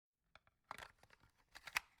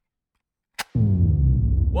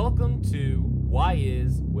Welcome to Why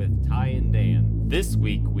Is with Ty and Dan. This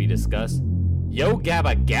week we discuss Yo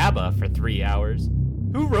Gabba Gabba for 3 hours.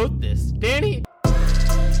 Who wrote this? Danny?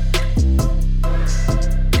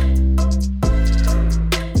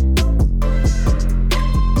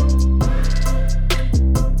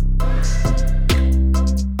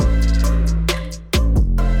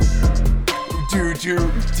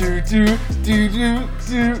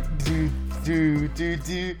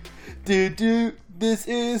 This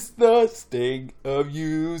is the sting of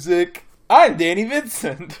music. I'm Danny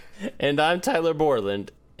Vincent. And I'm Tyler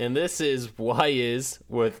Borland. And this is Why Is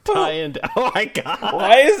with Ty and... Oh my god!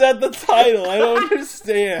 Why is that the title? I don't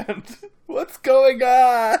understand. What's going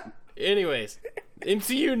on? Anyways,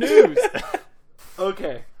 MCU news.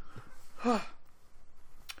 Okay.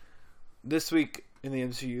 This week in the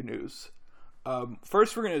MCU news.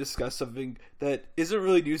 First, we're going to discuss something that isn't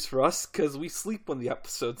really news for us because we sleep when the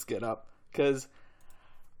episodes get up. Because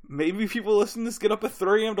maybe people listen to this get up at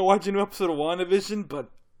 3 a.m. to watch a new episode of WandaVision, but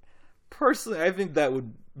personally, I think that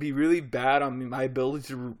would be really bad on my ability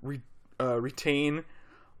to retain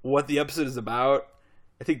what the episode is about.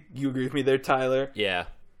 I think you agree with me there, Tyler. Yeah.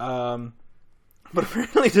 But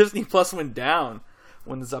apparently Disney Plus went down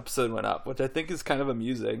when this episode went up, which I think is kind of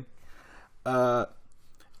amusing. And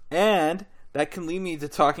that can lead me to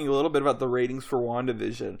talking a little bit about the ratings for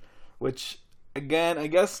WandaVision, which, again, I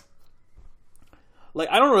guess, like,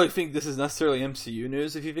 I don't really think this is necessarily MCU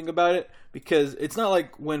news if you think about it, because it's not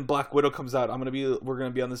like when Black Widow comes out, we're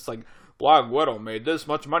gonna be on this, like, Black Widow made this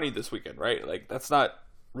much money this weekend, right? Like, that's not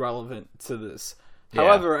relevant to this. Yeah.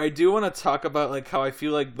 However, I do want to talk about, like, how I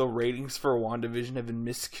feel like the ratings for WandaVision have been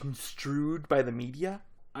misconstrued by the media.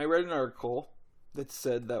 I read an article that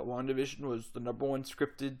said that WandaVision was the number one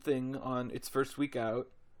scripted thing on its first week out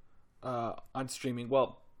on streaming.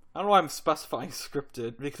 Well, I don't know why I'm specifying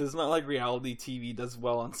scripted, because it's not like reality TV does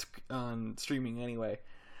well on streaming anyway.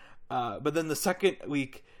 But then the second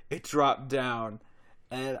week, it dropped down.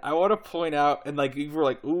 And I want to point out, and like you were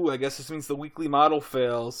like, ooh, I guess this means the weekly model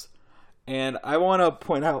fails. And I want to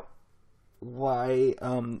point out why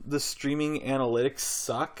the streaming analytics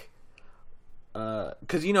suck.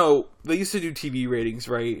 Because, you know, they used to do TV ratings,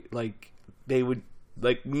 right? Like, they would,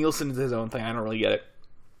 like, Nielsen is his own thing. I don't really get it.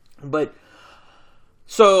 But,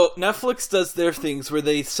 so, Netflix does their things where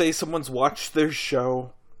they say someone's watched their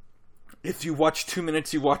show. If you watch 2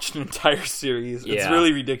 minutes, you watched an entire series. Yeah. It's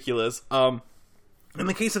really ridiculous. In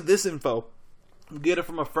the case of this info, you get it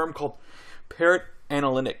from a firm called Parrot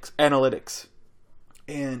Analytics.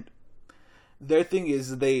 And their thing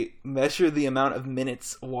is they measure the amount of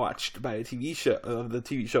minutes watched by the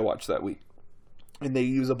TV show watched that week. And they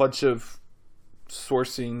use a bunch of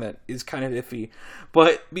sourcing that is kind of iffy.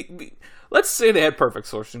 But let's say they had perfect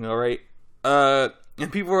sourcing, all right?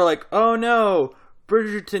 And people were like, oh no,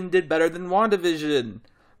 Bridgerton did better than WandaVision.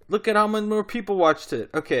 Look at how many more people watched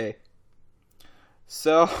it. Okay.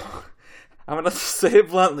 So, I'm going to say it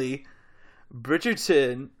bluntly.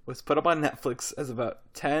 Bridgerton was put up on Netflix as about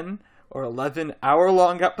 10 or 11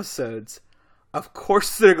 hour-long episodes. Of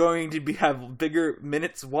course they're going to have bigger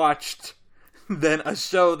minutes watched than a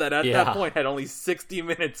show that at that point had only 60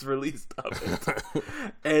 minutes released of it.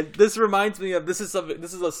 And this reminds me of, this is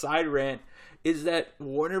a side rant, is that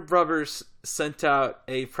Warner Brothers sent out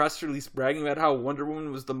a press release bragging about how Wonder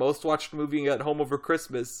Woman was the most watched movie at home over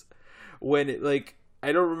Christmas. When it, like,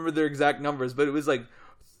 I don't remember their exact numbers, but it was like,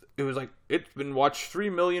 it's been watched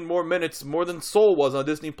 3 million more minutes more than Soul was on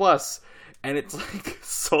Disney Plus. And it's like,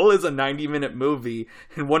 Soul is a 90-minute movie,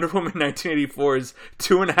 and Wonder Woman 1984 is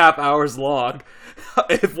 2.5 hours long.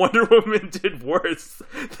 If Wonder Woman did worse,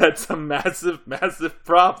 that's a massive, massive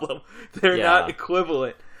problem. They're not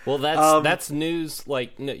equivalent. Well, that's news.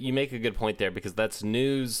 Like, you make a good point there, because that's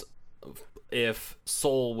news. If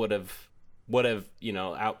Soul would have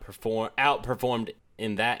outperformed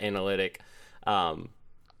in that analytic,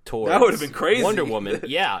 towards that would have been crazy. Wonder Woman,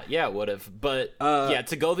 yeah, it would have. But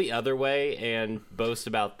to go the other way and boast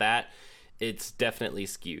about that, it's definitely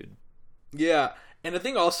skewed. Yeah, and I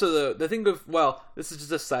think also the thing of, well, this is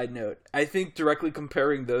just a side note. I think directly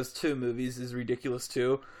comparing those two movies is ridiculous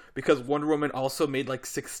too, because Wonder Woman also made like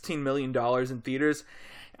 $16 million in theaters,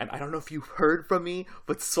 and I don't know if you heard from me,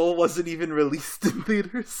 but Soul wasn't even released in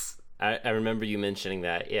theaters. I remember you mentioning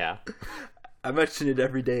that. Yeah, I mention it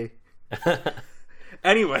every day.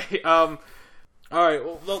 Anyway, all right,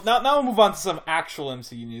 well, now we'll move on to some actual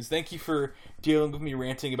MCU news. Thank you for dealing with me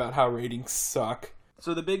ranting about how ratings suck.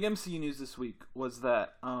 So the big MCU news this week was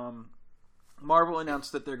that Marvel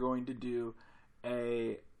announced that they're going to do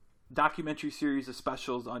a documentary series of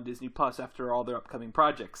specials on Disney Plus after all their upcoming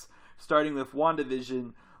projects, starting with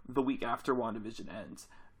WandaVision the week after WandaVision ends.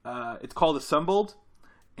 It's called Assembled,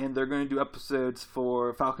 and they're going to do episodes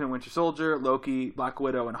for Falcon and Winter Soldier, Loki, Black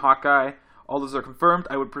Widow, and Hawkeye. All those are confirmed.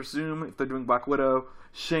 I would presume if they're doing Black Widow,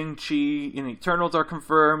 Shang-Chi and Eternals are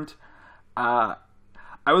confirmed. I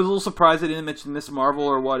was a little surprised they didn't mention Miss Marvel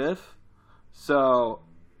or What If. So,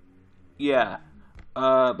 yeah.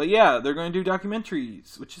 But yeah, they're going to do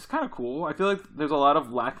documentaries, which is kind of cool. I feel like there's a lot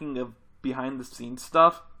of lacking of behind-the-scenes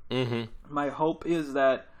stuff. Mm-hmm. My hope is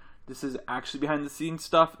that this is actually behind-the-scenes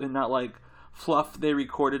stuff and not like fluff they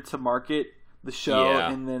recorded to market the show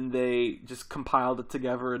and then they just compiled it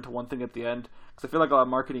together into one thing at the end. Because I feel like a lot of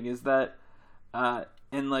marketing is that.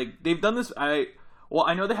 And like they've done this. I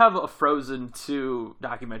know they have a Frozen 2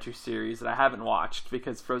 documentary series that I haven't watched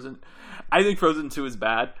because I think Frozen 2 is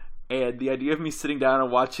bad. And the idea of me sitting down and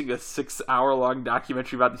watching a 6-hour-long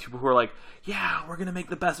documentary about these people who are like, yeah, we're going to make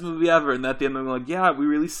the best movie ever. And at the end, they're like, yeah, we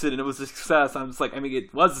released it and it was a success. I'm just like, I mean,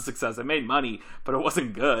 it was a success. It made money, but it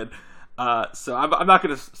wasn't good. So I'm not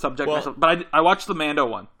going to subject myself. But I watched the Mando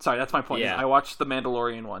one. Sorry, that's my point. Yeah. I watched the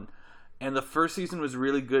Mandalorian one. And the first season was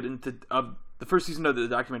really good the first season of the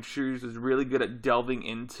documentary series was really good at delving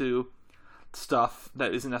into stuff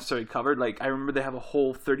that isn't necessarily covered. Like, I remember they have a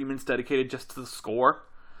whole 30 minutes dedicated just to the score,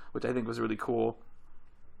 which I think was really cool.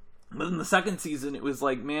 But in the second season, it was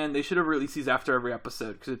like, man, they should have released these after every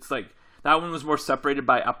episode. Because it's like, that one was more separated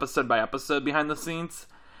by episode behind the scenes.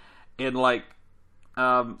 And like,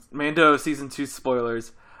 Mando Season 2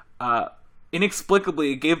 spoilers,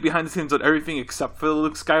 inexplicably, it gave behind the scenes on everything except for the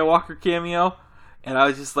Luke Skywalker cameo. And I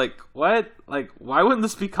was just like, what? Like, why wouldn't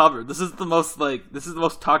this be covered? This is the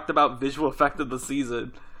most talked about visual effect of the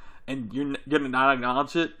season. And you're gonna not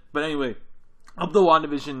acknowledge it? But anyway, of the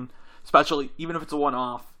WandaVision special, even if it's a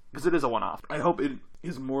one-off, because it is a one-off, I hope it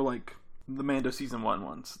is more like the Mando Season 1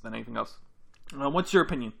 ones than anything else. What's your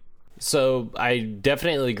opinion? So I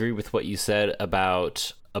definitely agree with what you said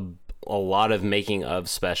about a lot of making of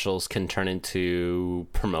specials can turn into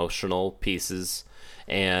promotional pieces.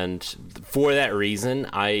 And for that reason,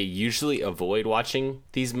 I usually avoid watching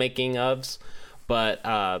these making ofs. But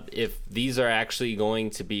if these are actually going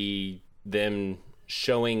to be them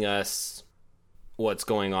showing us what's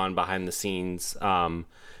going on behind the scenes,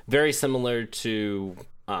 very similar to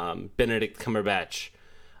Benedict Cumberbatch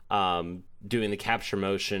doing the capture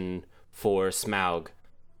motion for Smaug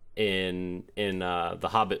in the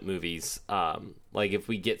Hobbit movies. Like, if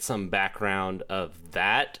we get some background of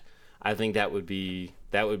that, I think that would be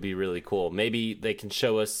really cool. Maybe they can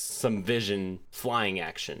show us some Vision flying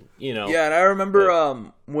action, you know? Yeah, and I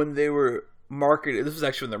remember when they were marketing, this was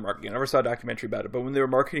actually when they're marketing, I never saw a documentary about it, but when they were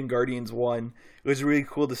marketing Guardians 1, it was really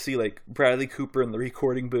cool to see, like, Bradley Cooper in the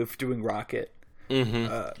recording booth doing Rocket.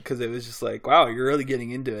 Because it was just like, wow, you're really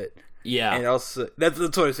getting into it. Yeah. And also, that's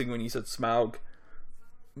what I was thinking when you said Smaug.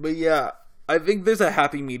 But yeah, I think there's a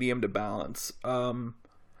happy medium to balance. And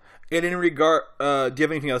in regard, do you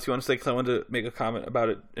have anything else you want to say? Because I wanted to make a comment about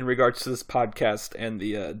it in regards to this podcast and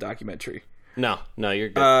the documentary. No, you're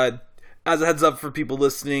good. As a heads up for people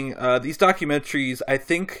listening, these documentaries, I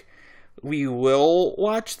think we will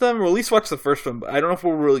watch them, or at least watch the first one, but I don't know if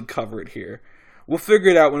we'll really cover it here. We'll figure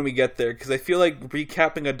it out when we get there, because I feel like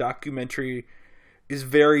recapping a documentary is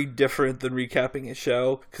very different than recapping a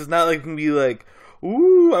show. Because not like can be like,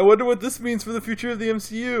 ooh, I wonder what this means for the future of the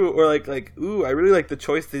MCU, or like, ooh, I really like the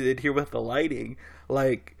choice they did here with the lighting.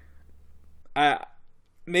 Like,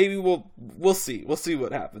 maybe we'll see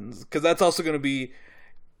what happens, because that's also going to be.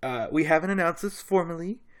 We haven't announced this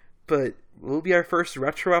formally, but will be our first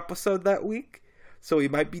retro episode that week, so we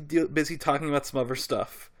might be busy talking about some other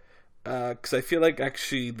stuff. Because I feel like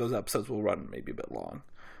actually those episodes will run maybe a bit long,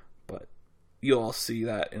 but you'll all see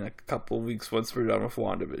that in a couple of weeks once we're done with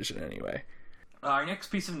WandaVision anyway. Our next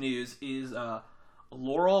piece of news is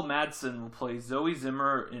Laurel Madsen will play Zoe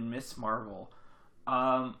Zimmer in Miss Marvel.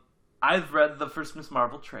 I've read the first Miss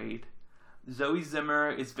Marvel trade. Zoe Zimmer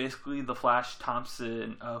is basically the Flash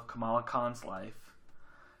Thompson of Kamala Khan's life.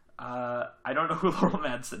 I don't know who Laurel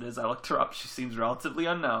Madsen is. I looked her up. She seems relatively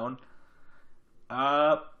unknown.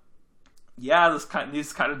 Yeah, this kind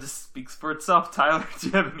of just speaks for itself. Tyler, do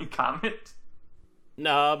you have any comment?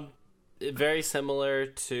 No, very similar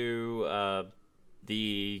to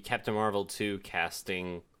the Captain Marvel 2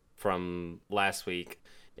 casting from last week,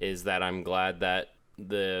 is that I'm glad that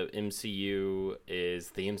the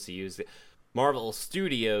Marvel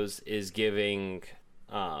Studios is giving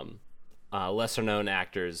lesser known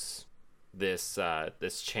actors this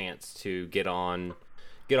chance to get on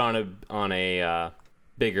a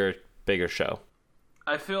bigger show.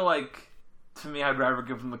 I feel like, to me, I'd rather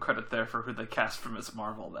give them the credit there for who they cast for Miss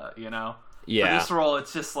Marvel, though, you know? Yeah. For this role,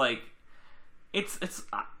 it's just like, it's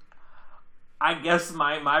I guess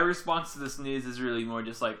my response to this news is really more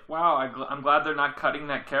just like, wow, I'm glad they're not cutting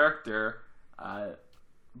that character.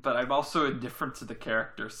 But I'm also indifferent to the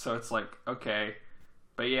character, so it's like, okay.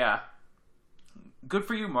 But yeah, good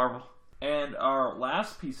for you, Marvel. And our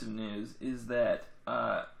last piece of news is that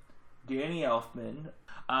Danny Elfman,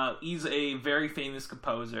 he's a very famous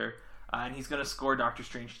composer, and he's going to score Doctor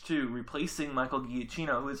Strange 2, replacing Michael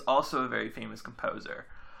Giacchino, who is also a very famous composer.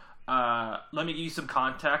 Let me give you some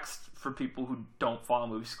context for people who don't follow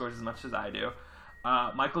movie scores as much as I do.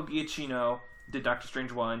 Michael Giacchino did Doctor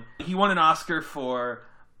Strange 1. He won an Oscar for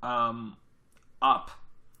Up,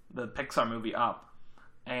 the Pixar movie Up.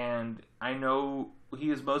 And I know he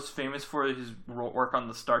is most famous for his work on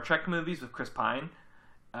the Star Trek movies with Chris Pine,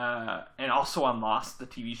 and also on Lost, the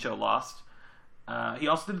TV show Lost. He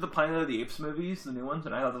also did the Planet of the Apes movies, the new ones,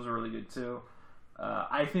 and I thought those were really good too.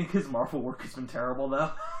 I think his Marvel work has been terrible,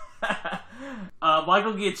 though.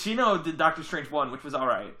 Michael Giacchino did Doctor Strange 1, which was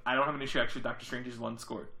alright. I don't have an issue actually with Doctor Strange's 1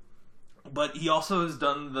 score. But he also has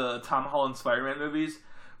done the Tom Holland Spider-Man movies,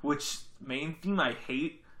 which main theme I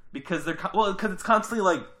hate, because because it's constantly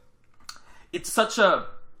like, it's such a,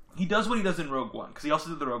 he does what he does in Rogue One, because he also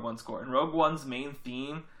did the Rogue One score. And Rogue One's main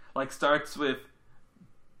theme, like, starts with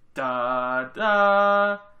da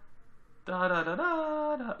da da da da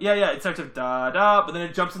da. Yeah, it starts with da da, but then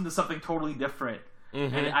it jumps into something totally different.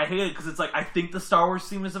 Mm-hmm. And I hate it because it's like, I think the Star Wars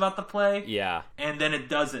theme is about to play. Yeah. And then it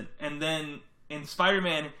doesn't. And then in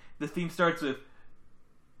Spider-Man, the theme starts with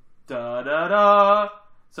da da da.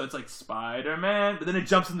 So it's like Spider-Man, but then it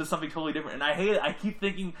jumps into something totally different. And I hate it. I keep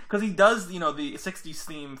thinking, because he does, the 60s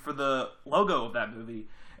theme for the logo of that movie.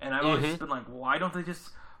 And I've always been like, why don't they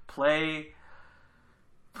just do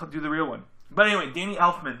the real one? But anyway, Danny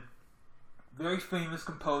Elfman, very famous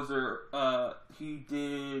composer.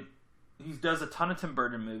 He does a ton of Tim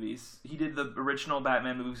Burton movies. He did the original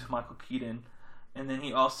Batman movies with Michael Keaton. And then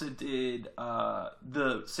he also did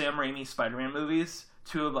the Sam Raimi Spider-Man movies.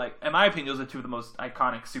 Two of, like, in my opinion, those are two of the most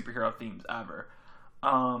iconic superhero themes ever.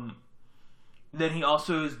 Then he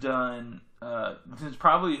also has done,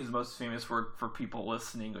 probably his most famous work for people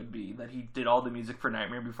listening would be that he did all the music for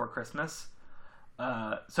Nightmare Before Christmas.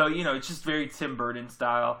 So, it's just very Tim Burton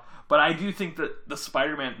style. But I do think that the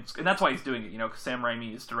Spider-Man, and that's why he's doing it, because Sam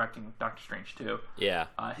Raimi is directing Doctor Strange too. Yeah.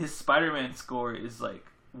 His Spider-Man score is, like,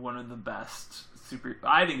 one of the best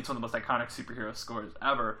I think it's one of the most iconic superhero scores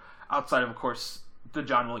ever, outside of course, the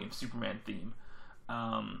John Williams Superman theme.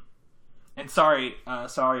 And sorry,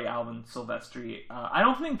 Alvin Silvestri. I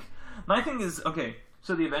don't think, my thing is, okay,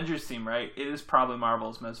 so the Avengers theme, right? It is probably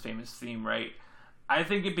Marvel's most famous theme, right? I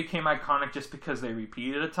think it became iconic just because they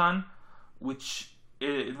repeated a ton, but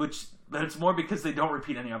it's more because they don't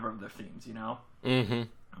repeat any other of their themes, Mm-hmm.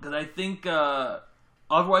 Because I think,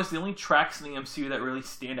 otherwise the only tracks in the MCU that really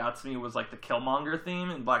stand out to me was like the Killmonger theme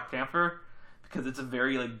in Black Panther, because it's a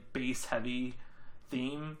very like bass heavy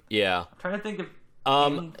theme. Yeah. I'm trying to think if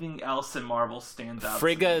anything else in Marvel stands out.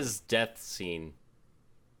 Frigga's death scene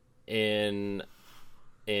in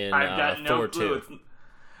Thor 2.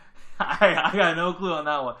 I got no clue on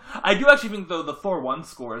that one. I do actually think, though, the Thor 1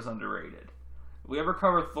 score is underrated. If we ever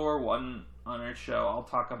cover Thor 1 on our show, I'll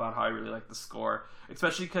talk about how I really like the score.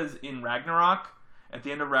 Especially because in Ragnarok, at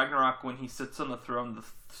the end of Ragnarok, when he sits on the throne,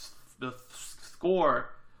 the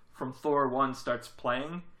score from Thor 1 starts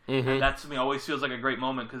playing. Mm-hmm. And that, to me, always feels like a great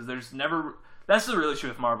moment, because there's never... That's the real issue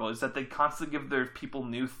with Marvel, is that they constantly give their people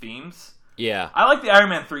new themes. Yeah. I like the Iron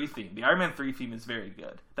Man 3 theme. The Iron Man 3 theme is very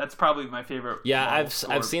good. That's probably my favorite. Yeah,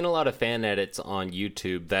 I've seen a lot of fan edits on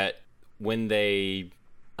YouTube that when they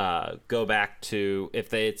go back to,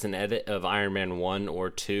 it's an edit of Iron Man 1 or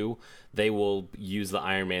 2, they will use the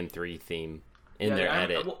Iron Man 3 theme in their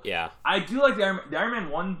edit. Yeah. I do like the Iron Man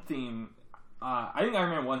 1 theme. I think Iron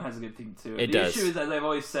Man 1 has a good theme too. The issue is, as I've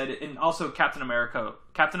always said, and also Captain America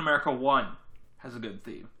 1 has a good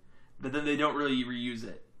theme, but then they don't really reuse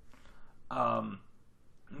it.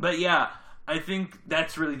 But yeah, I think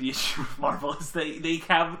that's really the issue with Marvel, is they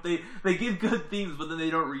give good themes, but then they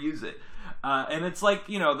don't reuse it. And it's like,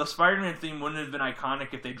 the Spider-Man theme wouldn't have been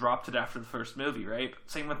iconic if they dropped it after the first movie, right?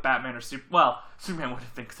 Same with Batman or Superman would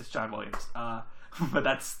have been, because it's John Williams. But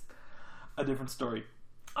that's a different story.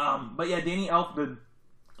 But yeah, Danny Elfman.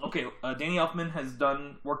 Okay, Danny Elfman has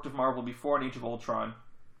worked with Marvel before on Age of Ultron,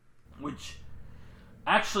 which...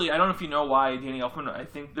 Actually, I don't know if you know why Danny Elfman... I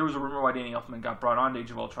think there was a rumor why Danny Elfman got brought on to Age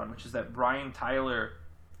of Ultron, which is that Brian Tyler,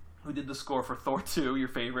 who did the score for Thor 2, your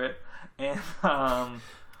favorite, and...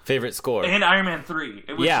 favorite score. And Iron Man 3,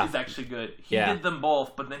 which is actually good. He did them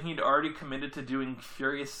both, but then he'd already committed to doing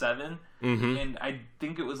Furious 7, and I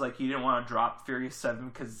think it was like he didn't want to drop Furious 7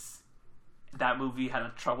 because that movie had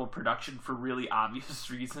a troubled production for really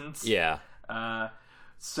obvious reasons. Yeah.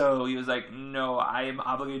 So he was like, no, I am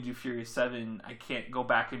obligated to do Furious 7. I can't go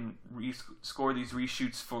back and score these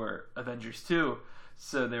reshoots for Avengers 2.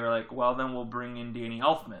 So they were like, well, then we'll bring in Danny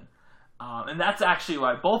Elfman. And that's actually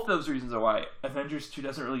why, both those reasons are why Avengers 2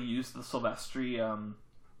 doesn't really use the Silvestri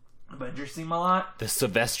Avengers theme a lot. The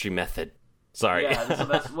Silvestri method. Sorry. Yeah,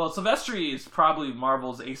 Silvestri is probably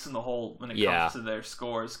Marvel's ace in the hole when it comes to their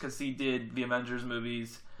scores, because he did the Avengers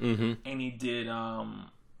movies, and he did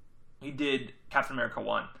Captain America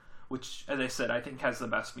 1, which, as I said, I think has the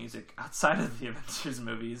best music outside of the Avengers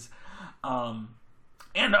movies. And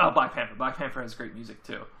Black Panther. Black Panther has great music,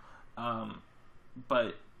 too.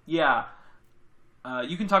 But, yeah.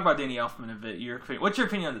 You can talk about Danny Elfman a bit. What's your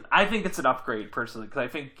opinion on this? I think it's an upgrade, personally, because I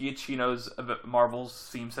think Giacchino's Marvel's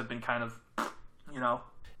themes have been kind of,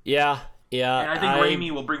 Yeah. And I think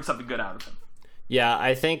Raimi will bring something good out of him. Yeah,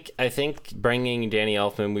 I think bringing Danny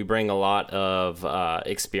Elfman, we bring a lot of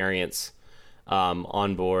experience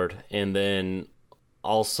on board, and then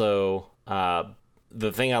also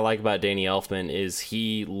the thing I like about Danny Elfman is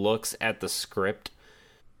he looks at the script.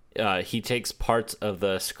 He takes parts of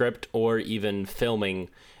the script or even filming,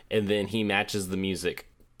 and then he matches the music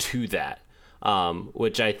to that,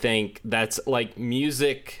 which I think that's like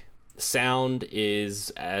music. Sound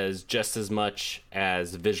is just as much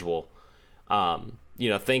as visual.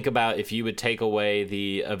 Think about if you would take away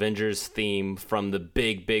the Avengers theme from the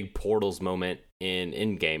big portals moment in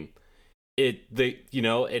Endgame. It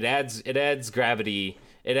adds gravity.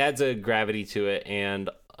 It adds a gravity to it, and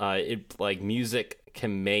it like music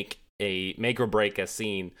can make or break a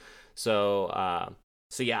scene. So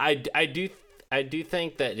yeah, I do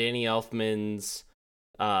think that Danny Elfman's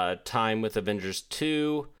time with Avengers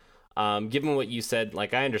 2, given what you said,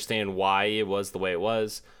 like I understand why it was the way it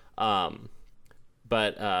was.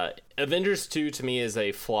 But Avengers 2 to me is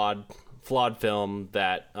a flawed film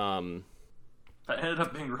that ended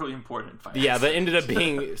up being really important. Yeah, that ended up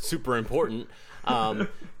being super important.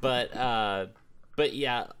 But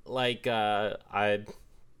yeah, like I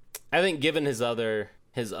think given his other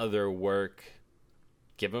work,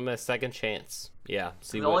 give him a second chance. Yeah,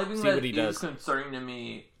 see what he does. The only thing that is concerning to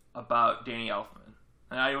me about Danny Elfman,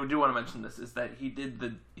 and I do want to mention this, is that he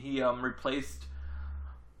replaced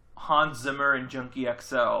Hans Zimmer and Junkie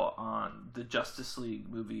XL on the Justice League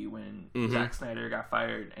movie when Zack Snyder got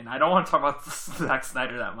fired. And I don't want to talk about Zack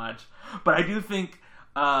Snyder that much, but I do think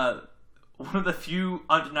one of the few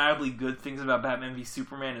undeniably good things about Batman v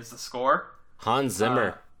Superman is the score. Hans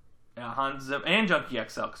Zimmer. Hans Zimmer and Junkie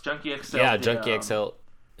XL, because Junkie XL. Yeah, Junkie XL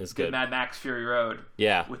is good. Mad Max Fury Road.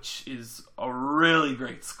 Yeah, which is a really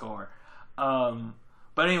great score.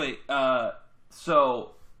 But anyway,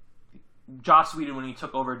 so Joss Whedon, when he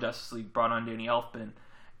took over Justice League, brought on Danny Elfman,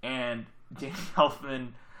 and Danny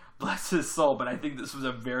Elfman, bless his soul, but I think this was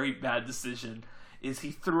a very bad decision, is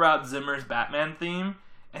he threw out Zimmer's Batman theme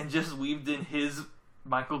and just weaved in his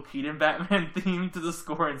Michael Keaton Batman theme to the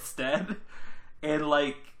score instead. And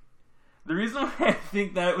like, the reason why I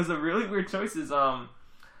think that was a really weird choice is,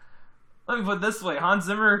 let me put it this way, Hans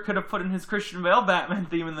Zimmer could have put in his Christian Bale Batman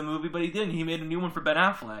theme in the movie, but he didn't. He made a new one for Ben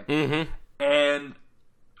Affleck. And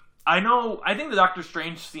I think the Doctor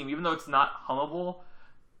Strange theme, even though it's not hummable,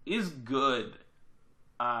 is good.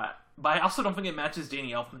 But I also don't think it matches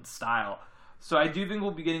Danny Elfman's style. So I do think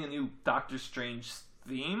we'll be getting a new Doctor Strange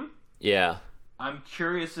theme. Yeah. I'm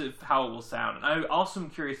curious how it will sound. And I also am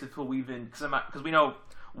curious if he'll weave in, because we know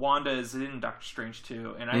Wanda is in Doctor Strange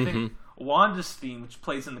too, and I think Wanda's theme, which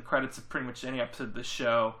plays in the credits of pretty much any episode of the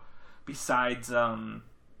show, besides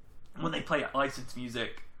when they play licensed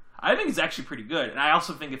music, I think it's actually pretty good. And I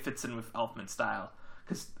also think it fits in with Elfman's style,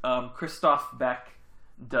 because Christoph Beck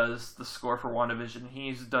does the score for WandaVision.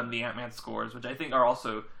 He's done the Ant-Man scores, which I think are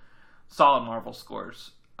also solid Marvel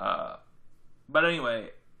scores. But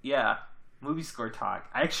anyway, yeah, movie score talk.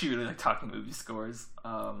 I actually really like talking movie scores.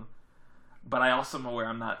 But I also am aware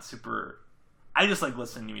I'm not super... I just like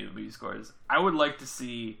listening to movie scores. I would like to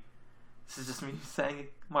see... This is just me saying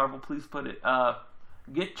it. Marvel, please put it.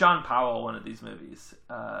 Get John Powell one of these movies.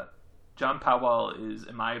 John Powell is,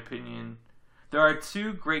 in my opinion... There are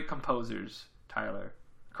two great composers, Tyler,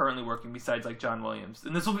 currently working besides like John Williams.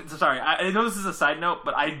 And this will be... Sorry, I know this is a side note,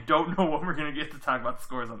 but I don't know when we're going to get to talk about the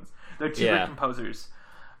scores on this. There are two great composers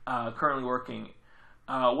currently working.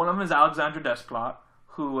 One of them is Alexandre Desplat,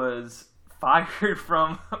 who was fired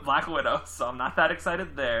from Black Widow, so I'm not that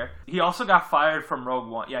excited there. He also got fired from Rogue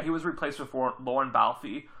One. Yeah, he was replaced with Lauren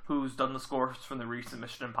Balfe, who's done the scores from the recent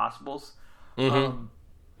Mission Impossibles.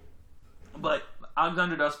 But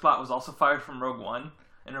Alexandre Desplat was also fired from Rogue One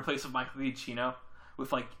and replaced with Michael Giacchino,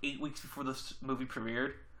 with like 8 weeks before this movie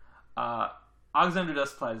premiered. Alexander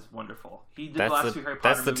Desplat is wonderful. He did the last two Harry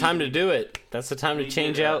Potter That's the time to do it. That's the time to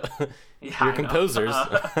change out your composers.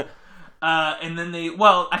 And then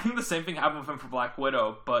I think the same thing happened with him for Black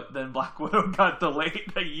Widow, but then Black Widow got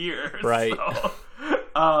delayed a year. Right.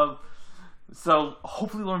 So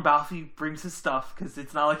hopefully Lauren Balfe brings his stuff, because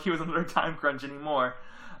it's not like he was under a time crunch anymore.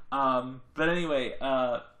 But anyway,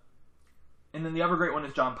 and then the other great one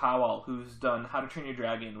is John Powell, who's done How to Train Your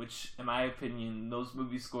Dragon, which, in my opinion, those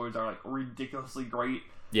movie scores are like ridiculously great.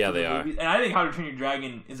 Yeah, they are. And I think How to Train Your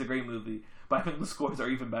Dragon is a great movie, but I think the scores are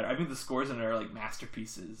even better. I think the scores in it are like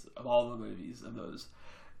masterpieces of all the movies of those.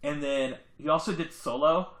 And then he also did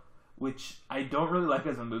Solo, which I don't really like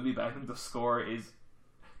as a movie, but I think the score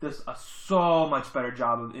does a so much better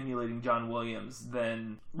job of emulating John Williams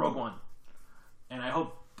than Rogue One. And I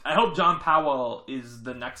hope John Powell is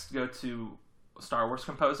the next go-to Star Wars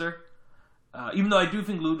composer. Even though I do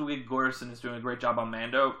think Ludwig Göransson is doing a great job on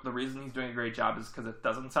Mando, the reason he's doing a great job is because it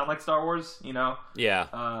doesn't sound like Star Wars, you know?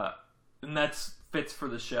 Yeah. And that fits for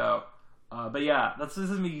the show. But yeah, this is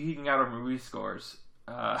me geeking out on movie scores.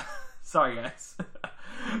 Sorry, guys.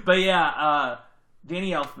 But yeah, Danny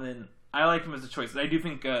Elfman, I like him as a choice. And I do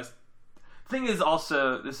think... thing is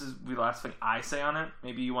also, this is the last thing I say on it.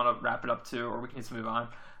 Maybe you want to wrap it up too, or we can just move on.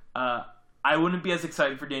 I wouldn't be as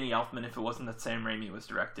excited for Danny Elfman if it wasn't that Sam Raimi was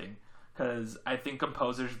directing, because I think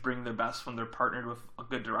composers bring their best when they're partnered with a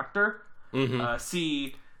good director. Mm-hmm.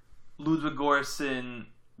 See Ludwig Göransson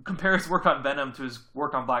compare his work on Venom to his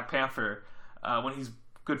work on Black Panther, when he's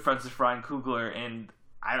good friends with Ryan Coogler, and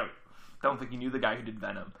I don't think he knew the guy who did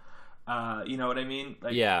Venom. You know what I mean?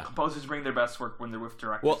 Like, yeah. Composers bring their best work when they're with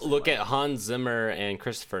directors. Well, look at Hans Zimmer and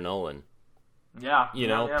Christopher Nolan. Yeah. You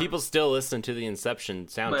know, people still listen to the Inception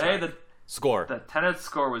soundtrack. But hey, score. The Tenet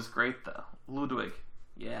score was great, though. Ludwig.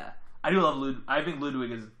 Yeah. I do love Ludwig. I think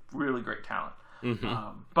Ludwig is really great talent.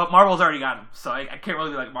 Mm-hmm. But Marvel's already got him, so I can't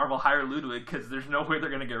really be like, Marvel, hire Ludwig, because there's no way they're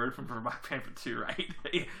going to get rid of him for Black Panther 2,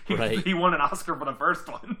 right? He won an Oscar for the first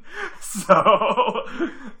one. So,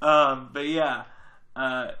 but yeah.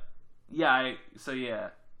 Yeah.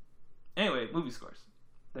 Anyway, movie scores.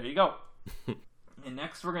 There you go. And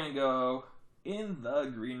next we're going to go in the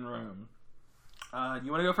green room.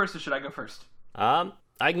 You want to go first, or should I go first? I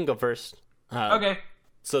can go first. Okay.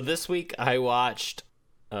 So this week I watched,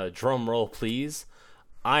 drum roll please,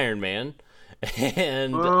 Iron Man.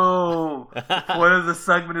 And oh, one of the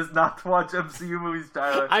segment is not to watch MCU movies,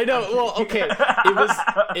 Tyler. I know. Well, okay.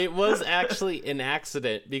 It was actually an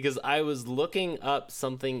accident, because I was looking up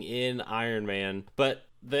something in Iron Man, but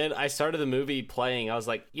then I started the movie playing. I was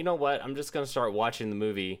like, you know what? I'm just gonna start watching the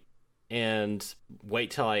movie and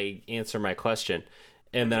wait till I answer my question.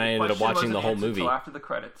 And then I ended up watching the whole movie after the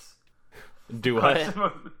credits. Do what?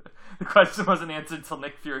 The question wasn't answered until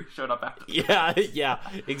Nick Fury showed up after. Yeah,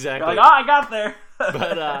 exactly. You're like, I got there.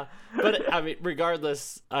 but I mean,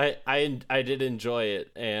 regardless, I did enjoy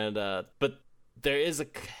it, and but there is a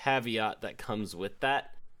caveat that comes with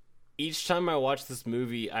that. Each time I watch this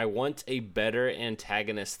movie, I want a better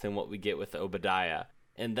antagonist than what we get with Obadiah,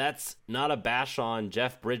 and that's not a bash on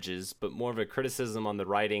Jeff Bridges, but more of a criticism on the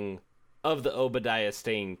writing of the Obadiah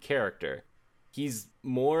Stane character. He's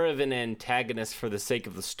more of an antagonist for the sake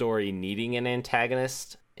of the story needing an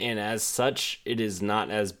antagonist, and as such, it is not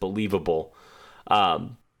as believable.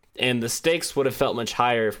 And the stakes would have felt much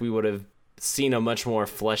higher if we would have seen a much more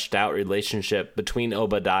fleshed out relationship between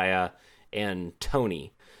Obadiah and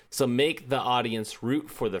Tony. So make the audience root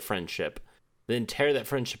for the friendship, then tear that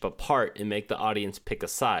friendship apart and make the audience pick a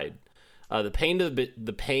side. The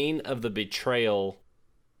pain of the betrayal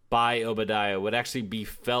by Obadiah would actually be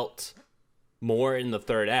felt more in the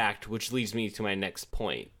third act, which leads me to my next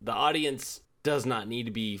point. The audience does not need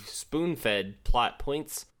to be spoon-fed plot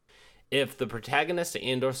points. If the protagonist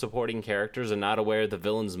and or supporting characters are not aware of the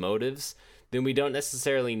villain's motives, then we don't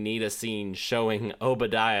necessarily need a scene showing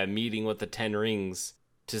Obadiah meeting with the Ten Rings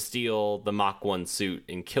to steal the Mach 1 suit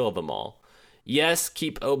and kill them all. Yes,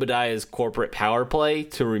 keep Obadiah's corporate power play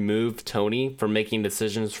to remove Tony from making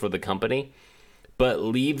decisions for the company, but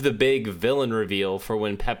leave the big villain reveal for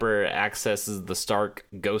when Pepper accesses the Stark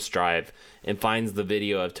ghost drive and finds the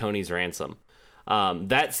video of Tony's ransom.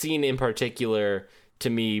 That scene in particular,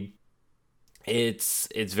 to me, it's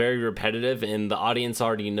very repetitive, and the audience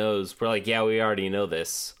already knows. We're like, yeah, we already know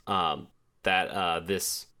this.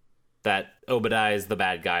 That Obadiah is the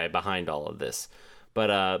bad guy behind all of this.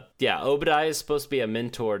 But yeah, Obadiah is supposed to be a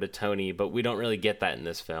mentor to Tony, but we don't really get that in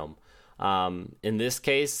this film. In this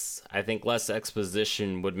case, I think less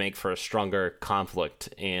exposition would make for a stronger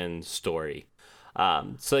conflict and story.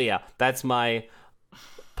 So yeah, that's my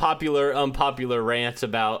unpopular rant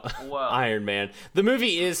about Iron Man. The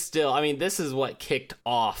movie is still, I mean, this is what kicked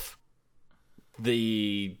off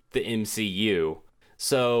the MCU.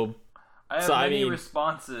 So I have many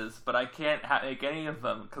responses, but I can't make any of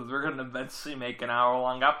them because we're going to eventually make an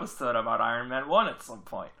hour-long episode about Iron Man 1 at some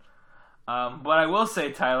point. But I will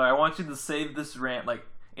say, Tyler, I want you to save this rant like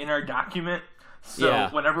in our document, so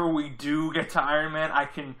whenever we do get to Iron Man, I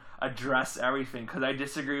can address everything because I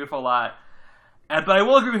disagree with a lot. But I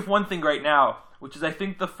will agree with one thing right now, which is I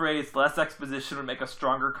think the phrase "less exposition would make a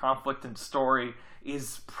stronger conflict and story"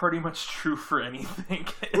 is pretty much true for anything.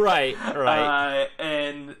 Right.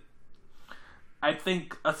 And I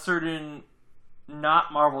think a certain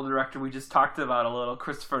not Marvel director we just talked about a little,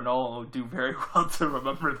 Christopher Nolan, would do very well to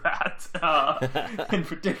remember that in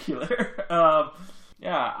particular.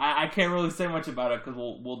 I can't really say much about it because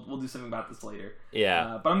we'll do something about this later.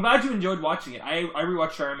 Yeah, but I'm glad you enjoyed watching it. I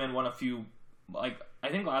rewatched Iron Man 1 I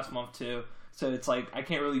think last month too. So it's like I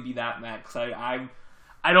can't really be that mad because I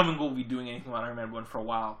don't think we'll be doing anything about Iron Man 1 for a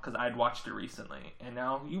while because I'd watched it recently and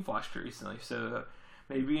now you've watched it recently. So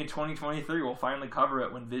maybe in 2023 we'll finally cover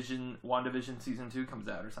it when WandaVision Season 2 comes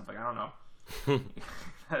out or something. I don't know.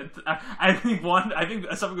 I think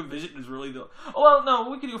something with Vision is really the... Oh, well, no,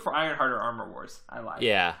 we could do it for Ironheart or Armor Wars. I lied.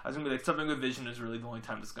 Yeah. I was going to be like, something with Vision is really the only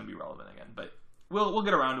time it's going to be relevant again. But we'll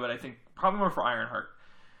get around to it, I think. Probably more for Ironheart.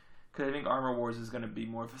 Because I think Armor Wars is going to be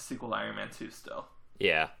more of a sequel to Iron Man 2 still.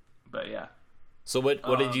 Yeah. But yeah. So what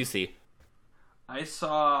did you see? I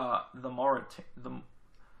saw the Mauritanian,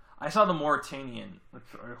 which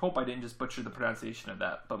I hope I didn't just butcher the pronunciation of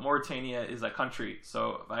that. But Mauritania is a country,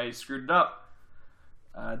 so if I screwed it up,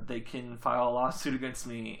 they can file a lawsuit against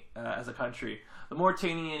me as a country. The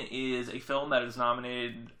Mauritanian is a film that is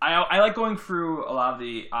nominated. I like going through a lot of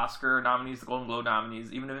the Oscar nominees, the Golden Globe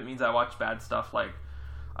nominees, even if it means I watch bad stuff. Like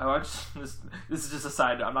I watched this. This is just a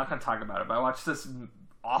side note. I'm not going to talk about it, but I watched this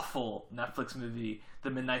awful Netflix movie,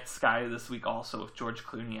 The Midnight Sky, this week also with George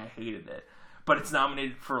Clooney. I hated it. But it's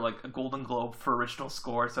nominated for like a Golden Globe for original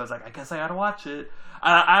score, so I was like, I guess I gotta watch it.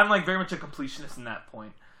 I'm like very much a completionist in that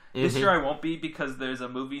point. Mm-hmm. This year I won't be because there's a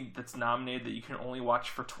movie that's nominated that you can only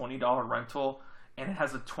watch for $20 rental, and it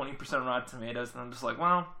has a 20% Rotten Tomatoes, and I'm just like,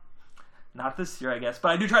 well, not this year, I guess. But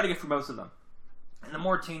I do try to get through most of them. And The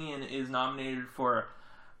Mauritanian is nominated for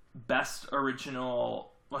Best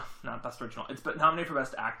Original... Well, not Best Original. It's nominated for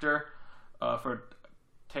Best Actor for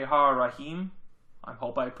Tahar Rahim. I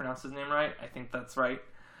hope I pronounced his name right. I think that's right.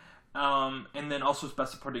 And then also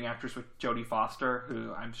Best Supporting Actress with Jodie Foster,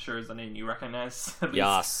 who I'm sure is a name you recognize.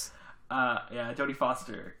 Yes. Yeah, Jodie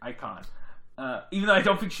Foster, icon. Even though I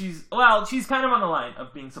don't think she's kind of on the line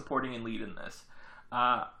of being supporting and lead in this.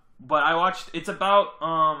 But I watched. It's about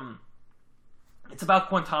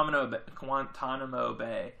Guantanamo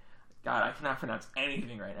Bay. God, I cannot pronounce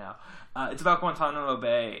anything right now. It's about Guantanamo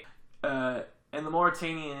Bay. And the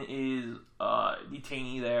Mauritanian is a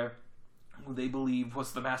detainee there who they believe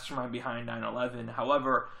was the mastermind behind 9/11.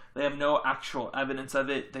 However, they have no actual evidence of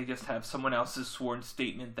it. They just have someone else's sworn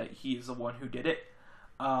statement that he is the one who did it.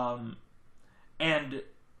 And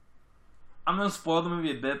I'm going to spoil the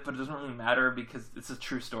movie a bit, but it doesn't really matter because it's a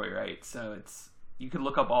true story, right? So you can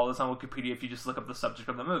look up all this on Wikipedia if you just look up the subject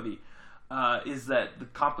of the movie. Is that the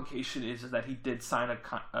complication is that he did sign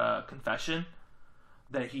a confession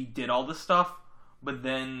that he did all this stuff, but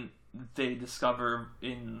then they discover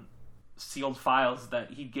in sealed files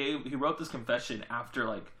that he wrote this confession after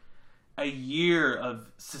like a year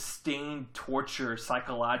of sustained torture,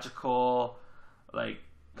 psychological, like,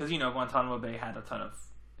 because Guantanamo Bay had a ton of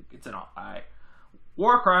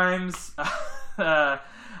war crimes.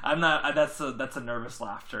 I'm not. That's a nervous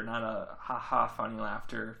laughter, not a ha funny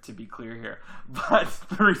laughter. To be clear here, but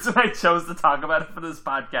the reason I chose to talk about it for this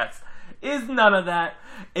podcast is none of that.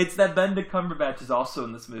 It's that Benedict Cumberbatch is also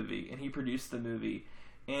in this movie, and he produced the movie,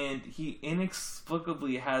 and he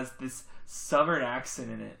inexplicably has this southern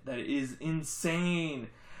accent in it that is insane.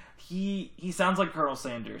 He sounds like Colonel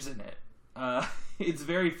Sanders in it. It's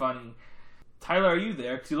very funny. Tyler, are you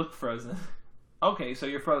there? Because you look frozen. Okay, so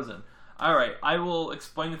you're frozen. All right, I will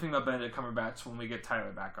explain the thing about Benedict Cumberbatch when we get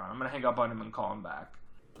Tyler back on. I'm going to hang up on him and call him back.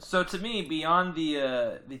 So to me, beyond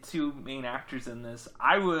the two main actors in this,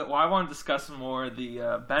 I want to discuss more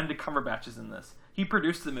the Benedict Cumberbatch is in this. He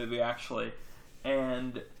produced the movie, actually,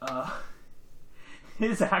 and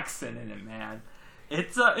his accent in it, man.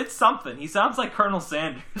 It's something. He sounds like Colonel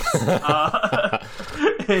Sanders.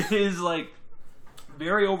 It is, like,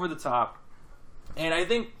 very over the top. And I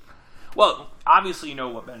think, well, obviously you know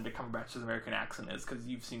what Benedict Cumberbatch's American accent is, because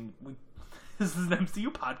you've seen... This is an MCU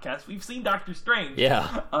podcast. We've seen Doctor Strange.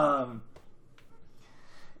 Yeah.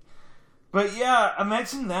 But yeah, I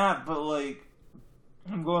mentioned that, but like,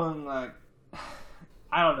 I'm going like,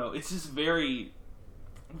 I don't know. It's just very,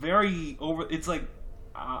 very over. It's like,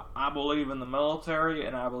 I believe in the military,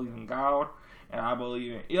 and I believe in God, and I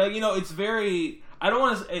believe in, like, it's very. I don't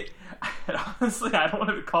want to say. Honestly, I don't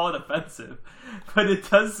want to call it offensive, but it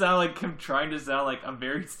does sound like him trying to sound like a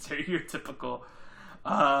very stereotypical.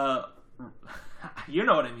 You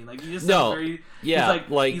know what I mean? Like, he just sounds very. Yeah,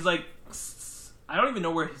 he's like. I don't even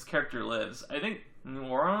know where his character lives. I think New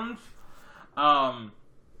Orleans.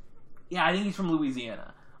 Yeah, I think he's from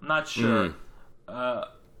Louisiana. I'm not sure.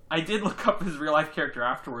 I did look up his real life character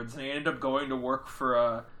afterwards, and he ended up going to work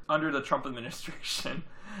for under the Trump administration,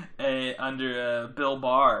 under Bill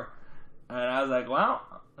Barr. And I was like, wow,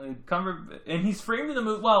 and he's framed in the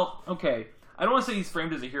movie. Well, okay, I don't want to say he's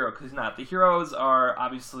framed as a hero because he's not. The heroes are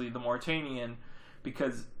obviously the Mauritanian,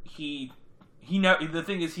 because the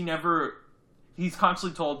thing is, he's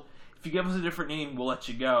constantly told, if you give us a different name, we'll let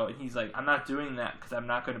you go. And he's like, I'm not doing that because I'm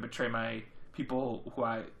not going to betray my people who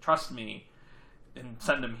I trust me and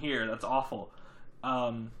send them here. That's awful.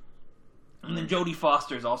 And then Jodie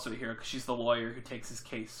Foster is also here because she's the lawyer who takes his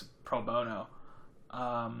case pro bono.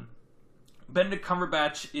 Benedict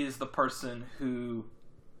Cumberbatch is the person who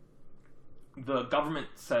the government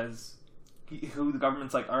says, who the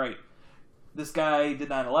government's like, all right, this guy did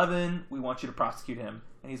 9/11, we want you to prosecute him.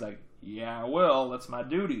 And he's like, yeah, I will, that's my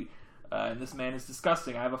duty. And this man is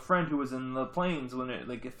disgusting. I have a friend who was in the planes when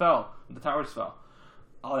it fell, the towers fell.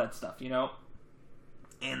 All that stuff,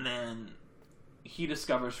 And then he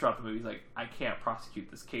discovers throughout the movie, he's like, I can't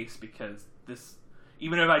prosecute this case because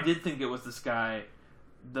even if I did think it was this guy,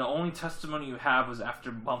 the only testimony you have was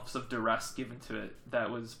after months of duress given to it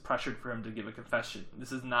that was pressured for him to give a confession.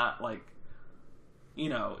 This is not like,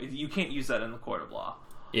 you can't use that in the court of law.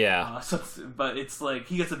 Yeah. But it's like,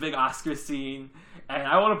 he gets a big Oscar scene, and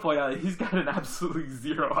I want to point out that he's got an absolutely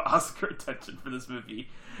zero Oscar attention for this movie.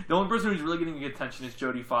 The only person who's really getting attention is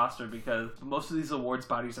Jodie Foster, because most of these awards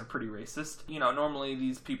bodies are pretty racist. Normally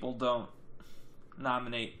these people don't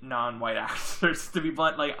nominate non-white actors, to be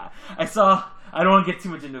blunt. Like, I don't want to get too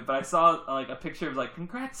much into it, but I saw like a picture of like,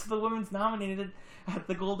 congrats to the women's nominated at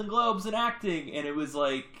the Golden Globes in acting, and it was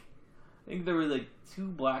like, I think there were like 2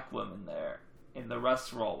 black women there, and the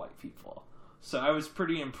rest were all white people. So I was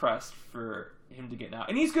pretty impressed for him to get out.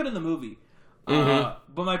 And he's good in the movie. But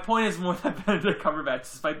my point is more that Benedict Cumberbatch,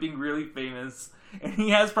 despite being really famous, and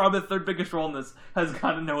he has probably the 3rd biggest role in this, has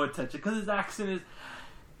gotten no attention. Because his accent is...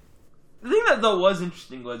 The thing that, though, was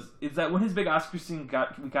interesting is that when his big Oscar scene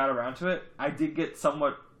we got around to it, I did get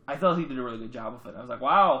somewhat... I thought he did a really good job of it. I was like,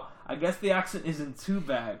 wow, I guess the accent isn't too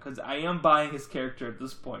bad, because I am buying his character at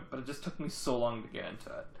this point, but it just took me so long to get into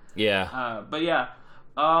it. Yeah. But yeah,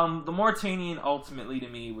 The Mauritanian ultimately to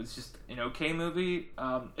me was just an okay movie.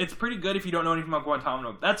 It's pretty good if you don't know anything about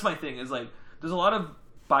Guantanamo. That's my thing, is like, there's a lot of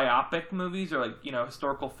biopic movies, or like,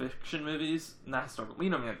 historical fiction movies, not historical,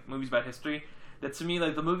 like movies about history, that to me,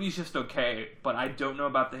 like, the movie's just okay, but I don't know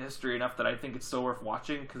about the history enough that I think it's still worth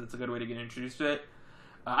watching, because it's a good way to get introduced to it.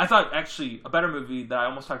 I thought, actually, a better movie that I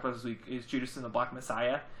almost talked about this week is Judas and the Black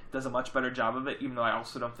Messiah. It does a much better job of it, even though I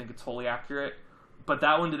also don't think it's wholly accurate. But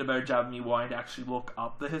that one did a better job of me wanting to actually look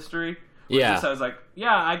up the history. Yeah. I was like,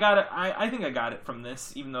 yeah, I got it. I think I got it from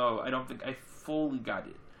this, even though I don't think I fully got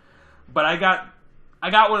it. But I got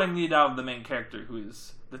what I needed out of the main character, who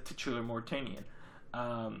is the titular Mauritanian.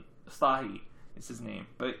 Slahi is his name.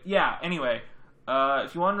 But yeah, anyway,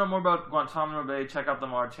 if you want to know more about Guantanamo Bay, check out The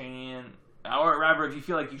Mauritanian. Or rather, if you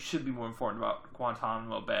feel like you should be more informed about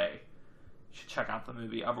Guantanamo Bay, you should check out the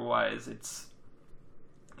movie. Otherwise, it's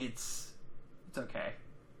okay.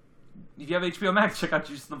 If you have HBO Max, check out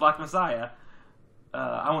Judas and the Black Messiah.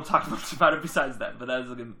 I won't talk much about it besides that, but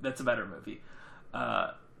that's a better movie.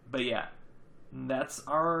 But yeah, that's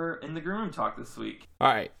our In the Green Room talk this week. All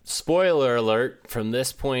right, spoiler alert. From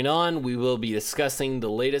this point on, we will be discussing the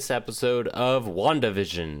latest episode of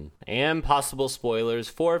WandaVision and possible spoilers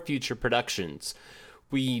for future productions.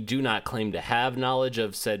 We do not claim to have knowledge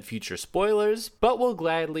of said future spoilers, but will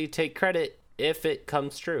gladly take credit if it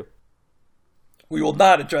comes true. We will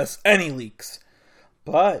not address any leaks,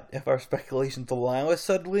 but if our speculations align with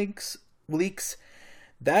said leaks,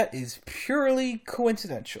 that is purely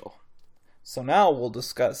coincidental. So now we'll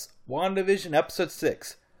discuss WandaVision Episode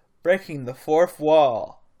 6, Breaking the Fourth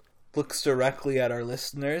Wall. Looks directly at our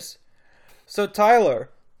listeners. So Tyler,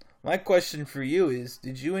 my question for you is,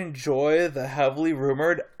 did you enjoy the heavily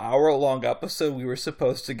rumored hour-long episode we were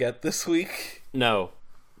supposed to get this week? No.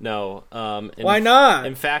 Why not?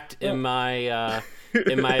 In fact, in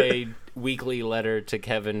my weekly letter to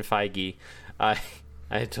Kevin Feige,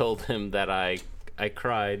 I told him that I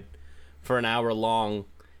cried for an hour long,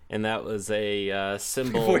 and that was a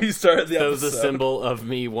symbol. Before you started the that episode. was a symbol of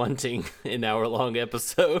me wanting an hour-long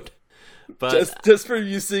episode. But just for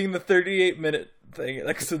you seeing the 38-minute thing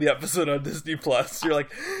next to the episode on Disney Plus, you're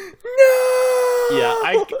like, no.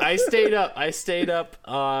 yeah, I stayed up. I stayed up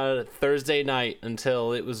on Thursday night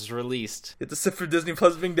until it was released. You have to sit for Disney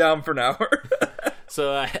Plus being down for an hour.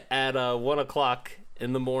 So at 1 o'clock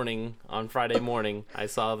in the morning on Friday morning, I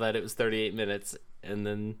saw that it was 38 minutes, and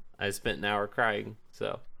then I spent an hour crying.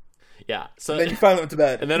 So, yeah. So Then you finally went to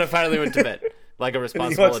bed. and then I finally went to bed like a And you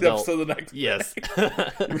responsible watched the adult. episode the next Yes. day.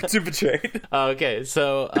 You were too betrayed. Okay,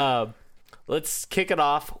 so let's kick it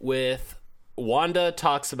off with Wanda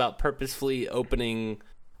talks about purposefully opening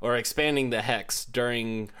or expanding the hex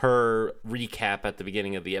during her recap at the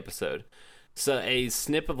beginning of the episode. So a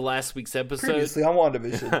snip of last week's episode. Previously on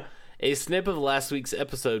WandaVision. A snip of last week's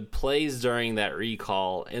episode plays during that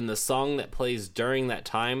recall, and the song that plays during that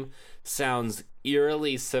time sounds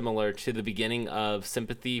eerily similar to the beginning of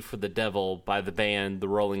Sympathy for the Devil by the band The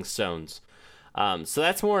Rolling Stones. So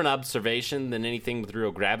that's more an observation than anything with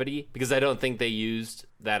real gravity, because I don't think they used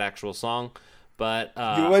that actual song. But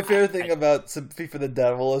My favorite thing about Sympathy for the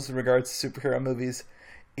Devil is in regards to superhero movies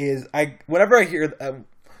is whenever I hear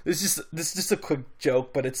this is just a quick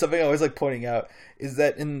joke, but it's something I always like pointing out, is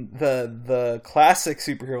that in the classic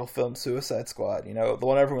superhero film Suicide Squad, you know, the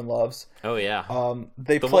one everyone loves. Oh yeah,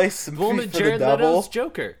 they play Sympathy one for with the Jared Devil. Leto's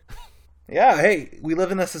Joker. Yeah, hey, we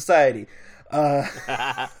live in a society.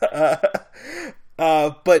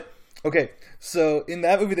 But okay, so in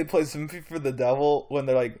that movie they play Sympathy for the Devil when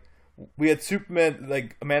they're like, we had Superman,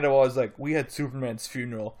 like Amanda Waller's like, we had Superman's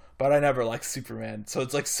funeral, but I never liked Superman. So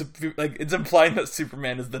it's like it's implying that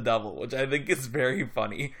Superman is the devil, which I think is very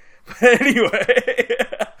funny. But anyway,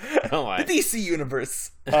 Oh, the DC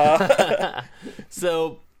universe.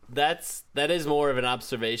 So that is more of an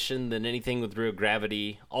observation than anything with real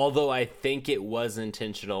gravity, although I think it was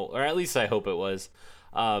intentional, or at least I hope it was.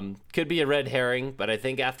 Could be a red herring, but I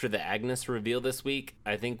think after the Agnes reveal this week,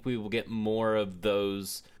 I think we will get more of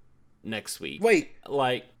those next week. Wait,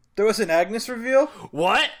 Like, there was an Agnes reveal?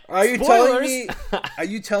 what? Are you telling me? Are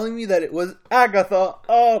you telling me that it was Agatha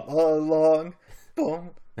all along?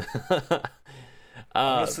 Boom.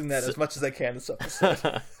 I'm gonna sing that as much as I can this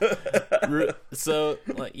episode. So,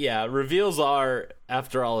 like, yeah, reveals are,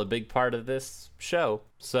 after all, a big part of this show.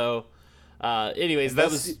 So, anyways, that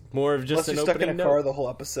was more of just Unless an you're stuck in opening a car note. the whole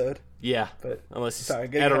episode. Yeah, But unless sorry, you're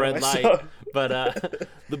getting at a ahead red of light. myself.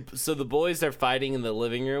 But so the boys are fighting in the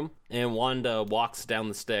living room, and Wanda walks down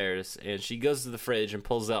the stairs, and she goes to the fridge and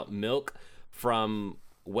pulls out milk from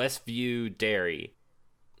Westview Dairy,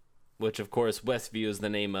 which of course Westview is the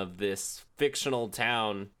name of this fictional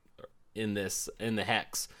town in the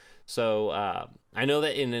Hex. So I know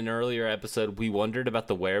that in an earlier episode we wondered about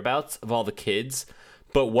the whereabouts of all the kids,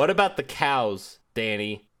 but what about the cows,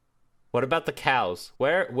 Danny? What about the cows?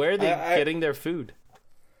 Where are they getting their food?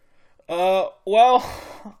 Well,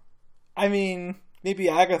 I mean, maybe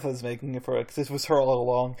Agatha's making it for it because this was her all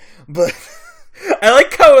along. But I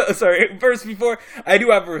like how. Sorry, first before I do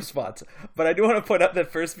have a response, but I do want to point out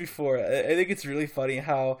that first before I think it's really funny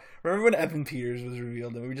how remember when Evan Peters was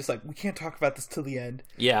revealed and we were just like we can't talk about this till the end.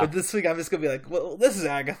 Yeah. But this week I'm just gonna be like, well, this is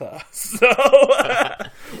Agatha, so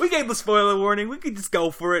we gave the spoiler warning. We could just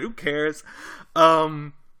go for it. Who cares?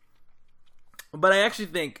 But I actually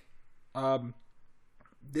think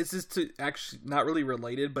this is to actually not really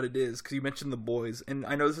related, but it is because you mentioned the boys, and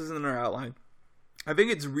I know this isn't in our outline. I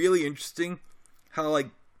think it's really interesting how like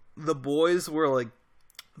the boys were like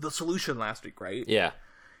the solution last week, right? Yeah.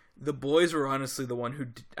 The boys were honestly the one who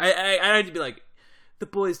did, I had to be like the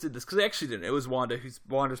boys did this because they actually didn't. It was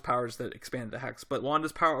Wanda's powers that expanded the hex, but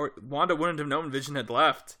Wanda wouldn't have known Vision had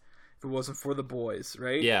left if it wasn't for the boys,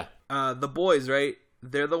 right? Yeah. The boys, right?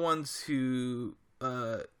 They're the ones who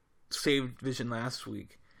saved Vision last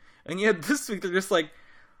week. And yet this week they're just like,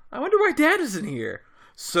 I wonder why Dad isn't here.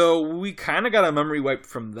 So we kind of got a memory wipe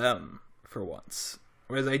from them for once.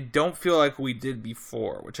 Whereas I don't feel like we did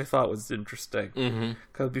before, which I thought was interesting.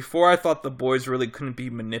 Because before I thought the boys really couldn't be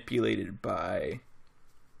manipulated by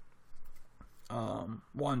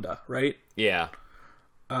Wanda, right? Yeah.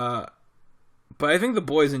 But I think the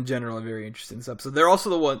boys in general are very interesting in this episode. They're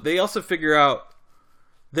also they also figure out,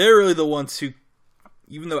 they're really the ones who,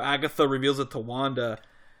 even though Agatha reveals it to Wanda,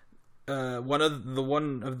 one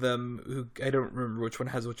of them who I don't remember which one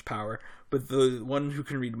has which power, but the one who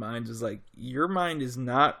can read minds is like, your mind is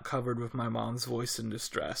not covered with my mom's voice in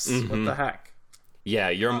distress. What the heck? Yeah,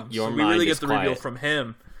 your So mind we really is get the reveal quiet. from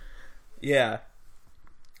him. Yeah,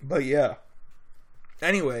 but yeah.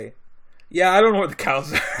 Anyway, Yeah, I don't know where the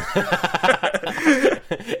cows are.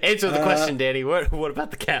 Answer the question, Danny. What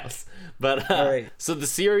about the cows? But All right. So the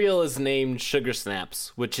cereal is named Sugar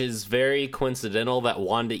Snaps, which is very coincidental that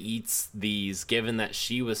Wanda eats these, given that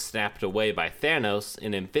she was snapped away by Thanos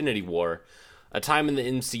in Infinity War, a time in the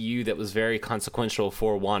MCU that was very consequential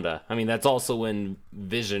for Wanda. I mean, that's also when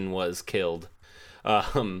Vision was killed.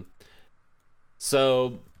 So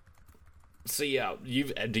yeah,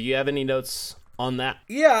 do you have any notes on that?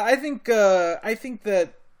 Yeah, I think that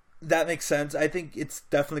makes sense. I think it's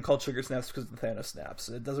definitely called Sugar Snaps because of the Thanos snaps.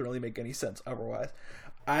 It doesn't really make any sense otherwise.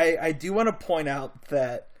 I do want to point out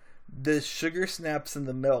that the Sugar Snaps and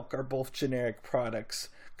the milk are both generic products.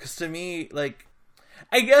 Because to me, like,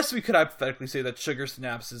 I guess we could hypothetically say that Sugar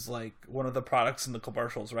Snaps is like one of the products in the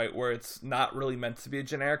commercials, right? Where it's not really meant to be a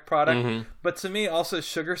generic product. Mm-hmm. But to me, also,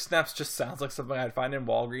 Sugar Snaps just sounds like something I'd find in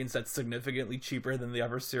Walgreens that's significantly cheaper than the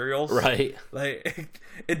other cereals. Right. Like,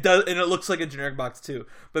 it does, and it looks like a generic box too.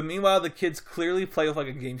 But meanwhile, the kids clearly play with like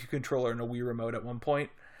a GameCube controller and a Wii remote at one point.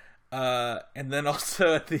 And then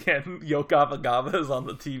also at the end, Yo Gabba Gabba is on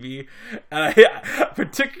the TV, and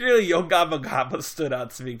particularly Yo Gabba Gabba stood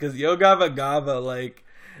out to me because Yo Gabba Gabba, like,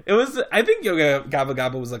 it was, I think Yo Gabba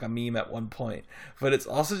Gabba was like a meme at one point, but it's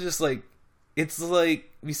also just like, it's like,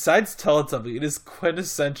 besides Teletubby, it is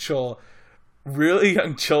quintessential really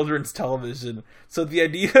young children's television. So the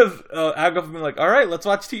idea of Agatha being like, all right, let's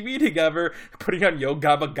watch TV together, putting on Yo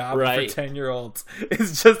Gabba Gabba Right. for 10-year-olds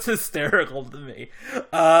is just hysterical to me.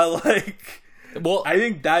 Like, Well, I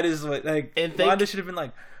think that is what, like, And Wanda should have been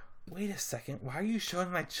like, wait a second, why are you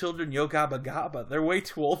showing my children Yo Gabba Gabba? They're way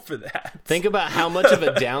too old for that. think about how much of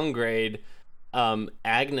a downgrade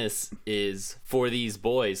Agnes is for these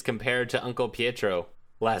boys compared to Uncle Pietro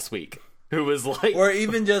last week, who was like, Or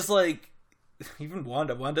even just like, even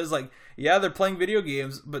Wanda. Wanda's like, yeah, they're playing video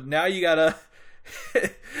games, but now you gotta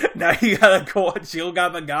go watch Yo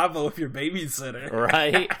Gabba Gabba with your babysitter.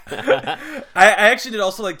 right? I actually did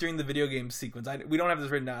also like during the video game sequence. We don't have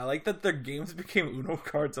this written down. I like that their games became Uno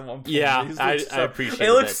cards at one point. Yeah, These I look appreciate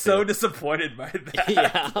They look that, so too. disappointed by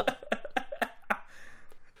that.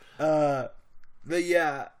 Yeah. But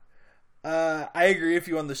yeah, I agree with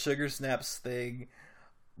you on the Sugar Snaps thing.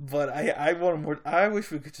 But I want more. I wish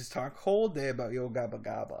we could just talk whole day about Yo Gabba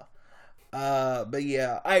Gabba. But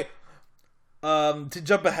yeah, to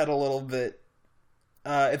jump ahead a little bit,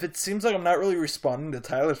 if it seems like I'm not really responding to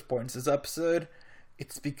Tyler's points this episode,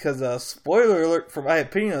 it's because spoiler alert for my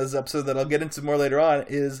opinion of this episode that I'll get into more later on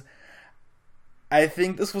is I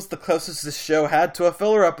think this was the closest this show had to a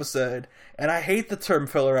filler episode, and I hate the term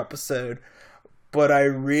filler episode, but I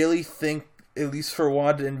really think, at least for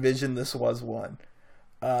Wanda and Vision, this was one.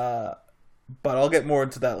 But I'll get more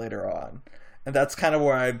into that later on. And that's kind of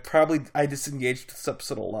where I disengaged this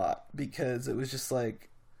episode a lot, because it was just like,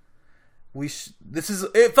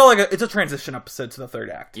 it felt like it's a transition episode to the third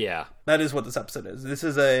act. Yeah. That is what this episode is. This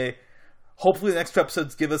is hopefully the next two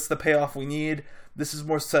episodes give us the payoff we need. This is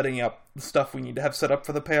more setting up the stuff we need to have set up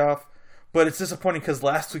for the payoff. But it's disappointing because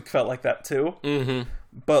last week felt like that too. Mm-hmm.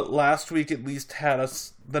 But last week at least had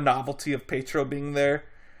us the novelty of Pietro being there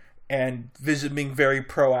and Vision being very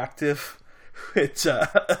proactive. Which,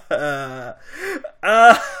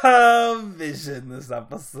 Vision this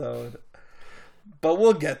episode. But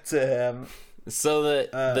we'll get to him. So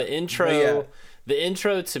the intro, yeah. The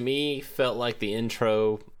intro to me felt like the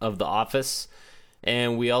intro of The Office,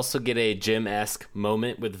 and we also get a Jim-esque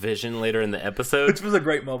moment with Vision later in the episode. Which was a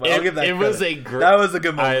great moment. I'll give that It credit. was that was a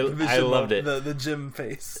good moment. I loved it. The Jim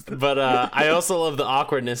face. But I also love the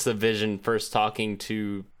awkwardness of Vision first talking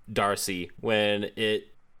to Darcy when it,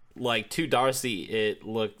 like, to Darcy,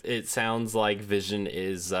 it sounds like Vision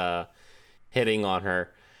is hitting on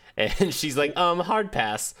her, and she's like, hard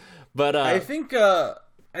pass. But I think the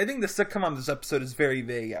sitcom on this episode is very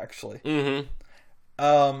vague, actually.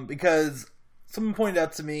 Mm-hmm. Because someone pointed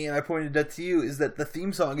out to me, and I pointed out to you, is that the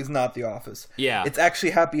theme song is not The Office. Yeah. It's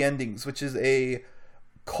actually Happy Endings, which is a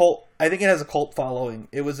cult. I think it has a cult following.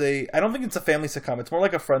 I don't think it's a family sitcom. It's more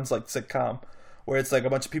like a Friends-like sitcom, where it's like a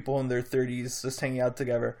bunch of people in their 30s just hanging out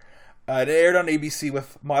together. It aired on ABC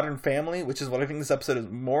with Modern Family, which is what I think this episode is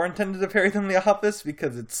more intended to parody than The Office,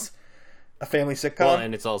 because it's a family sitcom. Well,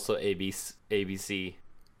 and it's also ABC,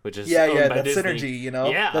 which is yeah, owned by that's Disney. synergy, you know?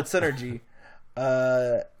 Yeah. That's synergy.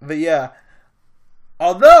 But yeah.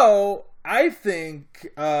 Although, I think,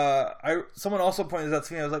 someone also pointed out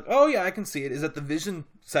to me, I was like, oh yeah, I can see it, is that the Vision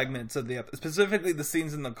segments of the episode, specifically the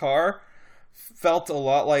scenes in the car, felt a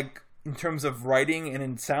lot like, in terms of writing and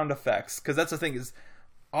in sound effects, because that's the thing, is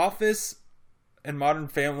Office and Modern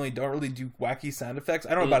Family don't really do wacky sound effects. I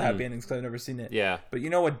don't know about happy endings because I've never seen it. Yeah. But you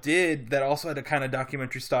know what did that also had a kind of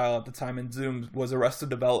documentary style at the time in Zoom was Arrested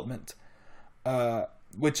Development,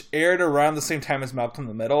 which aired around the same time as Malcolm in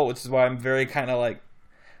the Middle, which is why I'm very kind of like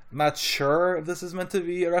not sure if this is meant to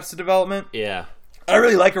be Arrested Development. Yeah. I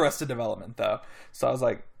really like Arrested Development, though. So I was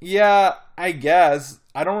like, yeah, I guess.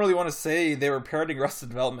 I don't really want to say they were parodying Arrested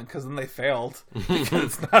Development because then they failed. Because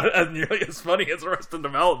it's not as nearly as funny as Arrested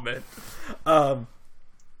Development. And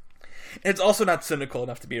it's also not cynical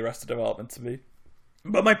enough to be Arrested Development to me.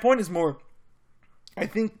 But my point is more, I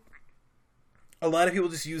think a lot of people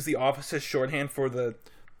just use The Office as shorthand for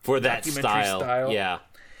that style. Yeah.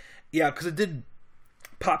 Yeah, because it did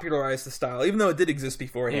popularize the style, even though it did exist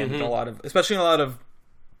beforehand in a lot of, especially in a lot of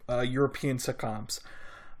European sitcoms.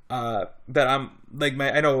 That I'm like,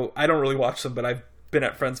 I know I don't really watch them, but I've been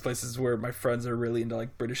at friends' places where my friends are really into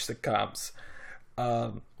like British sitcoms.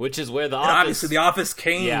 Which is where Office, obviously The Office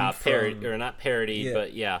came from. Parody, or not parody,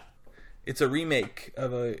 but yeah, it's a remake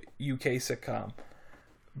of a UK sitcom.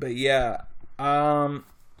 But yeah, the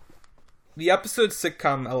episode's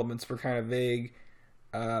sitcom elements were kind of vague.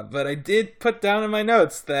 But I did put down in my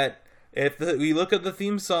notes that if we look at the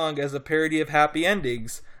theme song as a parody of happy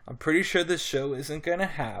endings, I'm pretty sure this show isn't going to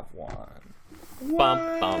have one.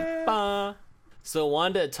 Bum, bum, bum. So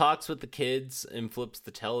Wanda talks with the kids and flips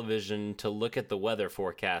the television to look at the weather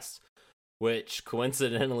forecast, which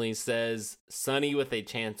coincidentally says sunny with a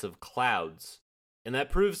chance of clouds. And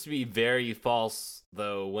that proves to be very false,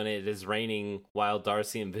 though, when it is raining while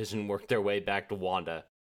Darcy and Vision work their way back to Wanda.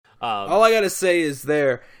 All I gotta say is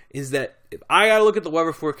that if I gotta look at the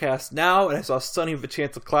weather forecast now and I saw sunny with a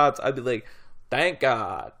chance of clouds, I'd be like, thank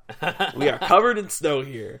God. We are covered in snow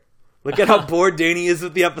here. Look at how bored Danny is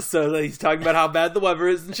with the episode. He's talking about how bad the weather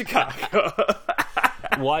is in Chicago.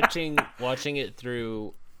 Watching it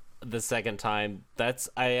through the second time,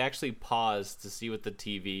 I actually paused to see what the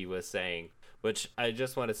TV was saying, which I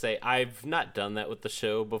just want to say, I've not done that with the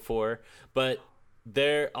show before, but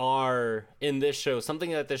there are, in this show,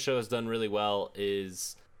 something that this show has done really well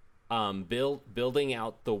is building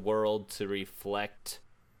out the world to reflect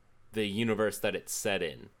the universe that it's set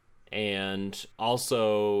in, and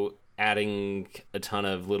also adding a ton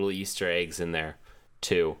of little Easter eggs in there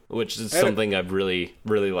too, which is something I've really,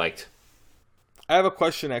 really liked. I have a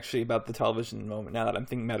question actually about the television moment now that I'm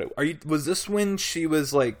thinking about it. Was this when she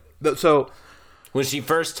was like, when she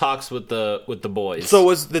first talks with the boys? So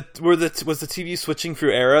was the TV switching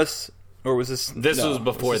through eras, or was this? This was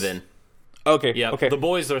before then. Okay. Yeah. Okay. The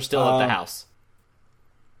boys are still at the house.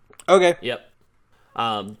 Okay. Yep.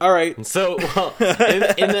 All right. So in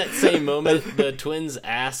that same moment, the twins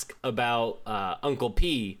ask about Uncle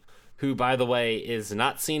P, who, by the way, is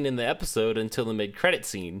not seen in the episode until the mid-credit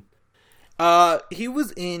scene. He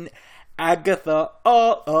was in Agatha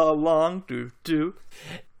all along.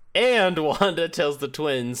 And Wanda tells the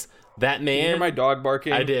twins that man. Did you hear my dog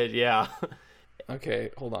barking? I did, yeah. Okay,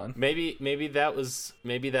 hold on. Maybe that was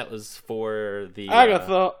for the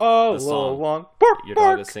Agatha all along. Bark, your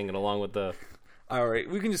bark. dog is singing along with the. All right,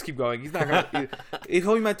 we can just keep going. He's not gonna. He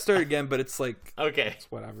might start again, but it's like okay,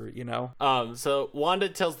 it's whatever, you know. So Wanda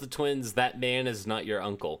tells the twins that man is not your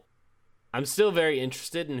uncle. I'm still very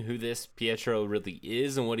interested in who this Pietro really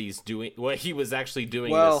is and what he's doing, what he was actually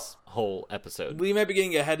doing this whole episode. We might be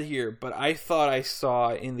getting ahead here, but I thought I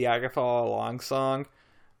saw in the Agatha All Along song,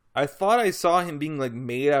 I thought I saw him being like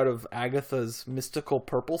made out of Agatha's mystical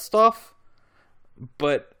purple stuff,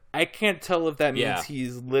 but I can't tell if that means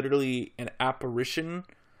he's literally an apparition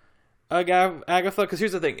of Agatha. Because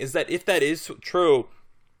here's the thing, is that if that is true,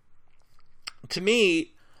 to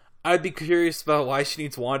me, I'd be curious about why she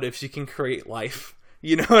needs Wanda if she can create life.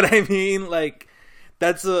 You know what I mean? Like,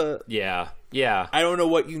 that's a... Yeah. I don't know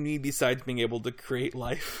what you need besides being able to create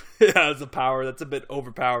life as a power. That's a bit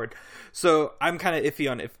overpowered. So I'm kind of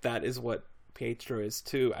iffy on if that is what Pietro is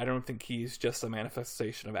too. I don't think he's just a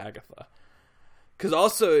manifestation of Agatha. Because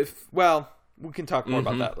also, we can talk more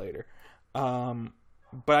about that later.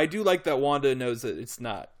 But I do like that Wanda knows that it's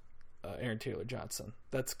not Aaron Taylor Johnson.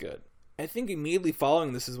 That's good. I think immediately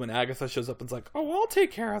following this is when Agatha shows up and's like, "Oh, I'll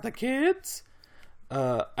take care of the kids."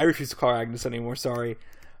 I refuse to call her Agnes anymore. Sorry.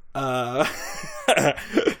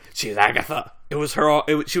 She's Agatha. It was her.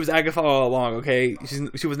 She was Agatha all along. Okay,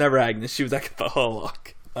 she was never Agnes. She was Agatha all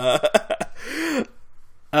along.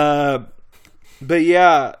 But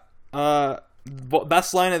yeah.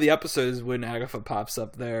 Best line of the episode is when Agatha pops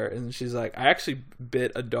up there and she's like, "I actually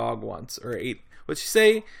bit a dog once, or ate." What'd she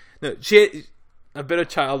say? No, she ate a bit of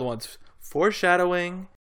child once. Foreshadowing.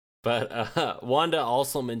 But Wanda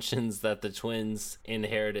also mentions that the twins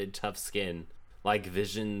inherited tough skin, like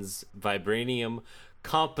Vision's vibranium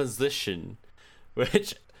composition,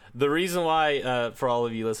 which the reason why, for all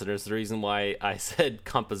of you listeners, the reason why I said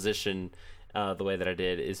composition the way that I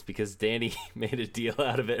did is because Danny made a deal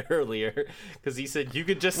out of it earlier, because he said you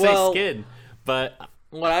could just say skin, but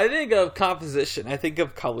when I think of composition, I think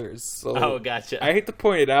of colors. So oh, gotcha. I hate to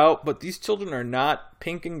point it out, but these children are not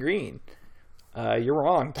pink and green. You're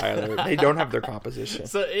wrong, Tyler. They don't have their composition.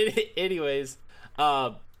 So, anyways,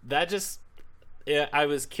 that just, yeah, I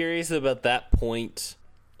was curious about that point.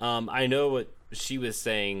 I know what she was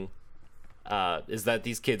saying is that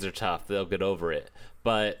these kids are tough; they'll get over it.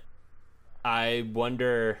 But I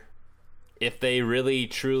wonder if they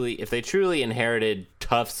truly inherited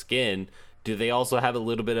tough skin. Do they also have a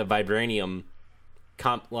little bit of vibranium,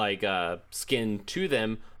 skin to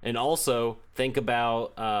them? And also think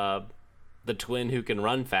about the twin who can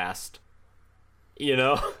run fast. You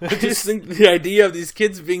know, I just think the idea of these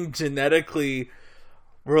kids being genetically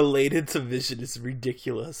related to Vision is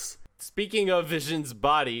ridiculous. Speaking of Vision's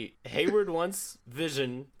body, Hayward wants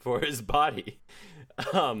Vision for his body.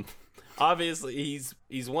 Obviously,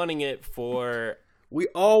 he's wanting it for. We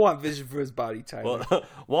all want Vision for his body, Tyler. Well,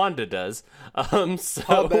 Wanda does.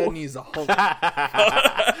 So Paul needs a hunk.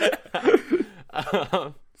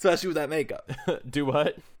 Especially with that makeup. Do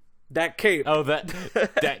what? That cape. Oh,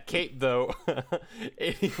 that cape, though.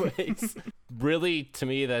 Anyways, really, to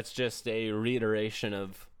me, that's just a reiteration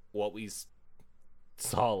of what we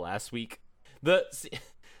saw last week. The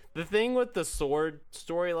thing with the sword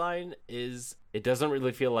storyline is it doesn't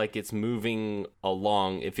really feel like it's moving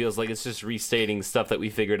along. It feels like it's just restating stuff that we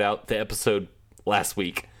figured out the episode last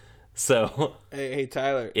week. So hey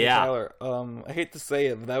Tyler. Yeah. Hey, Tyler. I hate to say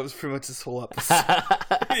it, but that was pretty much this whole episode.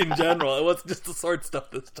 In general, it wasn't just the sword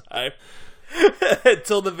stuff this time.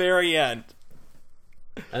 Until the very end.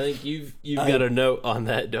 I think you've got a note on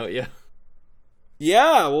that, don't you?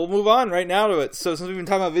 Yeah, we'll move on right now to it. So since we've been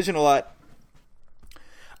talking about Vision a lot,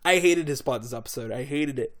 I hated his plot this episode. I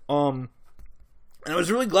hated it. And I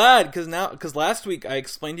was really glad because last week I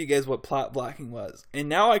explained to you guys what plot blocking was, and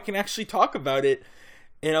now I can actually talk about it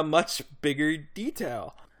in a much bigger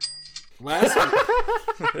detail. Last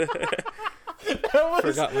week,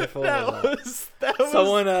 forgot my phone. That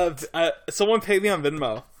was Someone paid me on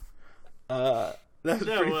Venmo. That was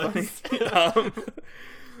pretty funny.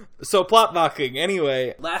 So plot blocking.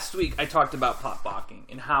 Anyway, Last week I talked about plot blocking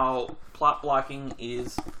and how plot blocking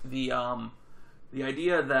is the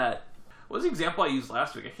idea that. What was the example I used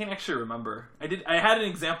last week? I can't actually remember. I had an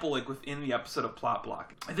example like within the episode of plot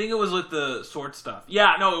blocking. I think it was with the sword stuff.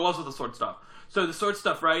 Yeah, no, it was with the sword stuff. So the sword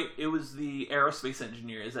stuff, right? It was the aerospace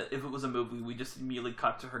engineer. Is that if it was a movie, we just immediately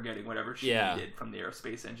cut to her getting whatever she needed from the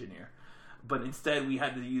aerospace engineer. But instead, we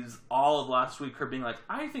had to use all of last week her being like,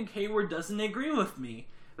 I think Hayward doesn't agree with me.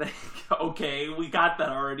 Like, okay, we got that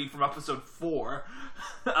already from episode 4.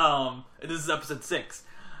 This is episode 6.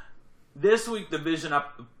 This week, the Vision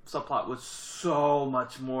subplot was so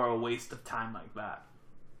much more a waste of time like that.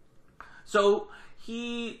 So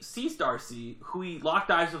he sees Darcy, who he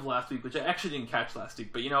locked eyes with last week, which I actually didn't catch last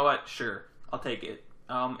week. But you know what? Sure, I'll take it.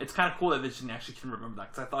 It's kind of cool that Vision actually can remember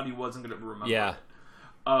that, because I thought he wasn't going to remember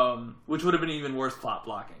it. Which would have been even worse plot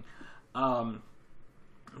blocking.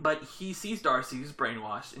 But he sees Darcy, who's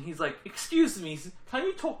brainwashed, and he's like, excuse me, can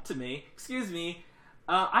you talk to me? Excuse me.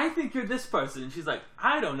 I think you're this person. And she's like,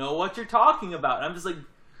 I don't know what you're talking about. And I'm just like,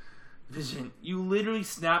 Vision, you literally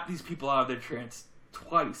snapped these people out of their trance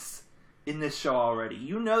twice in this show already.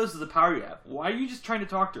 You know this is the power you have. Why are you just trying to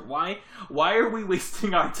talk to her? Why are we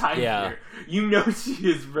wasting our time here? You know she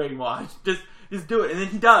is brainwashed. Just do it. And then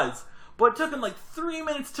he does. But it took him like 3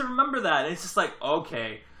 minutes to remember that. And it's just like,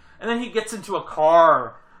 okay. And then he gets into a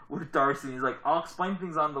car with Darcy and he's like, I'll explain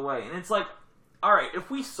things on the way. And it's like, alright, if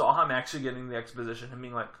we saw him actually getting the exposition and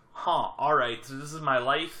being like, alright, so this is my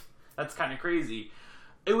life? That's kind of crazy.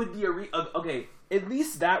 It would be okay, at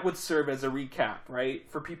least that would serve as a recap, right?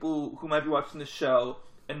 For people who might be watching the show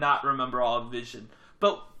and not remember all of Vision.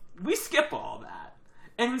 But we skip all that.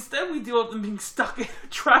 And instead we deal with them being stuck in a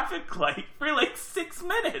traffic light for like 6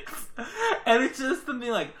 minutes. And it's just them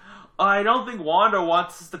being like, I don't think Wanda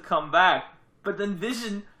wants us to come back. But then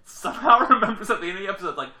Vision somehow remembers at the end of the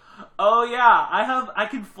episode, like, oh yeah, I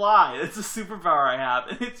can fly. It's a superpower I have.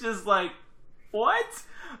 And it's just like, what?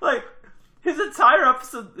 Like, his entire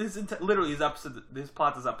episode, his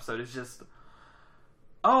plot this episode is just,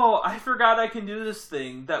 oh, I forgot I can do this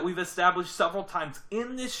thing that we've established several times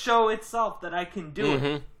in this show itself that I can do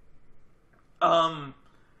it. And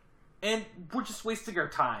we're just wasting our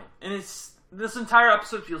time. And this entire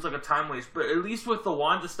episode feels like a time waste, but at least with the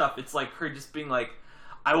Wanda stuff, it's like her just being like,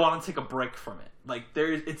 I want to take a break from it. Like,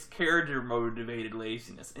 it's character motivated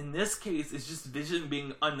laziness. In this case, it's just Vision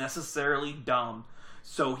being unnecessarily dumb,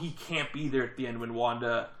 so he can't be there at the end when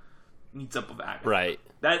Wanda meets up with Agatha. Right.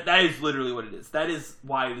 That is literally what it is. That is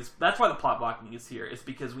why it is. That's why the plot blocking is here. It's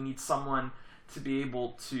because we need someone to be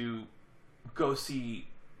able to go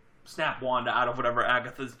snap Wanda out of whatever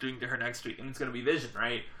Agatha's doing to her next week, and it's going to be Vision,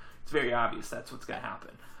 right? It's very obvious that's what's going to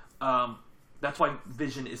happen. That's why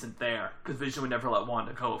Vision isn't there, because Vision would never let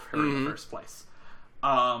Wanda go of her in the first place.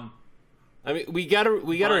 I mean, we gotta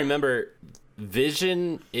remember,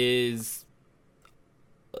 Vision is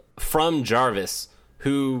from Jarvis,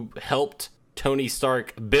 who helped Tony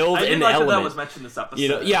Stark build an element. That was mentioned this episode. You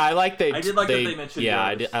know, yeah, I like that. I did like that they mentioned.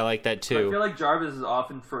 Yeah, Jarvis. I like that too. I feel like Jarvis is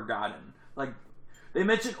often forgotten. Like, they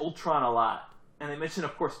mention Ultron a lot, and they mention,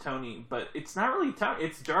 of course, Tony, but it's not really Tony.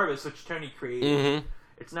 It's Jarvis, which Tony created. Mm-hmm.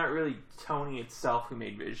 It's not really Tony itself who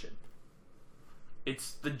made Vision.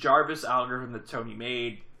 It's the Jarvis algorithm that Tony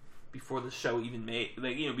made before the show even made,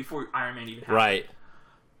 before Iron Man even happened. Right.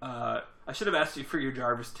 I should have asked you for your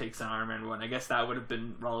Jarvis takes on Iron Man 1. I guess that would have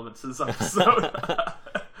been relevant to this episode.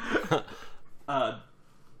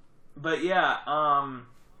 But yeah,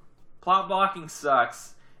 plot blocking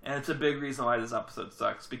sucks, and it's a big reason why this episode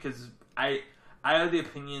sucks, because I have the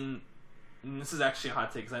opinion, and this is actually a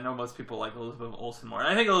hot take, because I know most people like Elizabeth Olsen more, and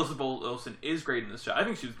I think Elizabeth Olsen is great in this show. I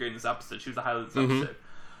think she was great in this episode. She was the highlight of this episode.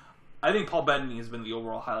 I think Paul Bettany has been the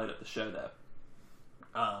overall highlight of the show, though.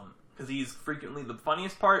 Because he's frequently the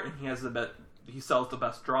funniest part, and he sells the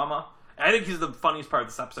best drama. And I think he's the funniest part of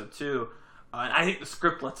this episode too. And I think the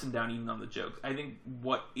script lets him down even on the jokes. I think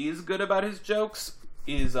what is good about his jokes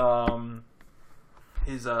is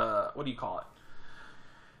his what do you call it?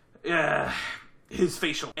 Yeah, his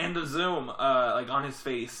facial and the zoom like on his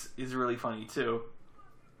face is really funny too.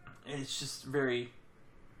 And it's just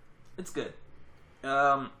it's good. It's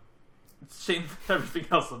a shame everything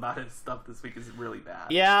else about his stuff this week is really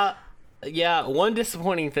bad. Yeah, one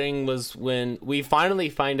disappointing thing was when we finally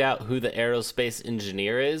find out who the aerospace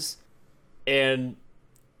engineer is, and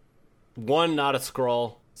one, not a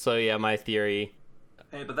Skrull, so yeah, my theory.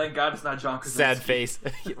 Hey, but thank God it's not John Krasinski. Sad face,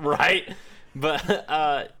 right?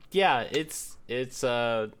 But yeah, it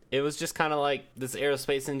was just kind of like this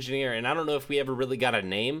aerospace engineer, and I don't know if we ever really got a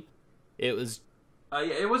name. It was. Yeah,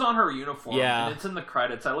 it was on her uniform. Yeah. And it's in the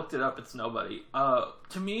credits. I looked it up. It's nobody.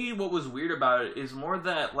 To me, what was weird about it is more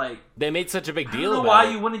that, like... They made such a big deal about it. I don't know why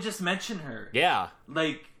you wouldn't just mention her. Yeah.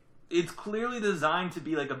 Like, it's clearly designed to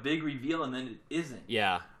be, like, a big reveal, and then it isn't.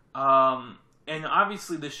 Yeah. And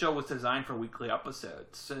obviously the show was designed for weekly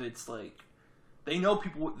episodes. So it's, like... They know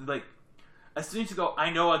people... Like, as soon as you go,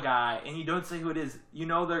 I know a guy, and you don't say who it is, you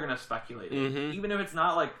know they're going to speculate. Mm-hmm. Even if it's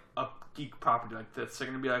not, like, a geek property like this, they're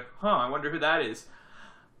going to be like, I wonder who that is.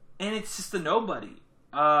 And it's just a nobody.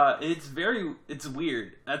 It's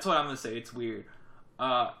weird. That's what I'm going to say. It's weird.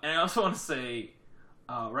 And I also want to say,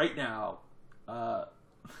 right now,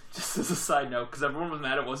 just as a side note, because everyone was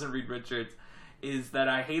mad it wasn't Reed Richards, is that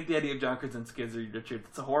I hate the idea of John Krasinski as Reed Richards.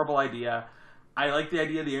 It's a horrible idea. I like the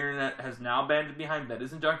idea the internet has now banded behind that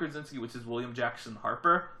isn't John Krasinski, which is William Jackson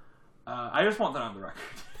Harper. I just want that on the record.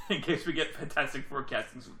 In case we get Fantastic Four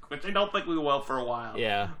castings, which I don't think we will for a while.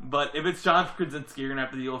 Yeah. But if it's John Krasinski, you're going to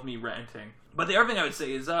have to deal with me ranting. But the other thing I would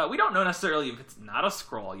say is we don't know necessarily if it's not a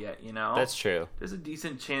Skrull yet, you know? That's true. There's a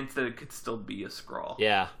decent chance that it could still be a Skrull.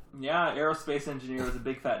 Yeah. Yeah, aerospace engineer was a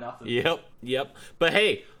big fat nothing. Yep. But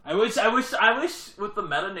hey. I wish with the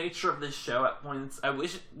meta nature of this show at points, I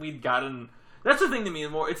wish we'd gotten... That's the thing to me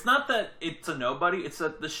more. It's not that it's a nobody, it's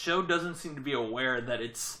that the show doesn't seem to be aware that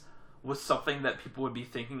was something that people would be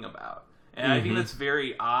thinking about. And I think that's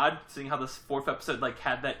very odd, seeing how this fourth episode like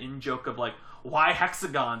had that in-joke of like, why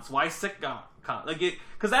hexagons? Why sitcom? Like it,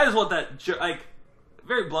 because that is what like,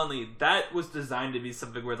 very bluntly, that was designed to be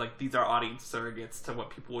something where like these are audience surrogates to what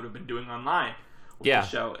people would have been doing online with the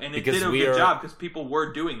show. And it did a good job because people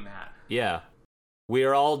were doing that. Yeah. We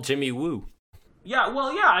are all Jimmy Woo. Yeah,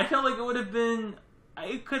 well, yeah, I felt like it would have been,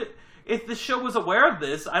 if the show was aware of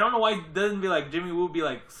this, I don't know why it doesn't be like, Jimmy Woo would be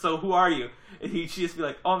like, so who are you? And she'd just be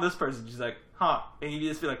like, oh, I'm this person. She's like, huh. And he'd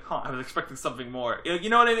just be like, huh, I was expecting something more. You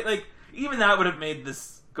know what I mean? Like, even that would have made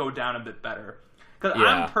this go down a bit better. Because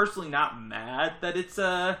I'm personally not mad that it's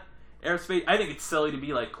aerospace. I think it's silly to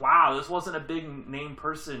be like, wow, this wasn't a big name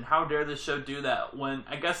person. How dare this show do that? When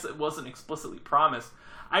I guess it wasn't explicitly promised.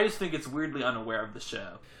 I just think it's weirdly unaware of the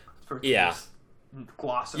show. Just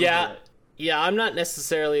gloss over it. Yeah, I'm not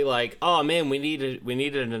necessarily like, oh man, we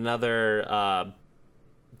needed another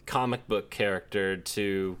comic book character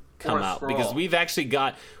to come out, because we've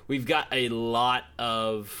got a lot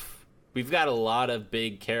of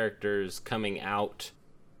big characters coming out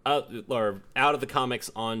or out of the comics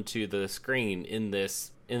onto the screen in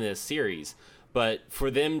this series. But for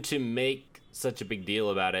them to make such a big deal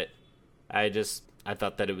about it, I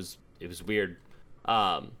thought that it was weird.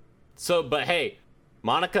 But hey,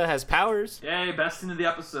 Monica has powers. Yay, best scene of the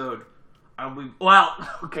episode.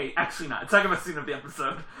 Okay, actually not. It's not the best scene of the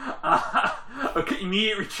episode. Okay,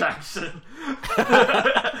 immediate retraction.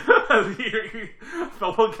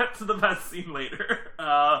 But we'll get to the best scene later.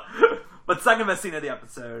 But second best scene of the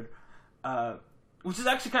episode, which is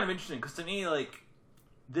actually kind of interesting, because to me, like,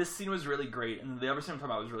 this scene was really great, and the other scene I'm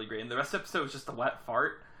talking about was really great, and the rest of the episode was just a wet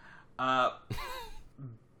fart.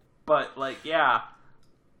 But, like, yeah,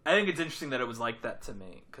 I think it's interesting that it was like that to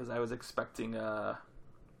me, because I was expecting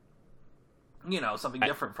something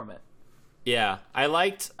different from it. Yeah, I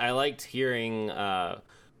liked hearing.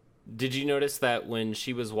 Did you notice that when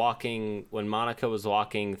Monica was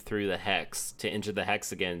walking through the hex to enter the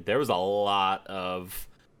hex again, there was a lot of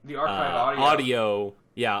the archive audio.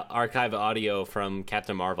 Yeah, archive audio from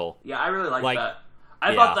Captain Marvel. Yeah, I really liked that.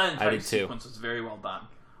 I thought that entire sequence sequence was very well done.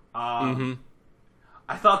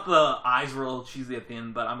 I thought the eyes were a little cheesy at the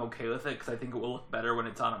end, but I'm okay with it because I think it will look better when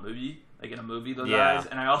it's on a movie. Like in a movie, those eyes.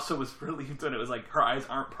 And I also was relieved when it was like her eyes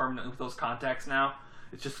aren't permanent with those contacts now.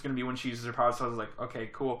 It's just going to be when she uses her powers. So I was like, okay,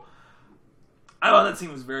 cool. I thought that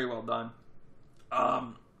scene was very well done.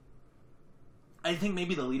 I think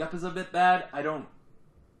maybe the lead up is a bit bad. I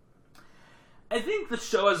think the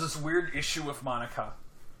show has this weird issue with Monica.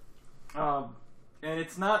 And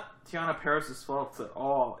it's not Tiana Paris' fault at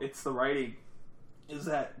all. It's the writing. Is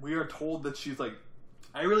that we are told that she's like,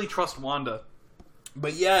 I really trust Wanda.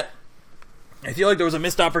 But yet, I feel like there was a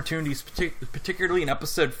missed opportunity, particularly in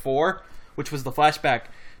episode 4, which was the flashback,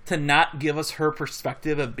 to not give us her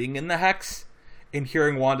perspective of being in the Hex and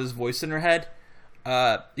hearing Wanda's voice in her head.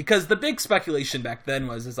 Because the big speculation back then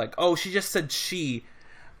is like, oh, she just said she.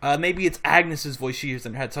 Maybe it's Agnes's voice she hears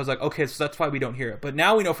in her head. So I was like, okay, so that's why we don't hear it. But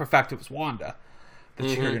now we know for a fact it was Wanda that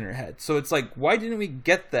she heard in her head. So it's like, why didn't we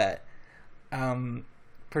get that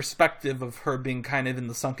perspective of her being kind of in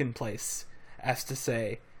the sunken place, as to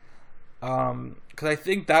say? Because I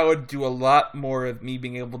think that would do a lot more of me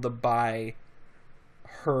being able to buy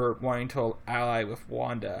her wanting to ally with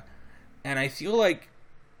Wanda. And I feel like,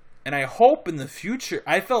 and I hope in the future,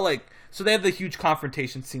 I felt like, so they have the huge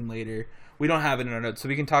confrontation scene later. We don't have it in our notes, so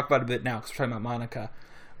we can talk about it a bit now, because we're talking about Monica.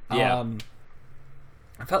 Yeah.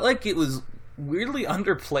 I felt like it was weirdly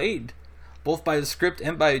underplayed, both by the script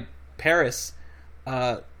and by Paris.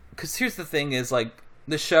 Because here's the thing is, like,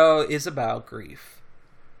 the show is about grief.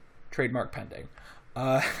 Trademark pending.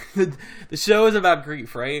 The show is about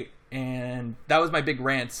grief, right? And that was my big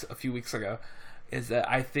rant a few weeks ago, is that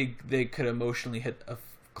I think they could emotionally hit a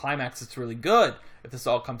climax that's really good if this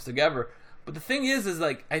all comes together. But the thing is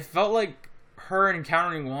like, I felt like her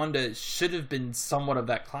encountering Wanda should have been somewhat of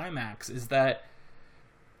that climax, is that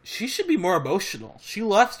she should be more emotional. She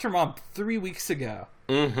lost her mom 3 weeks ago.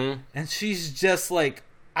 Mm-hmm. And she's just like,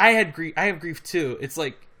 I have grief too. It's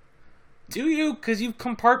like, do you? Because you've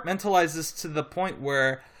compartmentalized this to the point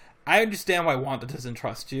where I understand why Wanda doesn't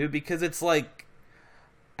trust you, because it's like,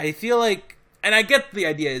 I feel like, and I get the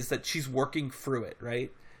idea is that she's working through it,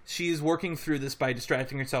 right? She's working through this by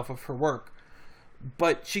distracting herself with her work.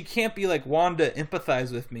 But she can't be like, Wanda,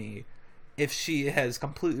 empathize with me, if she has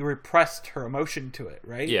completely repressed her emotion to it,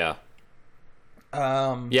 right? Yeah.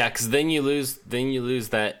 Yeah, because then you lose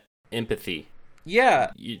that empathy.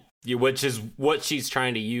 Yeah. Which is what she's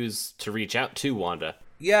trying to use to reach out to Wanda.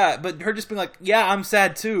 Yeah, but her just being like, yeah, I'm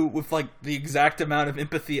sad too, with like the exact amount of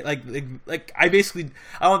empathy, like I want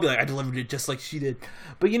to be like, I delivered it just like she did,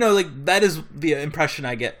 but you know, like, that is the impression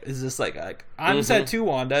I get, is this like I'm sad too,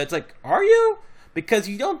 Wanda. It's like, are you? Because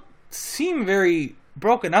you don't seem very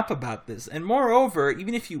broken up about this, and moreover,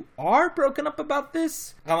 even if you are broken up about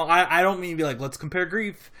this, I don't mean to be like, let's compare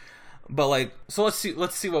grief, but like, so let's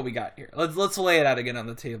see what we got here. Let's lay it out again on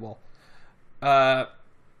the table.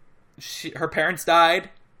 Her parents died.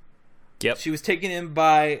 Yep. She was taken in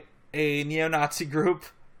by a neo-Nazi group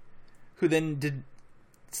who then did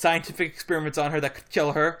scientific experiments on her that could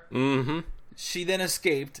kill her. Mm-hmm. She then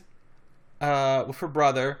escaped with her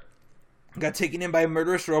brother, got taken in by a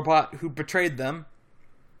murderous robot who betrayed them,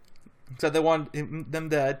 said they wanted them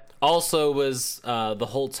dead. Also was the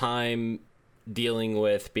whole time dealing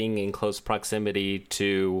with being in close proximity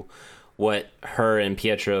to what her and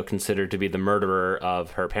Pietro considered to be the murderer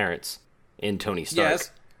of her parents in Tony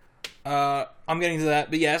Stark. Yes. I'm getting to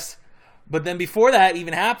that, but yes. But then before that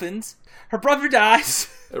even happens, her brother dies.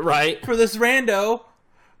 Right. For this rando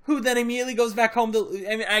who then immediately goes back home to...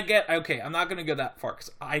 I mean, I'm not going to go that far,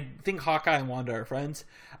 because I think Hawkeye and Wanda are friends.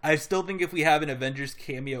 I still think if we have an Avengers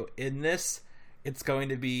cameo in this, it's going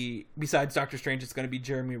to be, besides Doctor Strange, it's going to be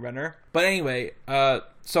Jeremy Renner. But anyway,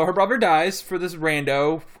 so her brother dies for this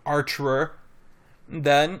rando archerer. And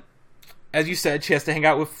then, as you said, she has to hang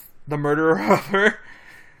out with the murderer of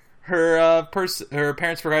her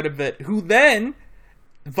parents forgot a bit, who then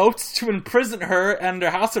votes to imprison her under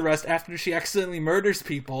house arrest after she accidentally murders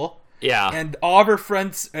people. Yeah. And all of her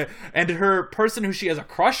friends and her person who she has a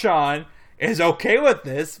crush on is okay with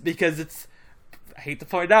this, because it's, I hate to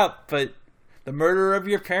point it out, but the murderer of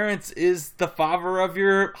your parents is the father of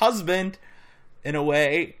your husband, in a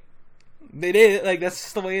way. It is, like, that's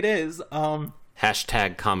just the way it is.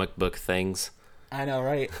 Hashtag comic book things. I know,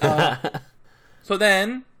 right? So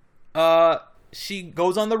then, she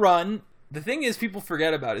goes on the run. The thing is, people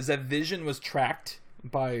forget about is that Vision was tracked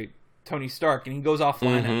by Tony Stark, and he goes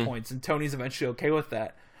offline at points, and Tony's eventually okay with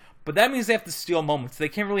that. But that means they have to steal moments. They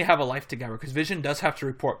can't really have a life together, because Vision does have to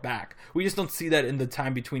report back. We just don't see that in the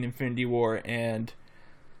time between Infinity War and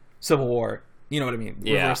Civil War. You know what I mean?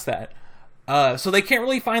 Yeah. Reverse that. So they can't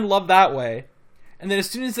really find love that way. And then as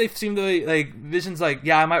soon as they seem to, like, Vision's like,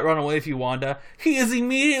 yeah, I might run away with you, Wanda. He is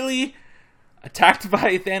immediately attacked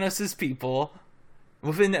by Thanos' people.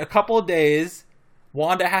 Within a couple of days,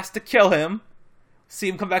 Wanda has to kill him, see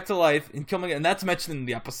him come back to life, and kill him again. And that's mentioned in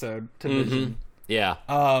the episode to Vision. Yeah.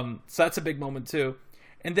 So that's a big moment too.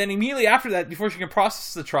 And then immediately after that, before she can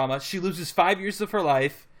process the trauma, she loses 5 years of her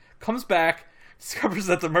life, comes back, discovers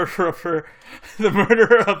that the murderer of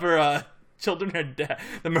her children are dead.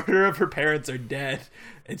 The murderer of her parents are dead.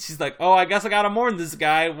 And she's like, oh, I guess I gotta mourn this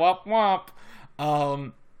guy. Womp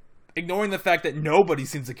womp. Ignoring the fact that nobody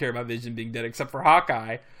seems to care about Vision being dead except for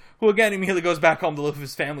Hawkeye, who again immediately goes back home to live with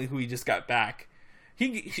his family, who he just got back.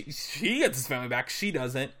 He gets his family back. She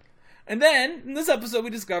doesn't. And then in this episode, we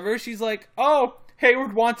discover she's like, "Oh,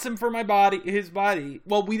 Hayward wants him for his body."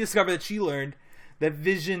 Well, we discover that she learned that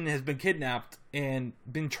Vision has been kidnapped and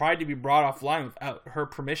been tried to be brought offline without her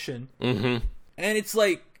permission. And it's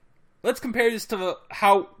like, let's compare this to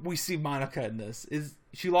how we see Monica in this. Is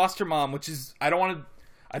she lost her mom, which is I don't want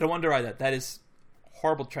to deride that. That is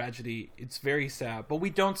horrible tragedy. It's very sad, but we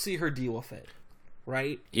don't see her deal with it,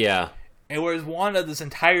 right? Yeah. And whereas Wanda, this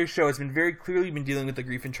entire show, has been very clearly been dealing with the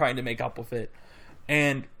grief and trying to make up with it.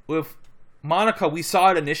 And with Monica, we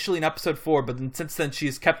saw it initially in episode 4, but then since then she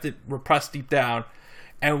has kept it repressed deep down,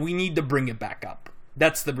 and we need to bring it back up.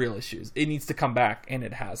 That's the real issue. It needs to come back, and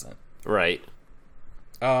it hasn't. Right.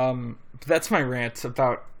 That's my rant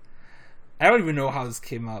about... I don't even know how this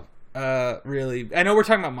came up. Really. I know we're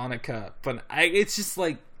talking about Monica, but it's just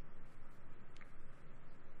like...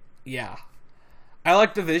 Yeah. I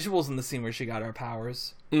like the visuals in the scene where she got her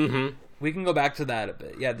powers. We can go back to that a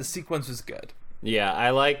bit. Yeah, the sequence was good. Yeah,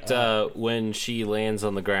 I liked when she lands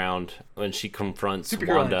on the ground, when she confronts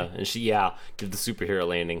Wanda, landing. and she did the superhero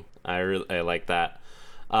landing. I like that.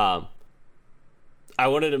 I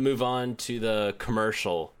wanted to move on to the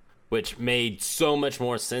commercial, which made so much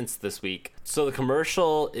more sense this week. So the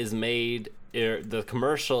commercial is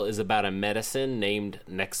about a medicine named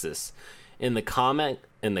Nexus. In the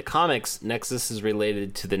comics, Nexus is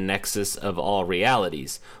related to the Nexus of all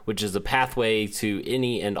realities, which is a pathway to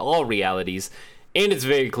any and all realities. And it's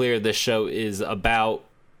very clear this show is about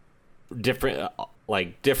different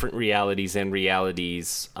realities and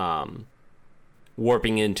realities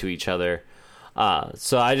warping into each other.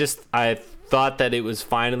 So I thought that it was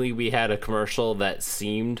finally we had a commercial that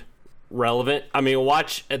seemed relevant. I mean,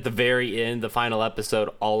 watch at the very end, the final episode,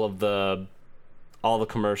 all the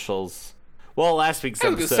commercials. Well, last week's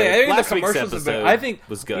episode. I think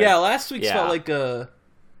was good. Yeah, last week's felt like a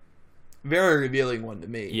very revealing one to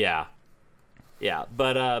me. Yeah,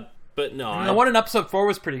 but no. The one in episode 4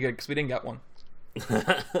 was pretty good because we didn't get one.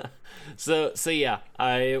 So yeah,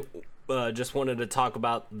 I just wanted to talk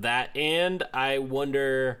about that, and I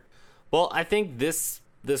wonder. Well, I think this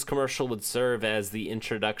commercial would serve as the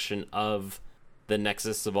introduction of the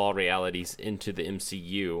Nexus of all realities into the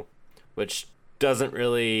MCU, which doesn't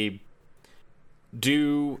really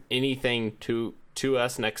do anything to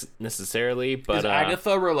us necessarily. But is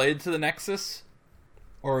Agatha related to the Nexus,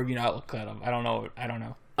 or have you not looked that up? I don't know.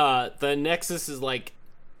 The Nexus is like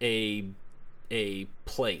a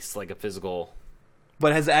place, like a physical.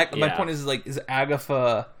 But my point is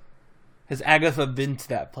Agatha? Has Agatha been to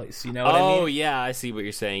that place? You know what I mean? Oh, yeah, I see what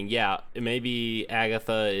you're saying. Yeah, maybe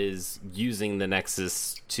Agatha is using the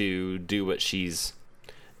Nexus to do what she's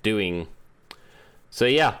doing. So,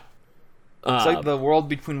 yeah. It's like the world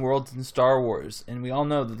between worlds in Star Wars. And we all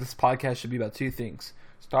know that this podcast should be about two things.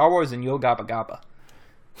 Star Wars and Yo Gabba Gabba.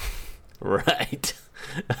 Right.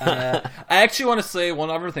 I actually want to say one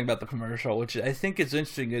other thing about the commercial, which I think is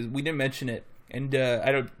interesting. Is we didn't mention it, and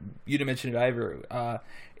you didn't mention it either.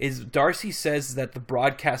 Is Darcy says that the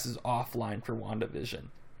broadcast is offline for WandaVision.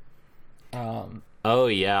 Oh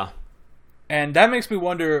yeah. And that makes me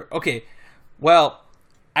wonder. Okay, well,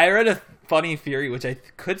 I read a funny theory which I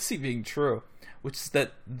could see being true, which is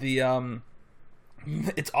that the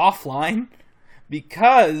it's offline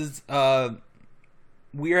because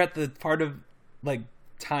we're at the part of like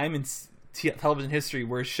time in television history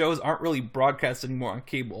where shows aren't really broadcast anymore on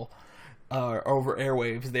cable or over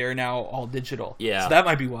airwaves. They are now all digital. Yeah. So that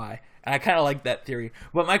might be why. And I kind of like that theory.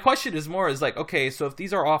 But my question is more is like, okay, so if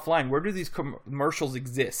these are offline, where do these commercials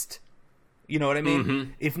exist? You know what I mean?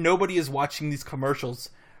 Mm-hmm. If nobody is watching these commercials,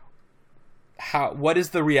 what is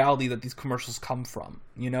the reality that these commercials come from?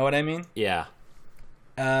 You know what I mean? Yeah.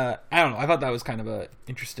 I don't know. I thought that was kind of a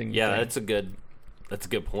interesting. Yeah, thing. that's a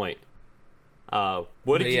good point.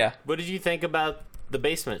 What did you think about the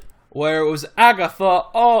basement? Where it was Agatha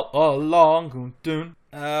all along.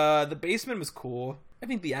 The basement was cool. I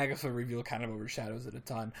think the Agatha reveal kind of overshadows it a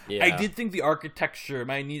ton. Yeah. I did think the architecture,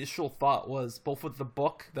 my initial thought was, both with the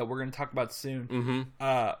book that we're going to talk about soon,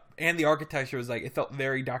 and the architecture was like, it felt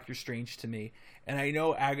very Doctor Strange to me. And I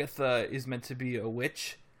know Agatha is meant to be a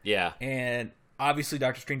witch. Yeah. And obviously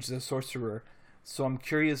Doctor Strange is a sorcerer. So I'm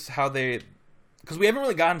curious how because we haven't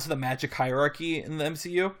really gotten to the magic hierarchy in the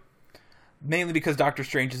MCU. Mainly because Doctor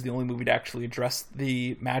Strange is the only movie to actually address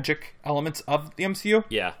the magic elements of the MCU.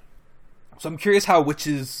 Yeah. So I'm curious how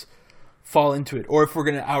witches fall into it, or if we're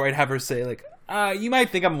gonna outright have her say like, "You might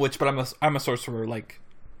think I'm a witch, but I'm a sorcerer." Like,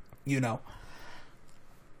 you know.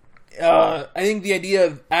 I think the idea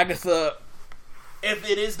of Agatha, if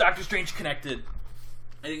it is Doctor Strange connected,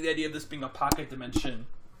 I think the idea of this being a pocket dimension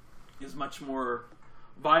is much more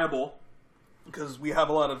viable because we have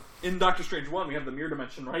a lot of in Doctor Strange 1 we have the mirror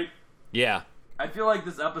dimension, right? Yeah. I feel like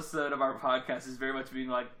this episode of our podcast is very much being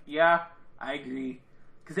like, yeah, I agree.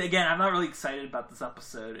 Because, again, I'm not really excited about this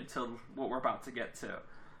episode until what we're about to get to.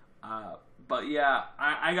 But, yeah,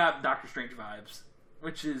 I got Doctor Strange vibes.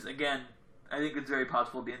 Which is, again, I think it's very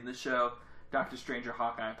possible at the end of the show, Doctor Strange or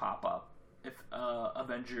Hawkeye pop up. If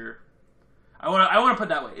Avenger... I want to put it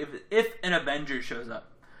that way. If an Avenger shows up.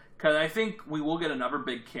 Because I think we will get another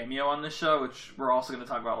big cameo on this show, which we're also going to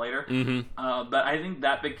talk about later. Mm-hmm. But I think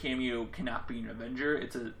that big cameo cannot be an Avenger.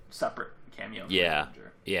 It's a separate cameo. Yeah.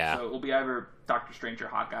 Avenger. Yeah. So it will be either Doctor Strange or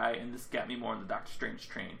Hawkeye, and this got me more in the Doctor Strange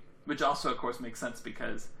train. Which also, of course, makes sense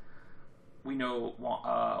because we know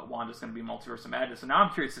Wanda's going to be Multiverse of Madness. So now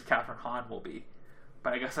I'm curious if Catherine Hahn will be.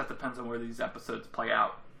 But I guess that depends on where these episodes play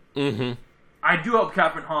out. Mm-hmm. I do hope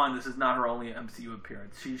Catherine Hahn, this is not her only MCU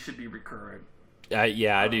appearance. She should be recurring.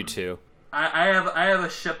 Yeah, I do too. I have a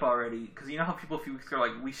ship already, because you know how people a few weeks ago were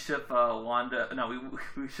like, we ship Wanda... No,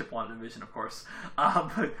 we ship WandaVision, of course.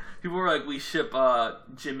 But people were like, we ship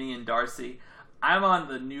Jimmy and Darcy. I'm on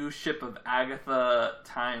the new ship of Agatha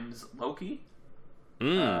times Loki.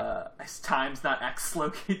 Times, not X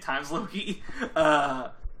Loki, times Loki. I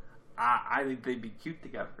think they'd be cute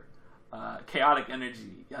together. Chaotic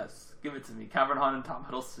energy, yes. Give it to me. Catherine Hahn and Tom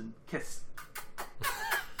Hiddleston kiss.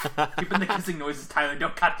 Keeping the kissing noises, Tyler.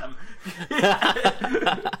 Don't cut them.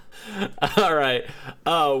 All right.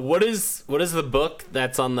 What is the book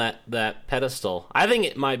that's on that pedestal? I think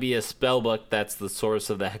it might be a spell book that's the source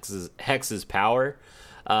of the hex's power.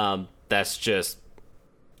 That's just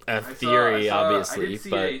a theory, obviously. I did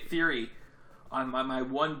see a theory on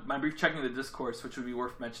my brief checking of the discourse, which would be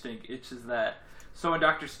worth mentioning. It's is that so in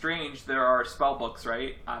Doctor Strange there are spell books,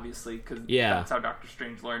 right? Obviously, because that's how Doctor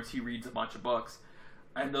Strange learns. He reads a bunch of books.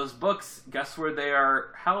 And those books, guess where they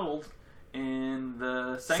are held? In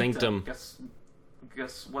the Sanctum.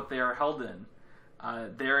 Guess what they are held in?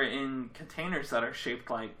 They're in containers that are shaped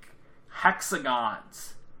like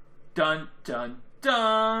hexagons. Dun, dun,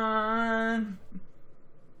 dun!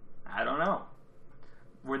 I don't know.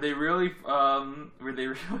 Were they really planning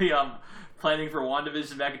for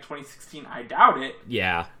WandaVision back in 2016? I doubt it.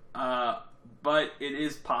 Yeah. But it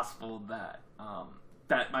is possible that...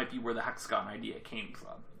 that might be where the hexagon idea came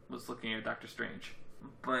from, was looking at Doctor Strange.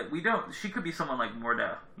 But we don't... She could be someone like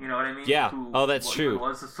Morda, you know what I mean? Yeah. That's true.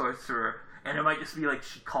 Was a sorcerer, and it might just be like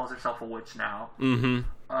she calls herself a witch now. Mm-hmm.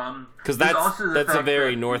 Because that's a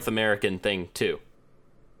very North American thing, too.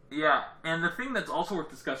 Yeah, and the thing that's also worth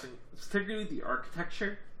discussing, particularly the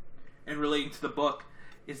architecture, and relating to the book,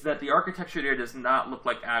 is that the architecture there does not look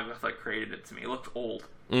like Agatha created it to me. It looked old.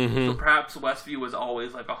 Mm-hmm. So perhaps Westview was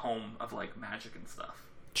always like a home of like magic and stuff.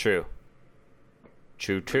 True.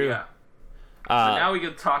 Yeah. So now we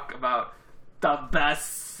can talk about the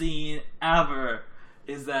best scene ever.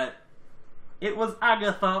 Is that It was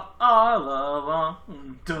Agatha all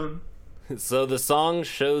along. Dun. So the song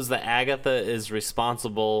shows that Agatha is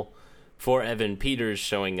responsible for Evan Peters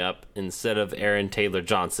showing up instead of Aaron Taylor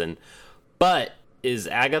Johnson. But is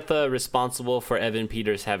Agatha responsible for Evan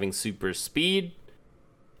Peters having super speed?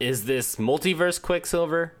 Is this multiverse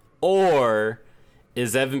Quicksilver? Or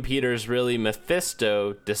is Evan Peters really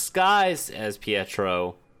Mephisto disguised as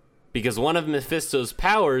Pietro? Because one of Mephisto's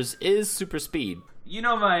powers is super speed. You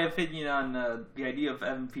know my opinion on the idea of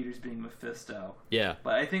Evan Peters being Mephisto. Yeah.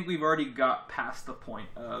 But I think we've already got past the point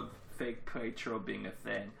of fake Pietro being a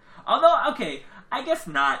thing. Although, okay, I guess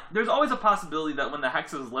not. There's always a possibility that when the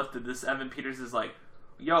hex is lifted, this Evan Peters is like,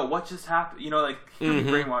 yo, what just happened? You know, like, he could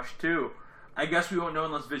be brainwashed too. I guess we won't know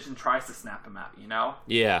unless Vision tries to snap him out, you know?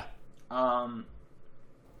 Yeah.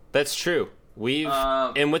 That's true. We've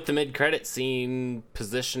and with the mid-credit scene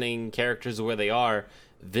positioning characters where they are,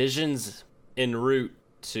 Vision's en route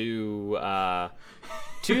to that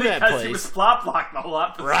place. He was flop blocked the whole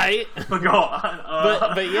episode. Right? But go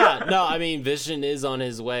on. But yeah, no, I mean, Vision is on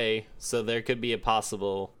his way, so there could be a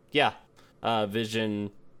possible,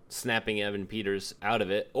 Vision snapping Evan Peters out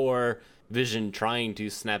of it, or Vision trying to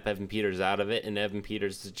snap Evan Peters out of it, and Evan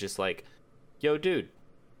Peters is just like, yo, dude,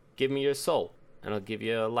 give me your soul, and I'll give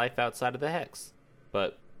you a life outside of the hex.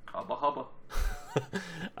 But hubba hubba.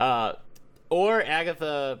 Or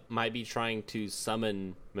Agatha might be trying to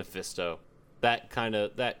summon Mephisto. That kind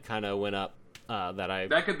of went up.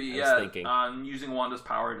 That could be thinking. Using Wanda's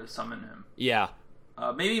power to summon him. Yeah.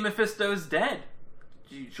 Maybe Mephisto's dead.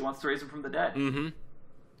 She wants to raise him from the dead. Mm-hmm.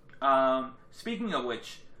 Speaking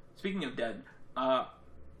of dead,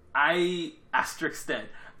 I asterisk dead.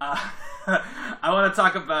 I want to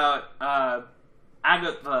talk about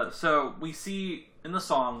Agatha. So we see in the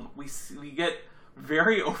song we get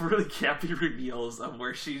very overly campy reveals of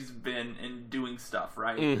where she's been and doing stuff,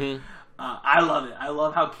 right? Mm-hmm. I love it. I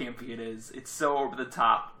love how campy it is. It's so over the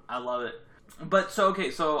top. I love it. But so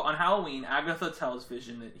on Halloween, Agatha tells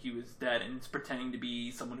Vision that he was dead and is pretending to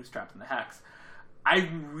be someone who's trapped in the hex.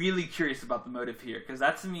 I'm really curious about the motive here, because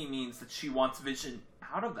that to me means that she wants Vision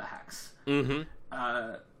out of the hex.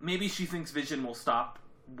 Mm-hmm. Maybe she thinks Vision will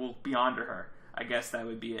be onto her. I guess that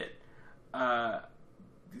would be it.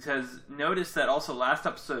 Because notice that also last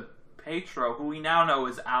episode, Pietro, who we now know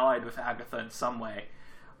is allied with Agatha in some way,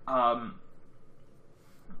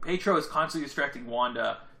 Pietro is constantly distracting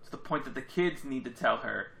Wanda to the point that the kids need to tell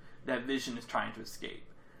her that Vision is trying to escape.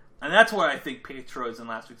 And that's why I think Pietro is in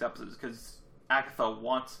last week's episode, because Agatha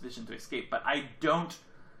wants Vision to escape, but I don't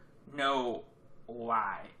know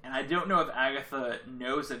why. And I don't know if Agatha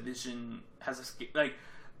knows that Vision has escaped. Like,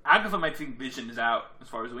 Agatha might think Vision is out, as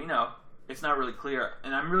far as we know. It's not really clear.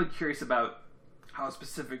 And I'm really curious about how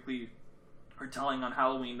specifically her telling on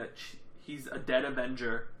Halloween that he's a dead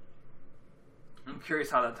Avenger. I'm curious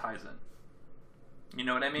how that ties in. You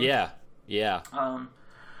know what I mean? Yeah.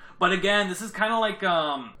 But again, this is kind of like,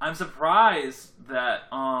 I'm surprised that,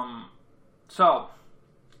 so,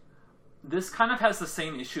 this kind of has the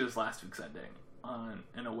same issue as last week's ending,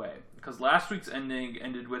 in a way. Because last week's ending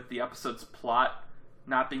ended with the episode's plot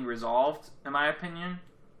not being resolved, in my opinion.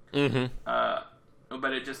 Mm-hmm.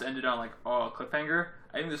 But it just ended on, a cliffhanger.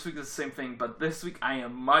 I think this week is the same thing, but this week I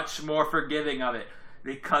am much more forgiving of it.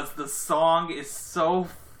 Because the song is so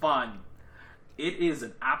fun. It is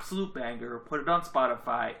an absolute banger. Put it on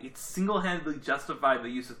Spotify. It single-handedly justified the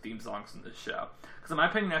use of theme songs in this show. Because in my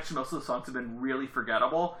opinion, actually, most of the songs have been really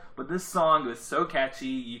forgettable. But this song was so catchy.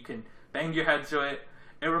 You can bang your head to it.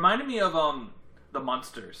 It reminded me of the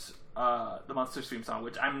Munsters. The Munsters theme song,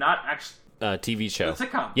 which I'm not actually... TV show. It's a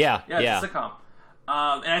sitcom. Yeah. It's a sitcom.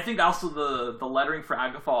 And I think also the lettering for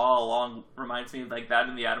Agatha all along reminds me of that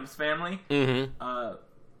in the Addams Family. Mm-hmm.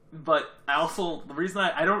 But I also, the reason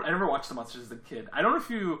I never watched The Munsters as a kid. I don't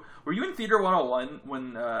know were you in Theater 101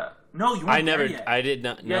 when, no, you weren't there yet. I did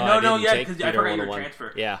not, because I forgot your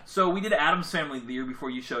transfer. Yeah. So we did Addams Family the year before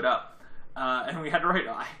you showed up. And we had to write,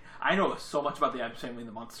 I know so much about the Addams Family and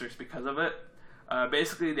the Munsters because of it.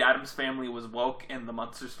 Basically, the Addams Family was woke and the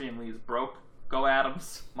Munsters family is broke. Go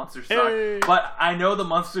Addams. Munsters suck. Hey. But I know the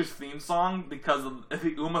Munsters theme song because of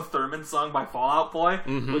the Uma Thurman song by Fall Out Boy,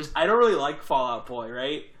 which I don't really like Fall Out Boy,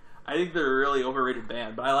 right? I think they're a really overrated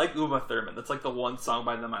band, but I like Uma Thurman. That's the one song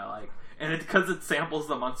by them I like. And it's because it samples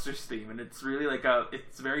the Munsters theme, and it's really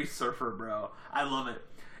it's very surfer, bro. I love it.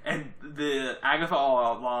 And the Agatha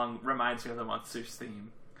All Along reminds me of the Munsters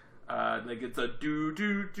theme. It's a do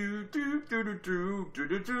do do do do do do do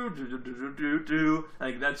do do do do do do.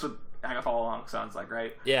 That's what Agatha All Along sounds like,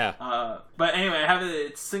 right? Yeah. But anyway,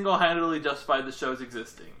 it single-handedly justified the show's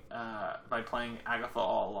existing by playing Agatha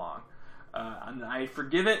All Along. And I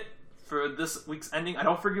forgive it for this week's ending. I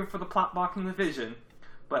don't forgive for the plot blocking the Vision,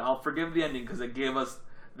 but I'll forgive the ending because it gave us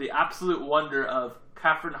the absolute wonder of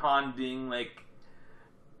Catherine Hahn being like,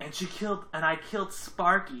 and I killed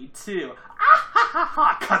Sparky too. Ah, ha, ha,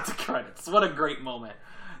 ha. Cut to credits. What a great moment.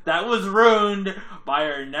 That was ruined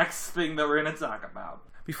by our next thing that we're going to talk about.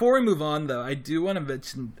 Before we move on, though, I do want to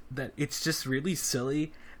mention that it's just really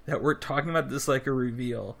silly that we're talking about this like a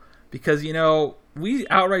reveal. Because, you know, we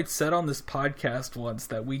outright said on this podcast once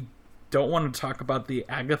that we don't want to talk about the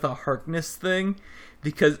Agatha Harkness thing,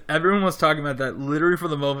 because everyone was talking about that literally from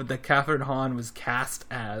the moment that Catherine Hahn was cast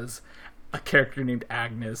as a character named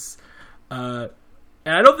Agnes. And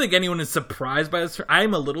I don't think anyone is surprised by this.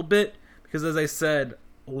 I'm a little bit, because as I said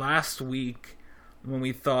last week,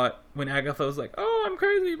 when Agatha was like, oh, I'm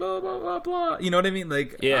crazy, blah, blah, blah, blah. You know what I mean?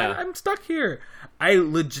 Like, yeah. I'm stuck here. I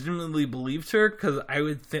legitimately believed her, because I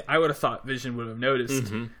would have thought Vision would have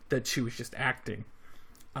noticed that she was just acting.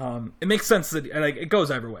 It makes sense that, like, it goes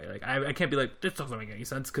every way. Like, I can't be like, this doesn't make any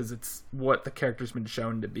sense, because it's what the character's been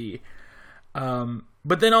shown to be.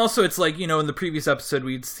 But then also it's like, you know, in the previous episode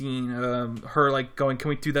we'd seen her like going, can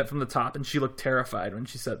we do that from the top? And she looked terrified when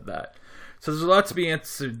she said that. So there's a lot to be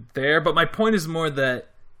answered there. But my point is more that,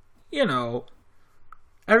 you know,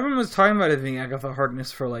 everyone was talking about it being Agatha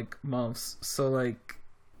Harkness for like months. So like,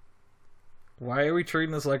 why are we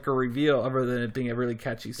treating this like a reveal other than it being a really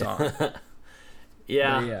catchy song?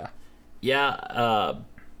 Yeah.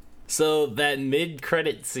 So that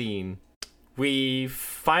mid-credit scene, we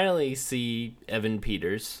finally see Evan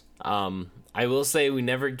Peters. I will say we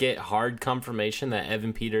never get hard confirmation that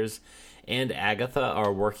Evan Peters and Agatha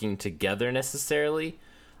are working together necessarily.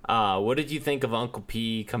 What did you think of Uncle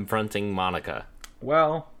P confronting Monica?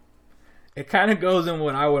 Well, it kind of goes in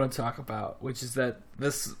what I want to talk about, which is that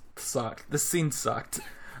this sucked. This scene sucked.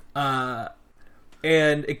 And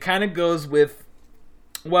it kind of goes with...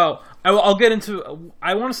 Well, I'll get into...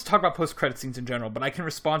 I want us to talk about post-credit scenes in general, but I can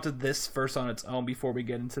respond to this first on its own before we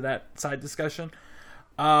get into that side discussion.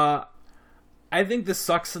 I think this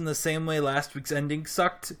sucks in the same way last week's ending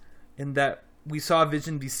sucked, in that we saw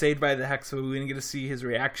Vision be saved by the Hex, but we didn't get to see his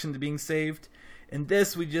reaction to being saved. In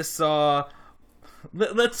this, we just saw...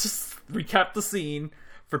 Let's just recap the scene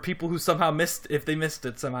for people who somehow missed, if they missed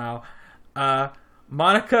it somehow.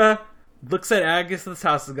 Monica looks at Agatha's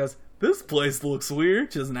house and goes, this place looks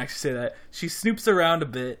weird. She doesn't actually say that. She snoops around a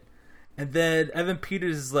bit, and then Evan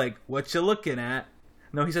Peters is like, what you looking at?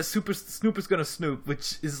 No, he says Snooper's gonna snoop,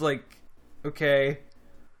 which is like, okay.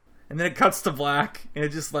 And then it cuts to black, and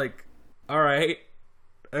it's just like, alright.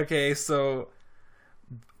 Okay, so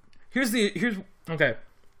here's okay.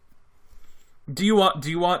 Do you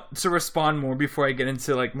want to respond more before I get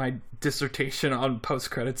into like my dissertation on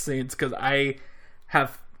post-credit scenes? Because I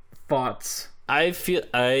have thoughts. I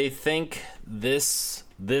think this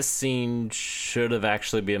scene should have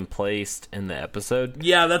actually been placed in the episode.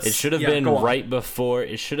 Yeah, it should have been right before.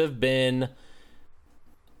 It should have been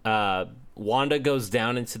Wanda goes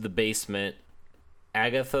down into the basement.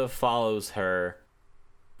 Agatha follows her.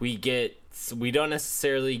 We don't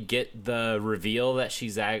necessarily get the reveal that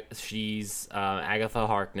she's Agatha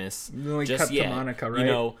Harkness. Just cut to Monica, right? You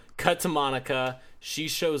know, cut to Monica. She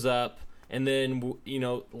shows up. And then, you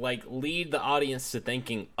know, like, lead the audience to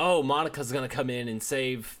thinking, oh, Monica's going to come in and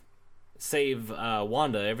save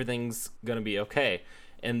Wanda. Everything's going to be okay.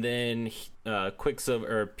 And then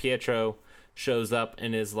Pietro shows up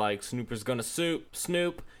and is like, Snooper's going to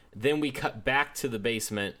snoop. Then we cut back to the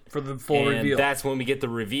basement. For the full reveal. That's when we get the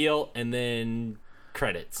reveal, and then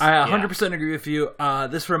credits. I 100% agree with you.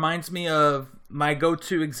 This reminds me of my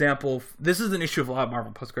go-to example. This is an issue of a lot of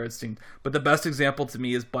Marvel post-credits scenes, but the best example to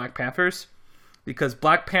me is Black Panthers, because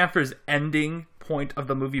Black Panther's ending point of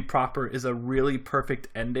the movie proper is a really perfect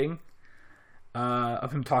ending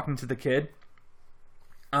of him talking to the kid.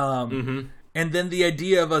 And then the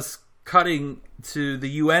idea of us cutting to the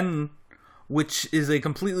UN, which is a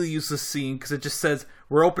completely useless scene because it just says,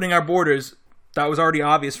 we're opening our borders. That was already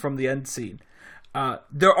obvious from the end scene.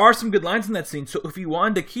 There are some good lines in that scene, so if you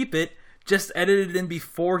wanted to keep it, just edit it in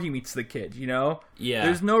before he meets the kid, you know? Yeah.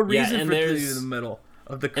 There's no reason for it to be in the middle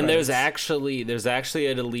of the credits. And there's actually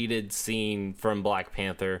a deleted scene from Black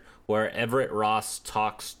Panther where Everett Ross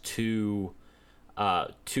talks to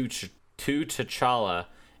T'Challa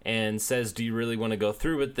and says, do you really want to go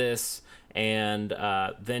through with this? And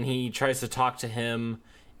then he tries to talk to him.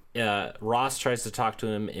 Ross tries to talk to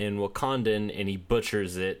him in Wakandan, and he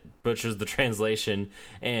butchers the translation,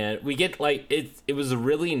 and we get like it was a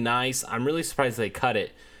really nice. I'm really surprised they cut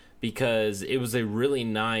it, because it was a really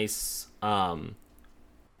nice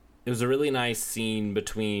scene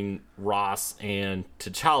between Ross and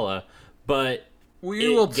T'Challa, but We it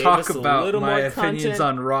will gave talk us a about little my more opinions content,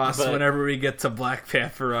 on Ross but- whenever we get to Black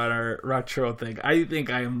Panther on our retro thing. I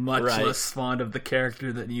think I am much Right. less fond of the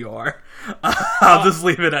character than you are. I'll just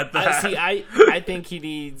leave it at that. I think he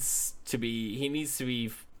needs to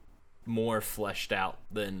be more fleshed out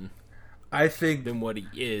than I think what he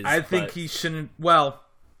is. I think but- he shouldn't. Well,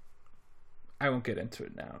 I won't get into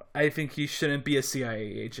it now. I think he shouldn't be a CIA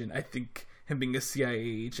agent. I think him being a CIA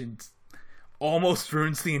agent almost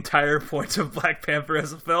ruins the entire point of Black Panther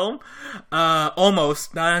as a film.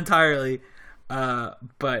 Almost, not entirely.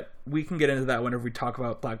 But we can get into that whenever we talk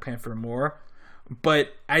about Black Panther more.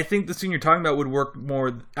 But I think the scene you're talking about would work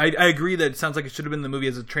more. I agree that it sounds like it should have been in the movie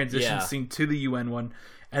as a transition scene to the UN one,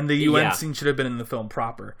 and the UN scene should have been in the film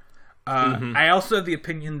proper. I also have the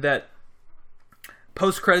opinion that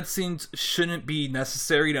post-credit scenes shouldn't be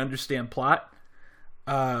necessary to understand plot.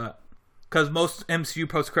 Because most MCU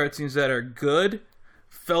post-credit scenes that are good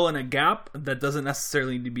fill in a gap that doesn't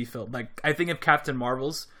necessarily need to be filled. Like, I think of Captain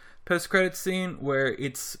Marvel's post-credit scene where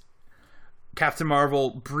it's Captain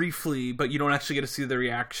Marvel briefly, but you don't actually get to see the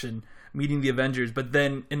reaction meeting the Avengers. But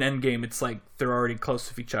then in Endgame, it's like they're already close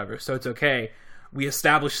with each other. So it's okay. We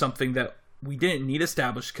established something that we didn't need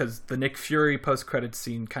established because the Nick Fury post-credit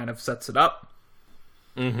scene kind of sets it up.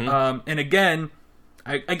 And again,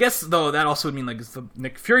 I guess, though, that also would mean, like, is the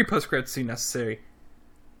Nick Fury post-credit scene necessary?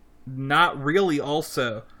 Not really,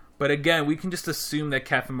 also. But again, we can just assume that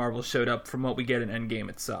Captain Marvel showed up from what we get in Endgame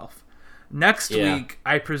itself. Next week,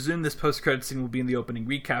 I presume this post-credit scene will be in the opening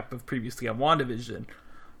recap of previously on WandaVision.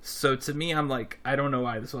 So to me, I'm like, I don't know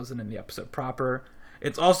why this wasn't in the episode proper.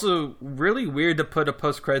 It's also really weird to put a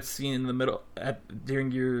post-credit scene in the middle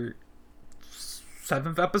during your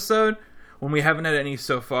 7th episode when we haven't had any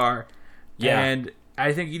so far. Yeah. And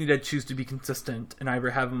I think you need to choose to be consistent and either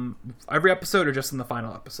have them every episode or just in the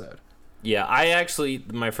final episode. Yeah, I actually,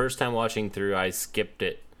 my first time watching through, I skipped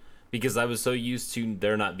it because I was so used to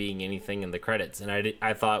there not being anything in the credits. And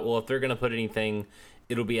I thought, well, if they're going to put anything,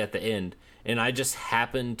 it'll be at the end. And I just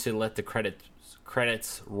happened to let the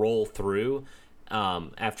credits roll through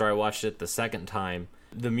after I watched it the second time.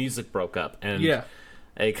 The music broke up and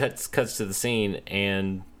it cuts to the scene,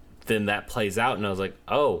 and then that plays out, and I was like,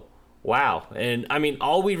 oh, wow. And I mean,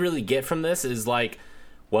 all we really get from this is like,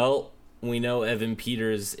 well, we know Evan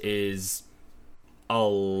Peters is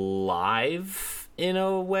alive in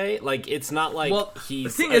a way. Like, it's not like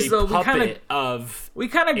he's the thing a is, though, puppet of... We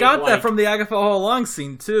kind of got that from the Agatha All Along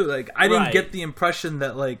scene, too. Like, I didn't get the impression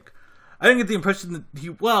that, like... I didn't get the impression that he...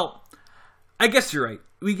 Well, I guess you're right.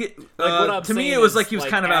 We get... to me, it was like he was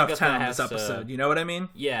kind of out of town this episode. You know what I mean?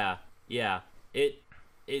 Yeah. It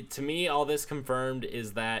to me, all this confirmed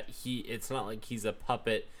is that it's not like he's a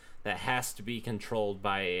puppet that has to be controlled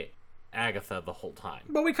by Agatha the whole time.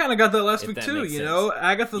 But we kind of got that last week too, you know?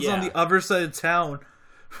 Agatha's on the other side of town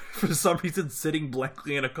for some reason sitting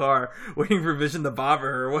blankly in a car waiting for Vision to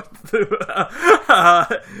bother her.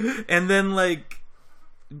 And then, like,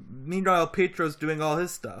 meanwhile, Pedro's doing all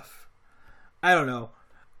his stuff. I don't know.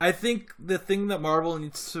 I think the thing that Marvel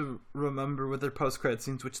needs to remember with their post-credit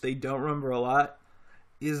scenes, which they don't remember a lot,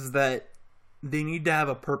 is that they need to have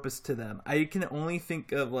a purpose to them. I can only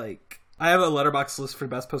think of, like... I have a letterbox list for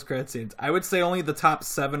best post-credit scenes. I would say only the top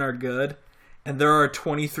 7 are good, and there are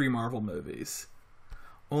 23 Marvel movies.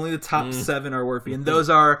 Only the top 7 are worthy, and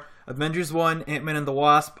those are Avengers 1, Ant-Man and the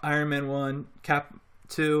Wasp, Iron Man 1, Cap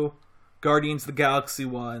 2, Guardians of the Galaxy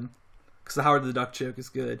 1, because the Howard the Duck joke is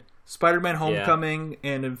good, Spider-Man Homecoming,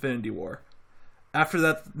 and Infinity War. After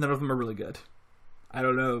that, none of them are really good. I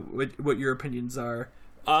don't know what your opinions are.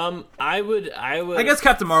 I would. I guess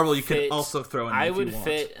Captain Marvel you could also throw in. I would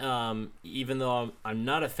fit. Even though I'm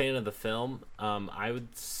not a fan of the film, I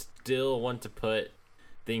would still want to put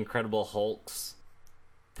the Incredible Hulk's.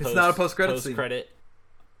 It's not a post-credit scene.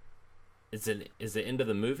 Is it into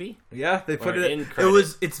the movie? Yeah, they put it.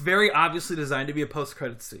 It's very obviously designed to be a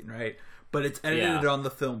post-credit scene, right? But it's edited on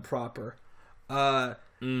the film proper.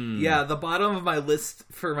 Yeah, the bottom of my list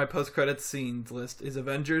for my post-credits scenes list is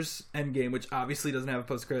Avengers Endgame, which obviously doesn't have a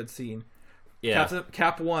post-credits scene. Yeah.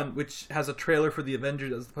 Cap 1, which has a trailer for the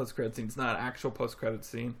Avengers as the post-credits scene. It's not an actual post-credits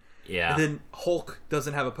scene. Yeah. And then Hulk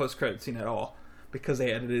doesn't have a post-credits scene at all because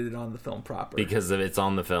they edited it on the film proper. Because it's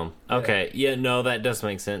on the film. Okay. Yeah, no, that does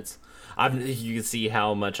make sense. You can see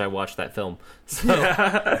how much I watched that film. So,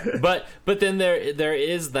 but then there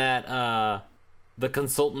is that the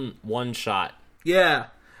consultant one-shot. Yeah,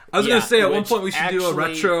 I was gonna say at one point we should do a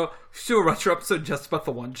retro episode just about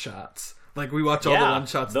the one shots. Like we watch all the one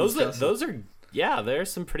shots. Those are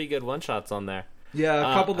there's some pretty good one shots on there. Yeah,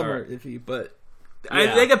 a couple of them are iffy, but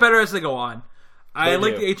they get better as they go on. I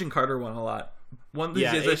like the Agent Carter one a lot, One of these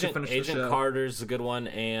Yeah, days I should finish the Agent show. Carter's a good one,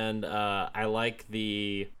 and I like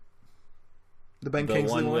the Ben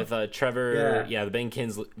Kingsley one with Trevor. Yeah. The Ben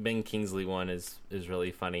Kingsley one is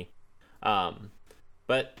really funny.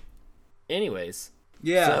 But anyways,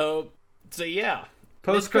 Yeah. So yeah,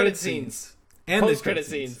 Post-credit scenes. And Post-credit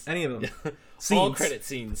mid-credit scenes. Any of them. all credit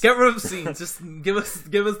scenes. Get rid of scenes. Just give us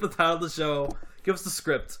the title of the show. Give us the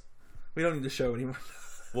script. We don't need the show anymore.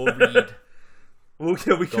 We'll read. We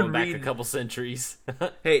Going can back read. a couple centuries.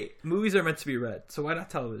 Hey, movies are meant to be read, so why not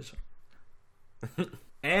television?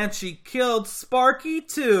 And she killed Sparky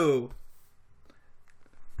too.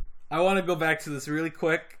 I want to go back to this really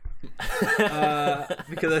quick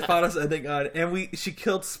because I thought us ending on, and she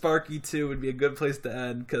killed Sparky too would be a good place to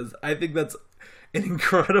end because I think that's an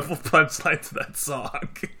incredible punchline to that song.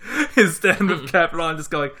 Instead of Captain Ron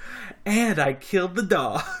just going, and I killed the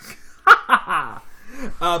dog.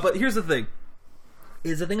 But here's the thing.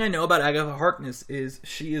 The thing I know about Agatha Harkness is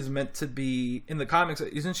she is meant to be, in the comics,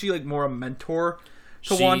 isn't she like more a mentor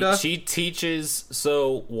to Wanda? She teaches,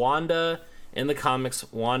 so Wanda, in the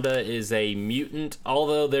comics, Wanda is a mutant,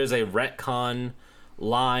 although there's a retcon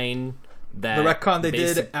line that... The retcon they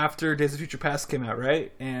did after Days of Future Past came out,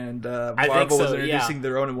 right? And Marvel was introducing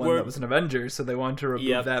their own one that was an Avengers, so they wanted to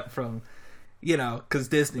remove that from, because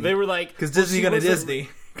Disney. They were like... Because Disney gonna Disney.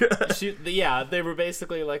 They were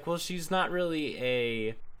basically like, well, she's not really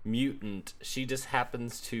a mutant. She just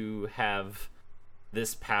happens to have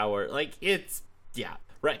this power. Like, it's,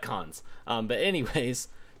 retcons. But anyways,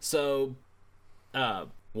 so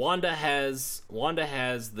Wanda has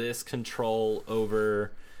this control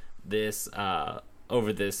over this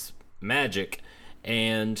magic,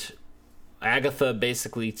 and Agatha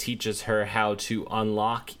basically teaches her how to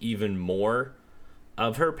unlock even more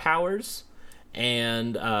of her powers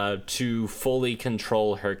and to fully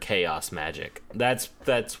control her chaos magic. That's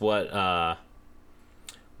what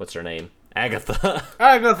what's her name? Agatha.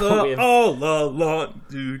 Agatha all along.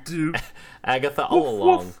 Agatha all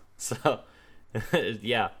along. So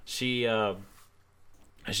yeah, she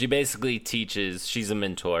basically teaches. She's a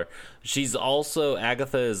mentor.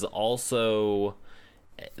 Agatha is also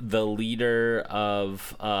the leader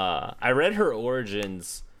of I read her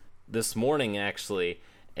origins this morning actually,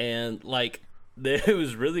 and like it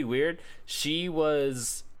was really weird. She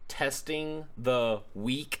was testing the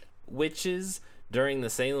weak witches during the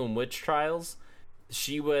Salem witch trials.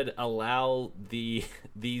 She would allow these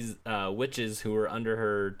witches who were under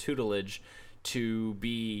her tutelage to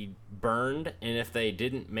be burned, and if they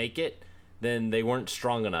didn't make it, then they weren't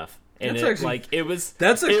strong enough. And I'm sorry.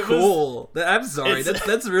 That's really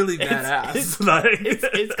badass.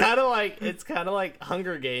 It's kind of like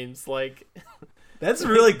Hunger Games. Like that's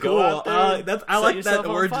really cool. I like that on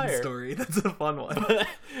origin fire. story. That's a fun one.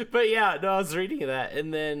 But yeah, no, I was reading that,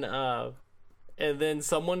 and then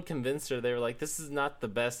someone convinced her. They were like, "This is not the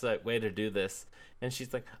best way to do this," and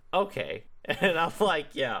she's like, "Okay," and I'm like,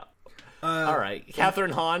 "Yeah." All right,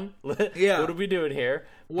 Catherine Hahn. Yeah. What are we doing here?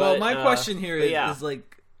 Well, my question here is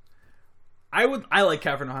like, I like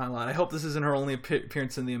Catherine Hahn a lot. I hope this isn't her only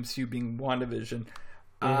appearance in the MCU, being WandaVision.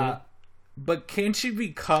 But can she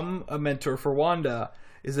become a mentor for Wanda?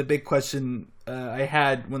 Is a big question I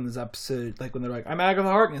had when this episode, like when they're like, "I'm Agatha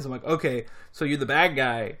Harkness." I'm like, okay, so you're the bad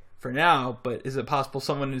guy for now, but is it possible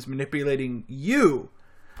someone is manipulating you?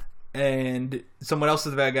 And someone else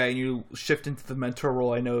is the bad guy, and you shift into the mentor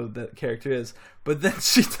role. I know that character is, but then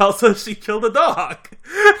she tells us she killed a dog.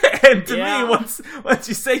 And to me, once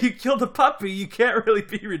you say you killed a puppy, you can't really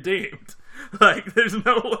be redeemed. Like there's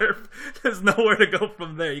nowhere to go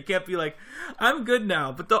from there. You can't be like, I'm good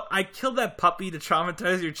now, but I killed that puppy to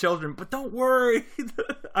traumatize your children. But don't worry,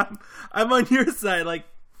 I'm on your side. Like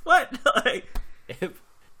what? Like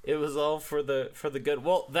it was all for the good.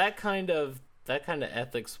 Well, that kind of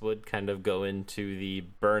ethics would kind of go into the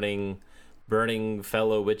burning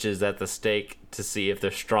fellow witches at the stake to see if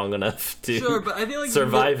they're strong enough to but I feel like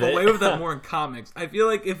survive it. Away with that more in comics. I feel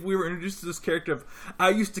like if we were introduced to this character of, I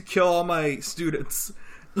used to kill all my students,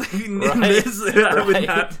 like in this, I would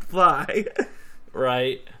not fly.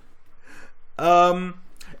 Right. And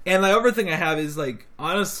the other thing I have is like,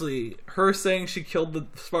 honestly, her saying she killed the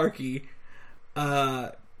Sparky,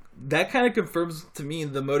 that kind of confirms to me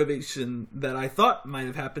the motivation that I thought might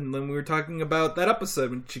have happened when we were talking about that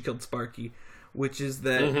episode when she killed Sparky, which is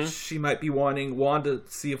that she might be wanting Wanda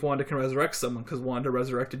to see if Wanda can resurrect someone, because Wanda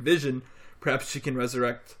resurrected Vision. Perhaps she can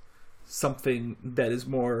resurrect something that is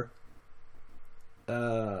more,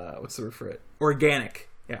 what's the word for it? Organic.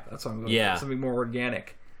 Yeah, that's what I'm going for. Something more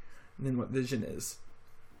organic than what Vision is.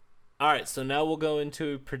 All right, so now we'll go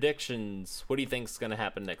into predictions. What do you think is going to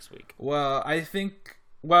happen next week? Well,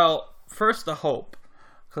 first the hope,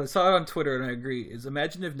 because I saw it on Twitter and I agree, is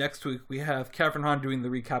imagine if next week we have Catherine Hahn doing the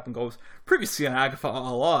recap and goes, previously on Agatha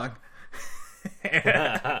all along.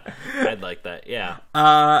 I'd like that, yeah.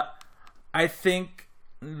 I think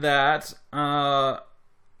that, well,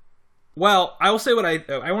 I will say what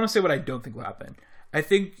I want to say what I don't think will happen. I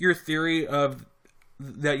think your theory of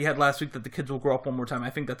that you had last week that the kids will grow up one more time, I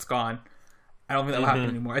think that's gone. I don't think that will happen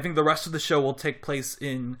anymore. I think the rest of the show will take place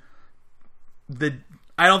in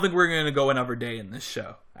I don't think we're going to go another day in this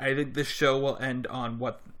show. I think this show will end on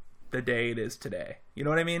what the day it is today. You know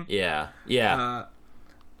what I mean? Yeah.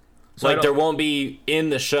 So like there won't be in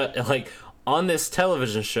the show, like on this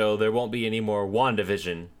television show, there won't be any more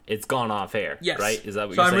WandaVision. It's gone off air. Yes. Right? Is that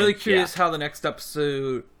what so you're I'm saying? really curious how the next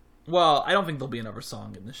episode. Well, I don't think there'll be another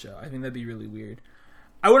song in the show. I think that'd be really weird.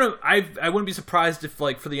 I wouldn't be surprised if,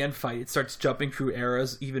 like, for the end fight, it starts jumping through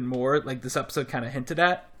eras even more, like this episode kind of hinted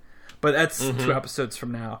at. But that's 2 episodes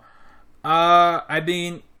from now. I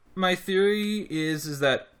mean, my theory is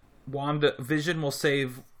that Vision will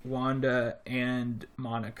save Wanda and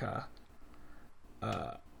Monica.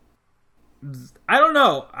 I don't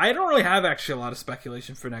know. I don't really have actually a lot of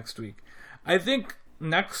speculation for next week. I think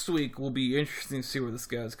next week will be interesting to see where this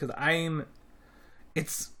goes, because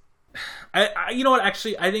you know what,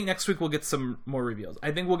 actually, I think next week we'll get some more reveals.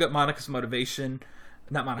 I think we'll get Monica's motivation.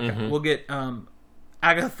 Not Monica. We'll get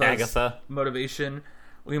Agatha's motivation.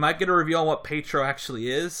 We might get a reveal on what Pietro actually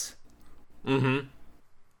is.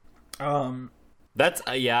 That's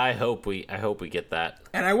I hope we get that.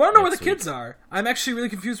 And I want to know where the kids are. I'm actually really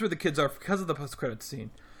confused where the kids are because of the post-credits scene.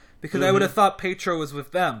 Because I would have thought Pietro was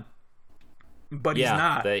with them. But he's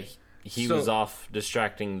not. He was off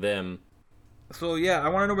distracting them. So yeah, I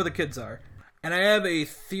want to know where the kids are. And I have a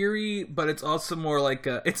theory, but it's also more like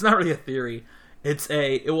it's not really a theory.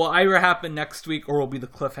 It will either happen next week or will be the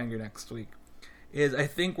cliffhanger next week. I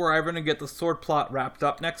think we're either going to get the Sword plot wrapped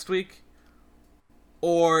up next week,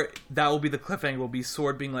 or that will be the cliffhanger. Will be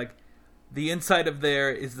Sword being like, the inside of there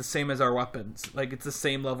is the same as our weapons. Like, it's the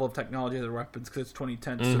same level of technology as our weapons because it's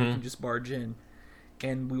 2010, so we can just barge in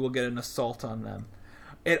and we will get an assault on them.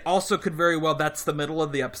 It also could very well, that's the middle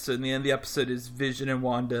of the episode, and the end of the episode is Vision and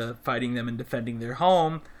Wanda fighting them and defending their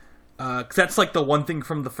home. Because that's like the one thing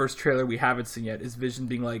from the first trailer we haven't seen yet, is Vision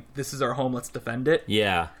being like, this is our home, let's defend it.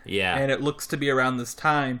 Yeah. And it looks to be around this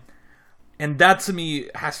time. And that, to me,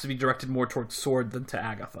 has to be directed more towards Sword than to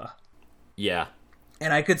Agatha. Yeah.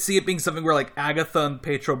 And I could see it being something where, like, Agatha and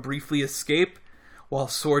Pietro briefly escape while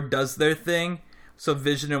Sword does their thing. So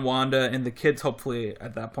Vision and Wanda and the kids, hopefully,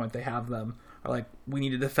 at that point they have them, are like, we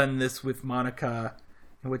need to defend this with Monica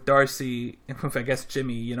and with Darcy and with, I guess,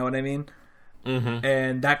 Jimmy, you know what I mean?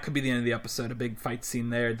 And that could be the end of the episode, a big fight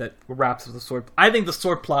scene there that wraps with the Sword. I think the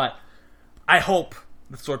Sword plot, I hope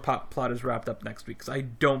the Sword plot is wrapped up next week, because I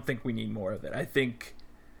don't think we need more of it. I think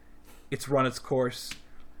it's run its course,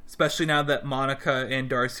 especially now that Monica and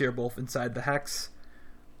Darcy are both inside the Hex.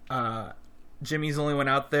 Jimmy's the only one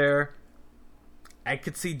out there. I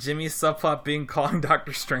could see Jimmy's subplot being calling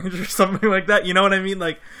Doctor Strange or something like that. You know what I mean?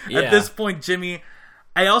 Like, at this point, Jimmy...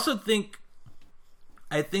 I also think...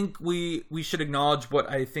 I think we should acknowledge what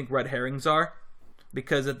I think red herrings are.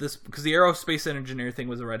 Because the aerospace engineer thing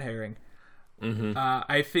was a red herring.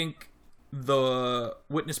 I think the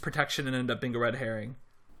witness protection ended up being a red herring.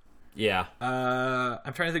 Yeah.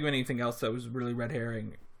 I'm trying to think of anything else that was really red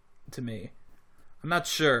herring to me. I'm not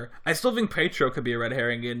sure. I still think Pietro could be a red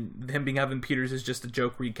herring, and him being Evan Peters is just a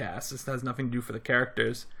joke recast. This has nothing to do for the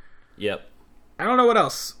characters. Yep. I don't know what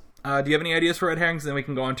else. Do you have any ideas for red herrings? Then we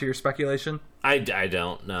can go on to your speculation. I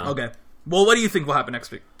don't know. Okay. Well, what do you think will happen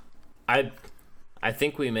next week? I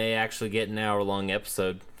think we may actually get an hour-long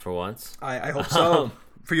episode for once. I hope so.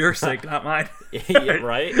 For your sake, not mine. Yeah,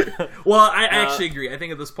 right? Well, I actually agree. I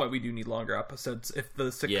think at this point we do need longer episodes if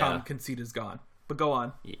the sitcom conceit is gone. But go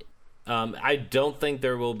on. Yeah. I don't think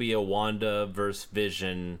there will be a Wanda versus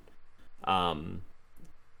Vision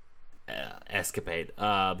escapade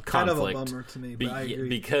conflict. Kind of a bummer to me, but I agree.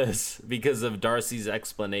 Because of Darcy's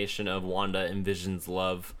explanation of Wanda and Vision's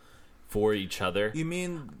love for each other. You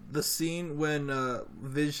mean the scene when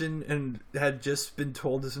Vision had just been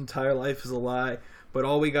told his entire life is a lie, but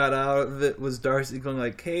all we got out of it was Darcy going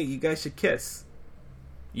like, "Hey, you guys should kiss."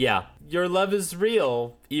 Yeah, your love is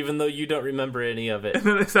real, even though you don't remember any of it. And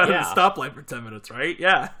then they sat at a stoplight for 10 minutes, right?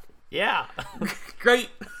 Yeah. Yeah. Great.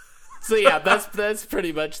 So yeah, that's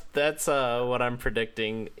pretty much what I'm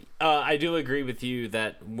predicting. I do agree with you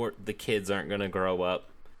that the kids aren't going to grow up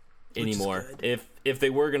anymore. If they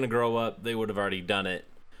were going to grow up, they would have already done it.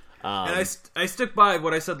 And I stick by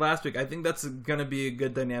what I said last week. I think that's going to be a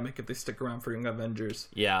good dynamic if they stick around for Young Avengers.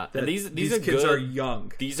 Yeah, That and these kids good, are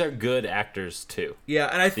young. These are good actors too. Yeah,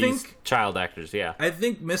 and I These think child actors. Yeah, I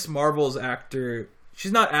think Miss Marvel's actor,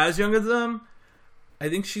 she's not as young as them. I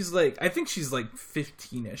think she's like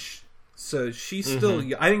 15ish. So she's still.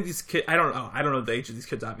 I think these kids. I don't know the age of these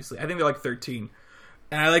kids. Obviously, I think they're like 13.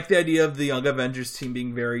 And I like the idea of the Young Avengers team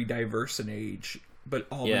being very diverse in age, but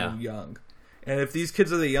all being young. And if these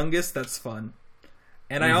kids are the youngest, that's fun.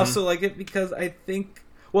 And I also like it because I think.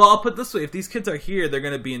 Well, I'll put it this way: if these kids are here, they're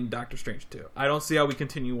going to be in Doctor Strange too. I don't see how we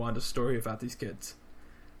continue Wanda's story without these kids.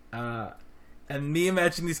 And me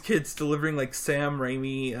imagining these kids delivering like Sam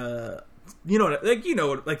Raimi.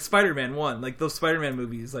 Like Spider-Man 1, like those Spider-Man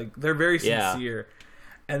movies, like they're very sincere,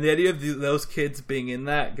 and the idea of those kids being in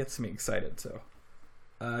that gets me excited. So,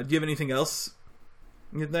 do you have anything else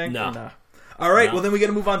you think? No. Nah? All right, No. well then we got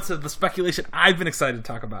to move on to the speculation I've been excited to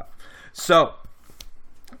talk about. So,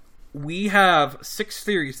 we have 6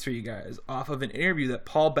 theories for you guys off of an interview that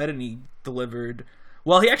Paul Bettany delivered.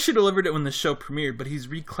 Well, he actually delivered it when the show premiered, but he's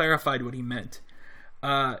reclarified what he meant.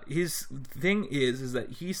 His thing is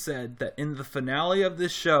that he said that in the finale of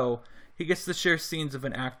this show, he gets to share scenes of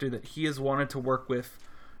an actor that he has wanted to work with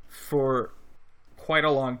for quite a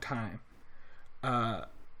long time.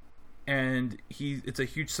 And it's a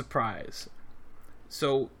huge surprise.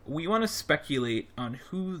 So we want to speculate on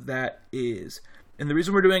who that is. And the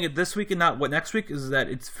reason we're doing it this week and not next week is that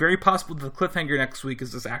it's very possible that the cliffhanger next week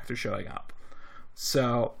is this actor showing up.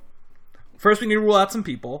 So first we need to rule out some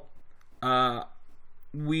people.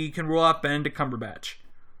 We can rule out Benedict Cumberbatch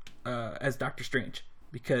as Doctor Strange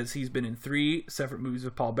because he's been in 3 separate movies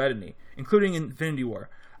with Paul Bettany, including Infinity War.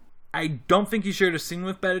 I don't think he shared a scene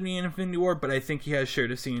with Bettany in Infinity War, but I think he has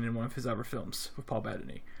shared a scene in one of his other films with Paul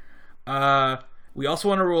Bettany. We also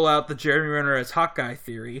want to rule out the Jeremy Renner as Hawkeye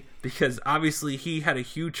theory because obviously he had a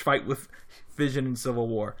huge fight with Vision in Civil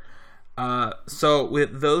War. So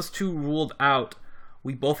with those 2 ruled out,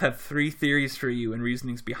 we both have 3 theories for you and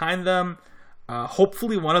reasonings behind them.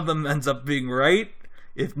 Hopefully one of them ends up being right.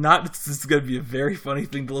 If not, it's just going to be a very funny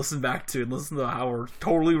thing to listen back to and listen to how we're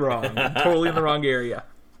totally wrong. Totally in the wrong area.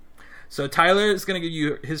 So Tyler is going to give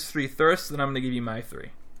you his 3 first, then I'm going to give you my 3.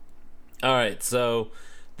 All right, so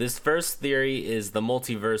this first theory is the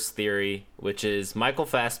multiverse theory, which is Michael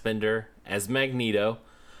Fassbender as Magneto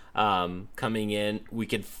coming in. We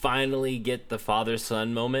could finally get the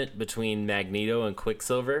father-son moment between Magneto and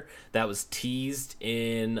Quicksilver that was teased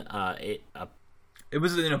in It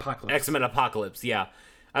was in Apocalypse. X-Men Apocalypse, yeah.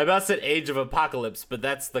 I about said Age of Apocalypse, but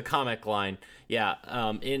that's the comic line. Yeah,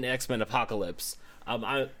 in X-Men Apocalypse.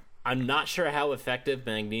 I'm not sure how effective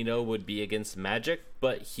Magneto would be against magic,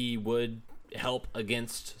 but he would help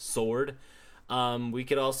against sword. We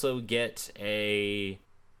could also get a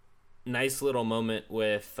nice little moment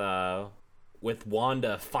with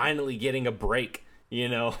Wanda finally getting a break. You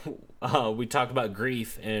know, we talk about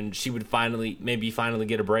grief, and she would finally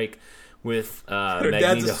get a break with Her Magneto.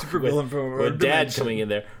 dad's a supervillain from with dad dimension. coming in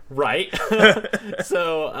there, right?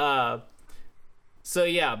 So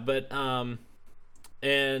yeah, but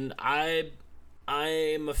and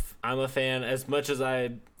I'm a fan as much as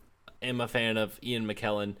I am a fan of Ian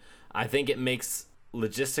McKellen. I think it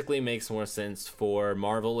logistically makes more sense for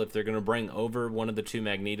Marvel if they're going to bring over one of the 2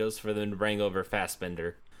 Magnetos for them to bring over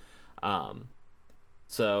Fassbender.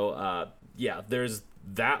 Yeah, there's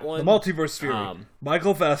that one. The multiverse theory.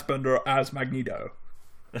 Michael Fassbender as Magneto.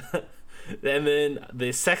 And then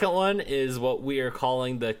the second one is what we are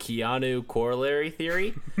calling the Keanu corollary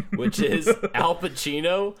theory, which is Al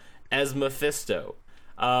Pacino as Mephisto.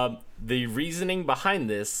 The reasoning behind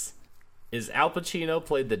this is Al Pacino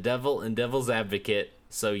played the devil in Devil's Advocate,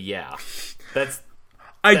 so yeah.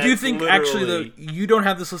 I do think, literally... actually, though, you don't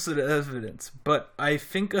have this listed as evidence, but I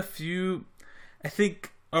think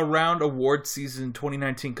around award season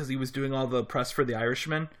 2019, because he was doing all the press for The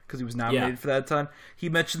Irishman, because he was nominated for that time, he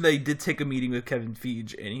mentioned that he did take a meeting with Kevin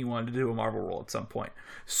Feige, and he wanted to do a Marvel role at some point.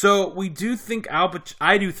 So we do think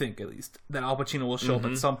I do think, at least, that Al Pacino will show up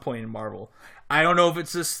at some point in Marvel. I don't know if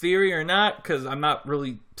it's this theory or not, because I'm not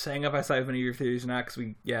really saying if I saw any of your theories or not,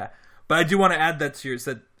 but I do want to add that to yours,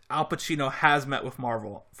 that Al Pacino has met with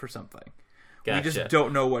Marvel for something. Gotcha. We just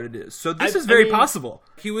don't know what it is. So this is very possible.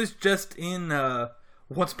 He was just in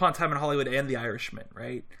Once Upon a Time in Hollywood and The Irishman,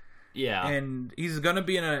 right? Yeah. And he's going to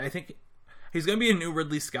be I think he's going to be in a new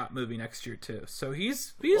Ridley Scott movie next year too. So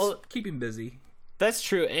he's keeping busy. That's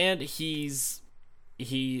true, and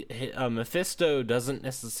Mephisto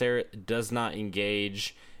does not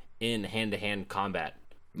engage in hand-to-hand combat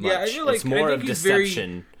much. Yeah, I feel like it's more I think of he's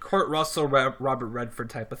deception. very Kurt Russell, Robert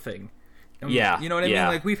Redford type of thing. Yeah, you know what I yeah.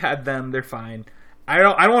 mean. Like we've had them; they're fine. I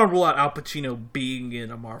don't want to rule out Al Pacino being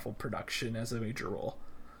in a Marvel production as a major role.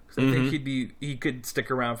 Because I think he could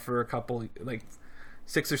stick around for a couple, like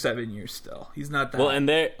 6 or 7 years still. He's not that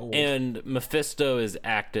old. And Mephisto is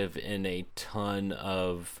active in a ton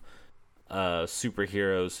of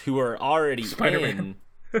superheroes who are already Spider-Man.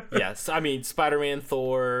 in. Yes, I mean Spider-Man,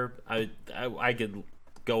 Thor. I could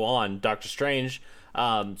go on. Doctor Strange.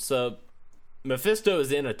 So Mephisto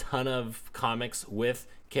is in a ton of comics with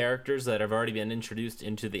characters that have already been introduced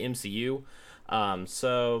into the MCU.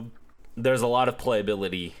 So there's a lot of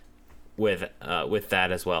playability with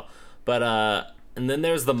that as well. But and then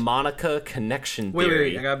there's the Monica connection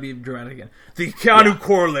theory. Wait, I gotta be dramatic again. The Keanu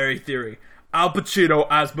corollary theory. Al Pacino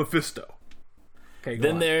as Mephisto. Okay,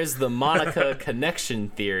 then there's the Monica connection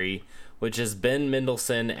theory, which is Ben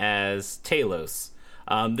Mendelsohn as Talos.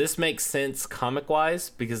 This makes sense comic-wise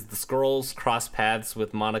because the Skrulls cross paths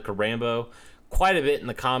with Monica Rambeau quite a bit in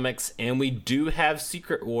the comics, and we do have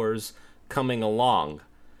Secret Wars coming along.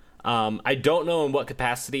 I don't know in what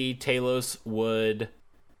capacity Talos would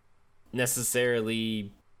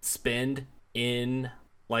necessarily spend in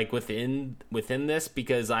within this,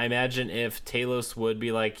 because I imagine if Talos would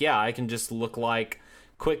be like, yeah, I can just look like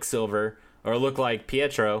Quicksilver or look like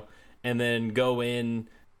Pietro and then go into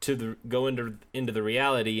the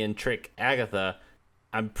reality and trick Agatha,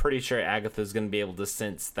 I'm pretty sure Agatha's going to be able to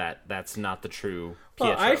sense that that's not the true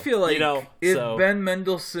Pietro. Well, I feel like if so, Ben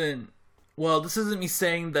Mendelsohn... Well, this isn't me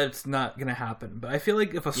saying that it's not going to happen, but I feel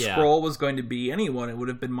like if a Skrull was going to be anyone, it would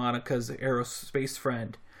have been Monica's aerospace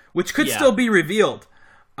friend, which could still be revealed.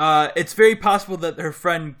 It's very possible that her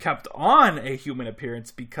friend kept on a human appearance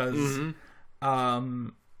because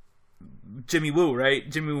Jimmy Woo, right?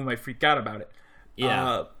 Jimmy Woo might freak out about it.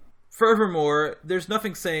 Yeah. Furthermore, there's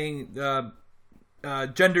nothing saying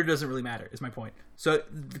gender doesn't really matter, is my point. So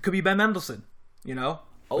it could be Ben Mendelsohn, you know?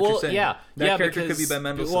 Well, yeah, that character could be Ben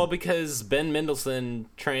Mendelsohn. Well, because Ben Mendelsohn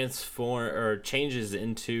changes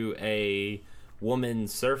into a woman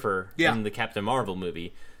surfer in the Captain Marvel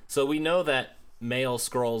movie. So we know that male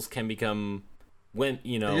Skrulls can become, they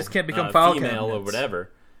just can't become file female cabinets. or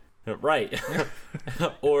whatever, right?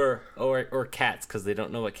 or cats, because they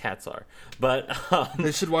don't know what cats are. But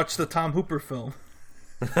they should watch the Tom Hooper film.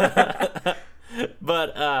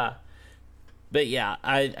 But yeah,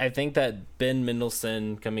 I think that Ben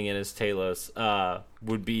Mendelsohn coming in as Talos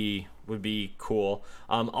would be cool.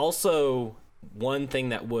 Also, one thing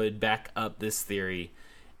that would back up this theory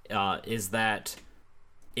is that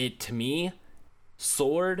to me,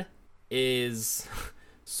 Sword is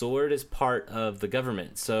part of the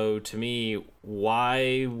government. So to me,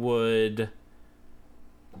 why would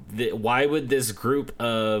this group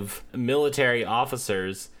of military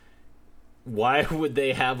officers, why would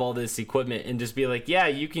they have all this equipment and just be like, yeah,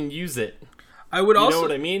 you can use it? I would know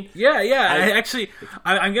what I mean? Yeah.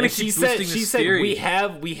 I'm gonna keep boosting this theory. She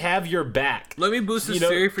said, we have your back. Let me boost this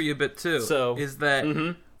theory for you a bit too. So is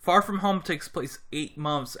that Far From Home takes place 8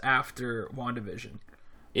 months after WandaVision.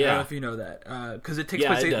 Yeah. I don't know if you know that, because it takes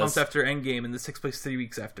place 8 months after Endgame, and this takes place 3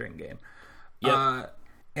 weeks after Endgame. Yep.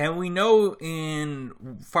 And we know in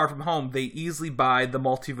Far From Home, they easily buy the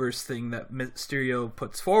multiverse thing that Mysterio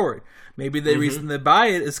puts forward. Maybe the reason they buy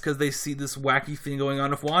it is because they see this wacky thing going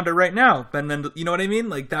on with Wanda right now. And then, you know what I mean?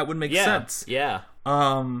 Like, that would make sense. Yeah.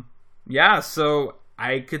 So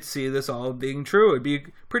I could see this all being true. It'd be a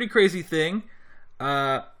pretty crazy thing.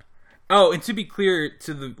 And to be clear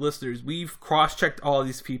to the listeners, we've cross-checked all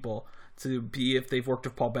these people to be if they've worked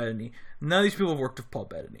with Paul Bettany. None of these people have worked with Paul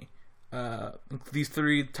Bettany. These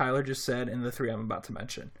 3 Tyler just said, and the 3 I'm about to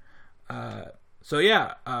mention.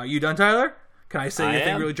 You done, Tyler? Can I say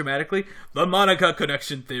anything really dramatically? The Monica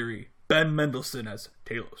connection theory. Ben Mendelsohn as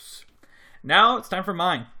Talos. Now it's time for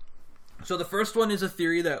mine. So the first one is a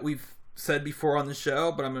theory that we've said before on the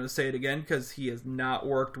show, but I'm going to say it again because he has not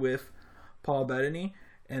worked with Paul Bettany,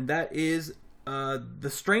 and that is the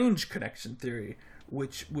Strange connection theory,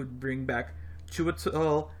 which would bring back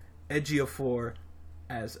Chiwetel Ejiofor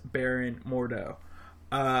as Baron Mordo.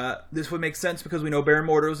 This would make sense because we know Baron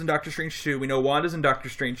Mordo is in Doctor Strange 2. We know Wanda's in Doctor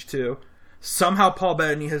Strange 2. Somehow Paul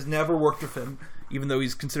Bettany has never worked with him, even though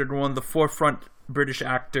he's considered one of the forefront British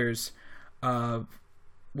actors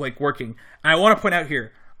working. And I want to point out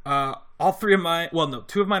here, all 3 of mine... Well, no,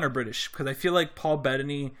 2 of mine are British, because I feel like Paul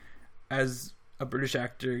Bettany, as a British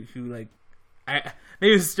actor who, maybe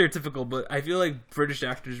it's stereotypical, but I feel like British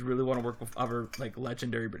actors really want to work with other,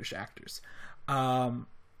 legendary British actors. And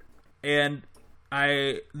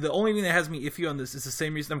the only thing that has me iffy on this is the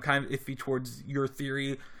same reason I'm kind of iffy towards your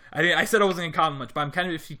theory I said I wasn't going to comment much, but I'm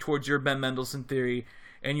kind of iffy towards your Ben Mendelsohn theory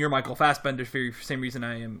and your Michael Fassbender theory for the same reason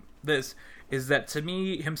I am this, is that to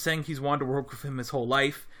me, him saying he's wanted to work with him his whole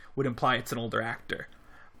life would imply it's an older actor.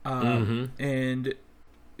 And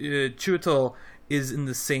Chiwetel is in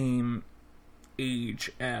the same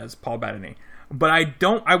age as Paul Bettany. But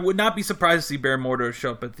I would not be surprised to see Baron Mordo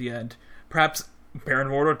show up at the end. Perhaps Baron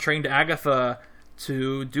Mordo trained Agatha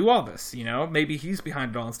to do all this, you know? Maybe he's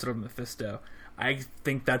behind it all instead of Mephisto. I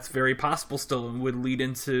think that's very possible still and would lead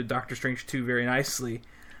into Doctor Strange 2 very nicely.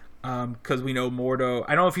 Because we know Mordo...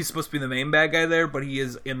 I don't know if he's supposed to be the main bad guy there, but he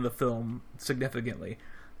is in the film significantly.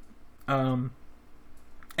 And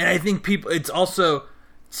I think it's also...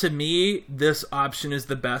 To me, this option is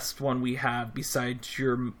the best one we have besides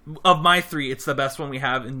your... Of my three, it's the best one we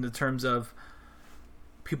have in the terms of...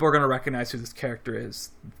 People are going to recognize who this character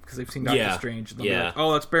is because they've seen Doctor Strange. They'll be like,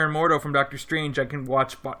 oh, that's Baron Mordo from Doctor Strange. I can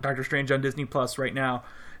watch Doctor Strange on Disney Plus right now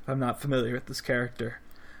if I'm not familiar with this character.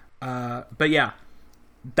 But yeah,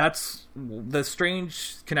 that's the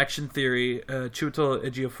Strange connection theory. Chiwetel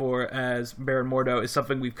Ejiofor as Baron Mordo is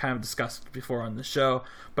something we've kind of discussed before on the show,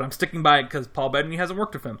 but I'm sticking by it because Paul Bettany hasn't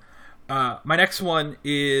worked with him. My next one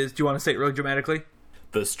is, do you want to say it really dramatically?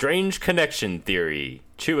 The Strange connection theory.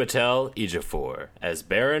 Chiwetel Ejiofor as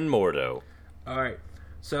Baron Mordo. All right.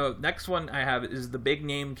 So next one I have is the big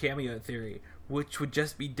name cameo theory, which would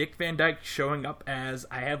just be Dick Van Dyke showing up as,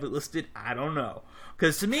 I have it listed, I don't know.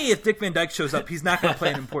 Because to me, if Dick Van Dyke shows up, he's not going to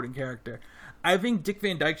play an important character. I think Dick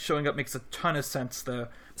Van Dyke showing up makes a ton of sense, though.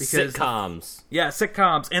 Because sitcoms. Yeah,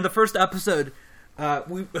 sitcoms. And the first episode, in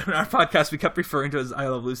our podcast, we kept referring to it as I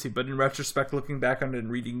Love Lucy, but in retrospect, looking back on it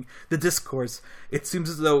and reading the discourse, it seems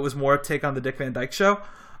as though it was more a take on the Dick Van Dyke Show.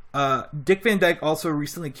 Dick Van Dyke also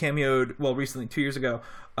recently cameoed, 2 years ago,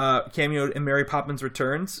 cameoed in Mary Poppins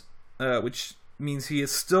Returns, which means he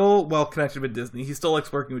is still well connected with Disney. He still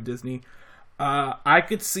likes working with Disney. I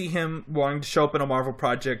could see him wanting to show up in a Marvel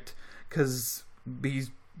project because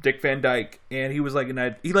he's Dick Van Dyke, and he was like,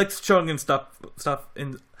 he likes showing in stuff,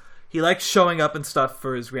 and he likes showing up and stuff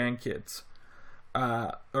for his grandkids,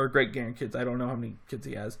 or great grandkids. I don't know how many kids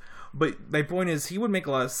he has, but my point is, he would make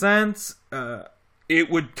a lot of sense. It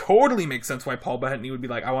would totally make sense why Paul Bettany would be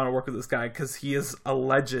like, I want to work with this guy because he is a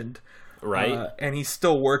legend, right? And he's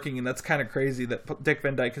still working, and that's kind of crazy that Dick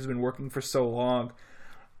Van Dyke has been working for so long.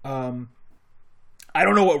 I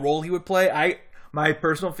don't know what role he would play. My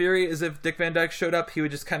personal theory is if Dick Van Dyke showed up, he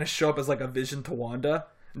would just kind of show up as like a vision to Wanda.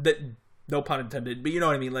 That, no pun intended, but you know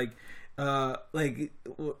what I mean. Like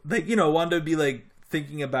you know, Wanda would be like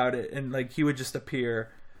thinking about it, and like he would just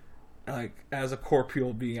appear like as a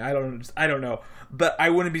corporeal being. I don't know, but I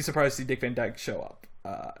wouldn't be surprised to see Dick Van Dyke show up.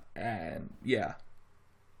 And yeah,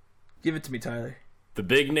 give it to me, Tyler. The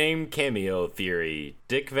big name cameo theory.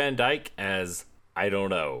 Dick Van Dyke as I don't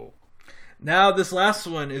know. Now, this last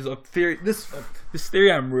one is a theory. This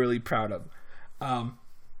theory I'm really proud of,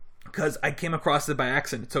 because I came across it by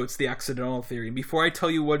accident. So it's the accidental theory. And before I tell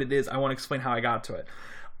you what it is, I want to explain how I got to it.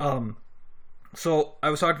 So I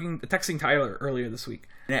was texting Tyler earlier this week,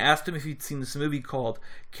 and I asked him if he'd seen this movie called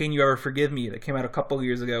 "Can You Ever Forgive Me?" that came out a couple of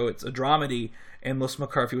years ago. It's a dramedy, and Melissa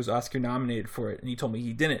McCarthy was Oscar nominated for it, and he told me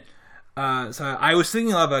he didn't. So I was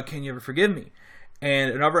thinking of "Can You Ever Forgive Me?" and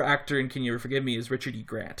another actor in "Can You Ever Forgive Me?" is Richard E.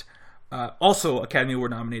 Grant. Also Academy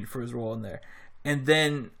Award nominated for his role in there. And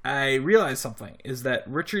then I realized something, is that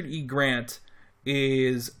Richard E. Grant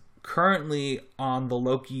is currently on the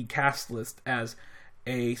Loki cast list as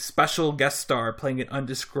a special guest star playing an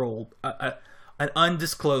undisclosed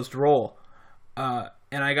role. And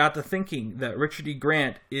I got to thinking that Richard E.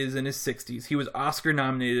 Grant is in his 60s. He was Oscar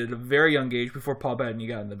nominated at a very young age before Paul Bettany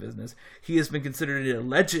got in the business. He has been considered a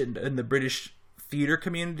legend in the British theater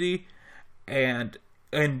community and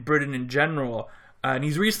Britain in general. And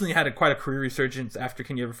he's recently had quite a career resurgence after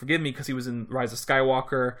Can You Ever Forgive Me? Because he was in Rise of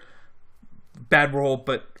Skywalker. Bad role,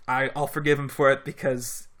 but I'll forgive him for it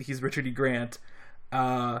because he's Richard E. Grant.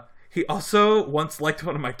 He also once liked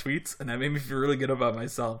one of my tweets, and that made me feel really good about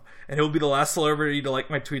myself. And he'll be the last celebrity to like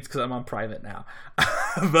my tweets because I'm on private now.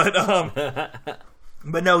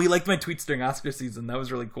 But no, he liked my tweets during Oscar season. That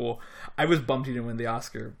was really cool. I was bummed he didn't win the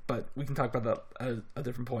Oscar, but we can talk about that at a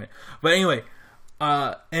different point. But anyway,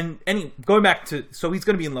 going back to, so he's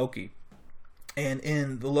going to be in Loki. And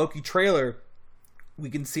in the Loki trailer, we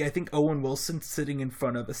can see, I think, Owen Wilson sitting in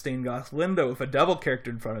front of a stained glass window with a devil character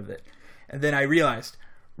in front of it. And then I realized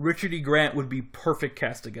Richard E. Grant would be perfect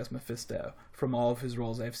casting as Mephisto from all of his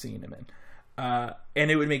roles I've seen him in. And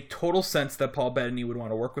it would make total sense that Paul Bettany would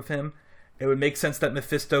want to work with him. It would make sense that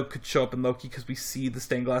Mephisto could show up in Loki because we see the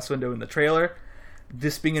stained glass window in the trailer.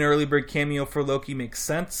 This being an early bird cameo for Loki makes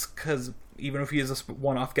sense because even if he is a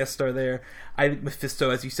one-off guest star there. I think Mephisto,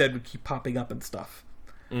 as you said, would keep popping up and stuff.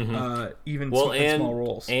 Even in small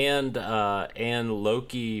roles. And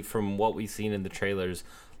Loki, from what we've seen in the trailers,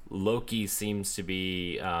 Loki seems to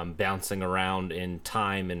be bouncing around in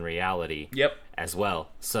time and reality. Yep. As well.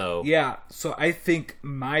 So yeah. So I think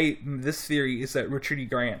this theory is that Richard E.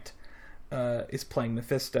 Grant is playing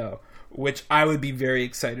Mephisto, which I would be very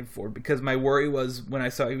excited for, because my worry was when I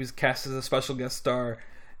saw he was cast as a special guest star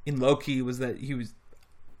in Loki was that he's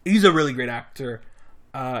a really great actor,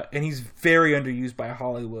 and he's very underused by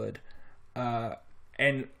Hollywood,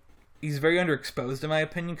 and he's very underexposed in my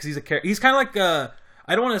opinion, because he's kind of like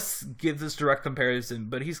I don't want to give this direct comparison,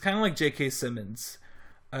 but he's kind of like J.K. Simmons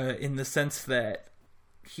in the sense that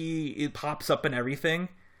it pops up in everything.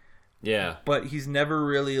 Yeah. But he's never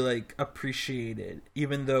really, like, appreciated,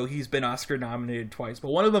 even though he's been Oscar nominated twice. But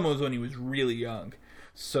one of them was when he was really young.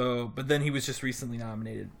 But then he was just recently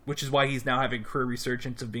nominated, which is why he's now having a career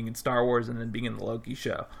resurgence of being in Star Wars and then being in the Loki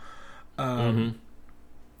show.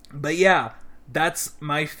 But yeah, that's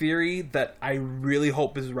my theory that I really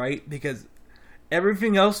hope is right, because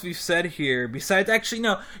everything else we've said here, besides, actually,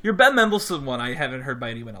 no, your Ben Mendelsohn one I haven't heard by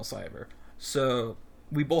anyone else either. So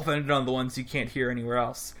we both ended on the ones you can't hear anywhere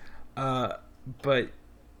else. But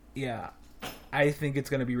yeah, I think it's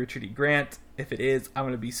going to be Richard E. Grant. If it is, I'm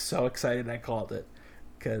going to be so excited I called it,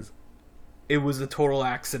 because it was a total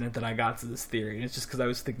accident that I got to this theory. And it's just because I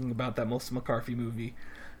was thinking about that Melissa McCarthy movie,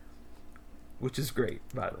 which is great,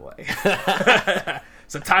 by the way.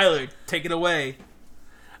 So Tyler, take it away.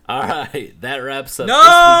 All right, that wraps up.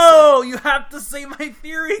 No, you have to say my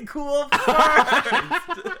theory, cool,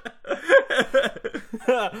 first.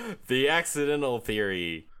 The accidental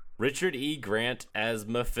theory. Richard E. Grant as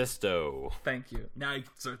Mephisto. Thank you. Now you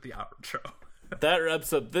can start the outro. That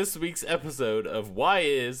wraps up this week's episode of Why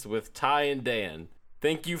Is with Ty and Dan.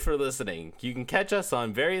 Thank you for listening. You can catch us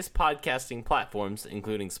on various podcasting platforms,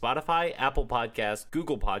 including Spotify, Apple Podcasts,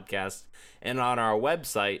 Google Podcasts, and on our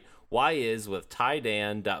website,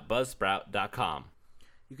 whyiswithtydan.buzzsprout.com.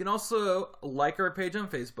 You can also like our page on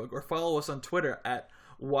Facebook or follow us on Twitter at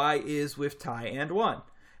whyiswithtyand1.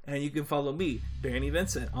 And you can follow me, Danny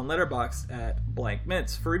Vincent, on Letterboxd at Blank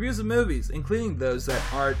Mints for reviews of movies, including those that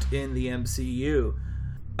aren't in the MCU.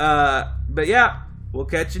 But yeah, we'll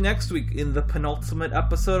catch you next week in the penultimate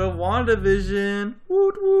episode of WandaVision.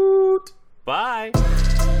 Woot woot! Bye!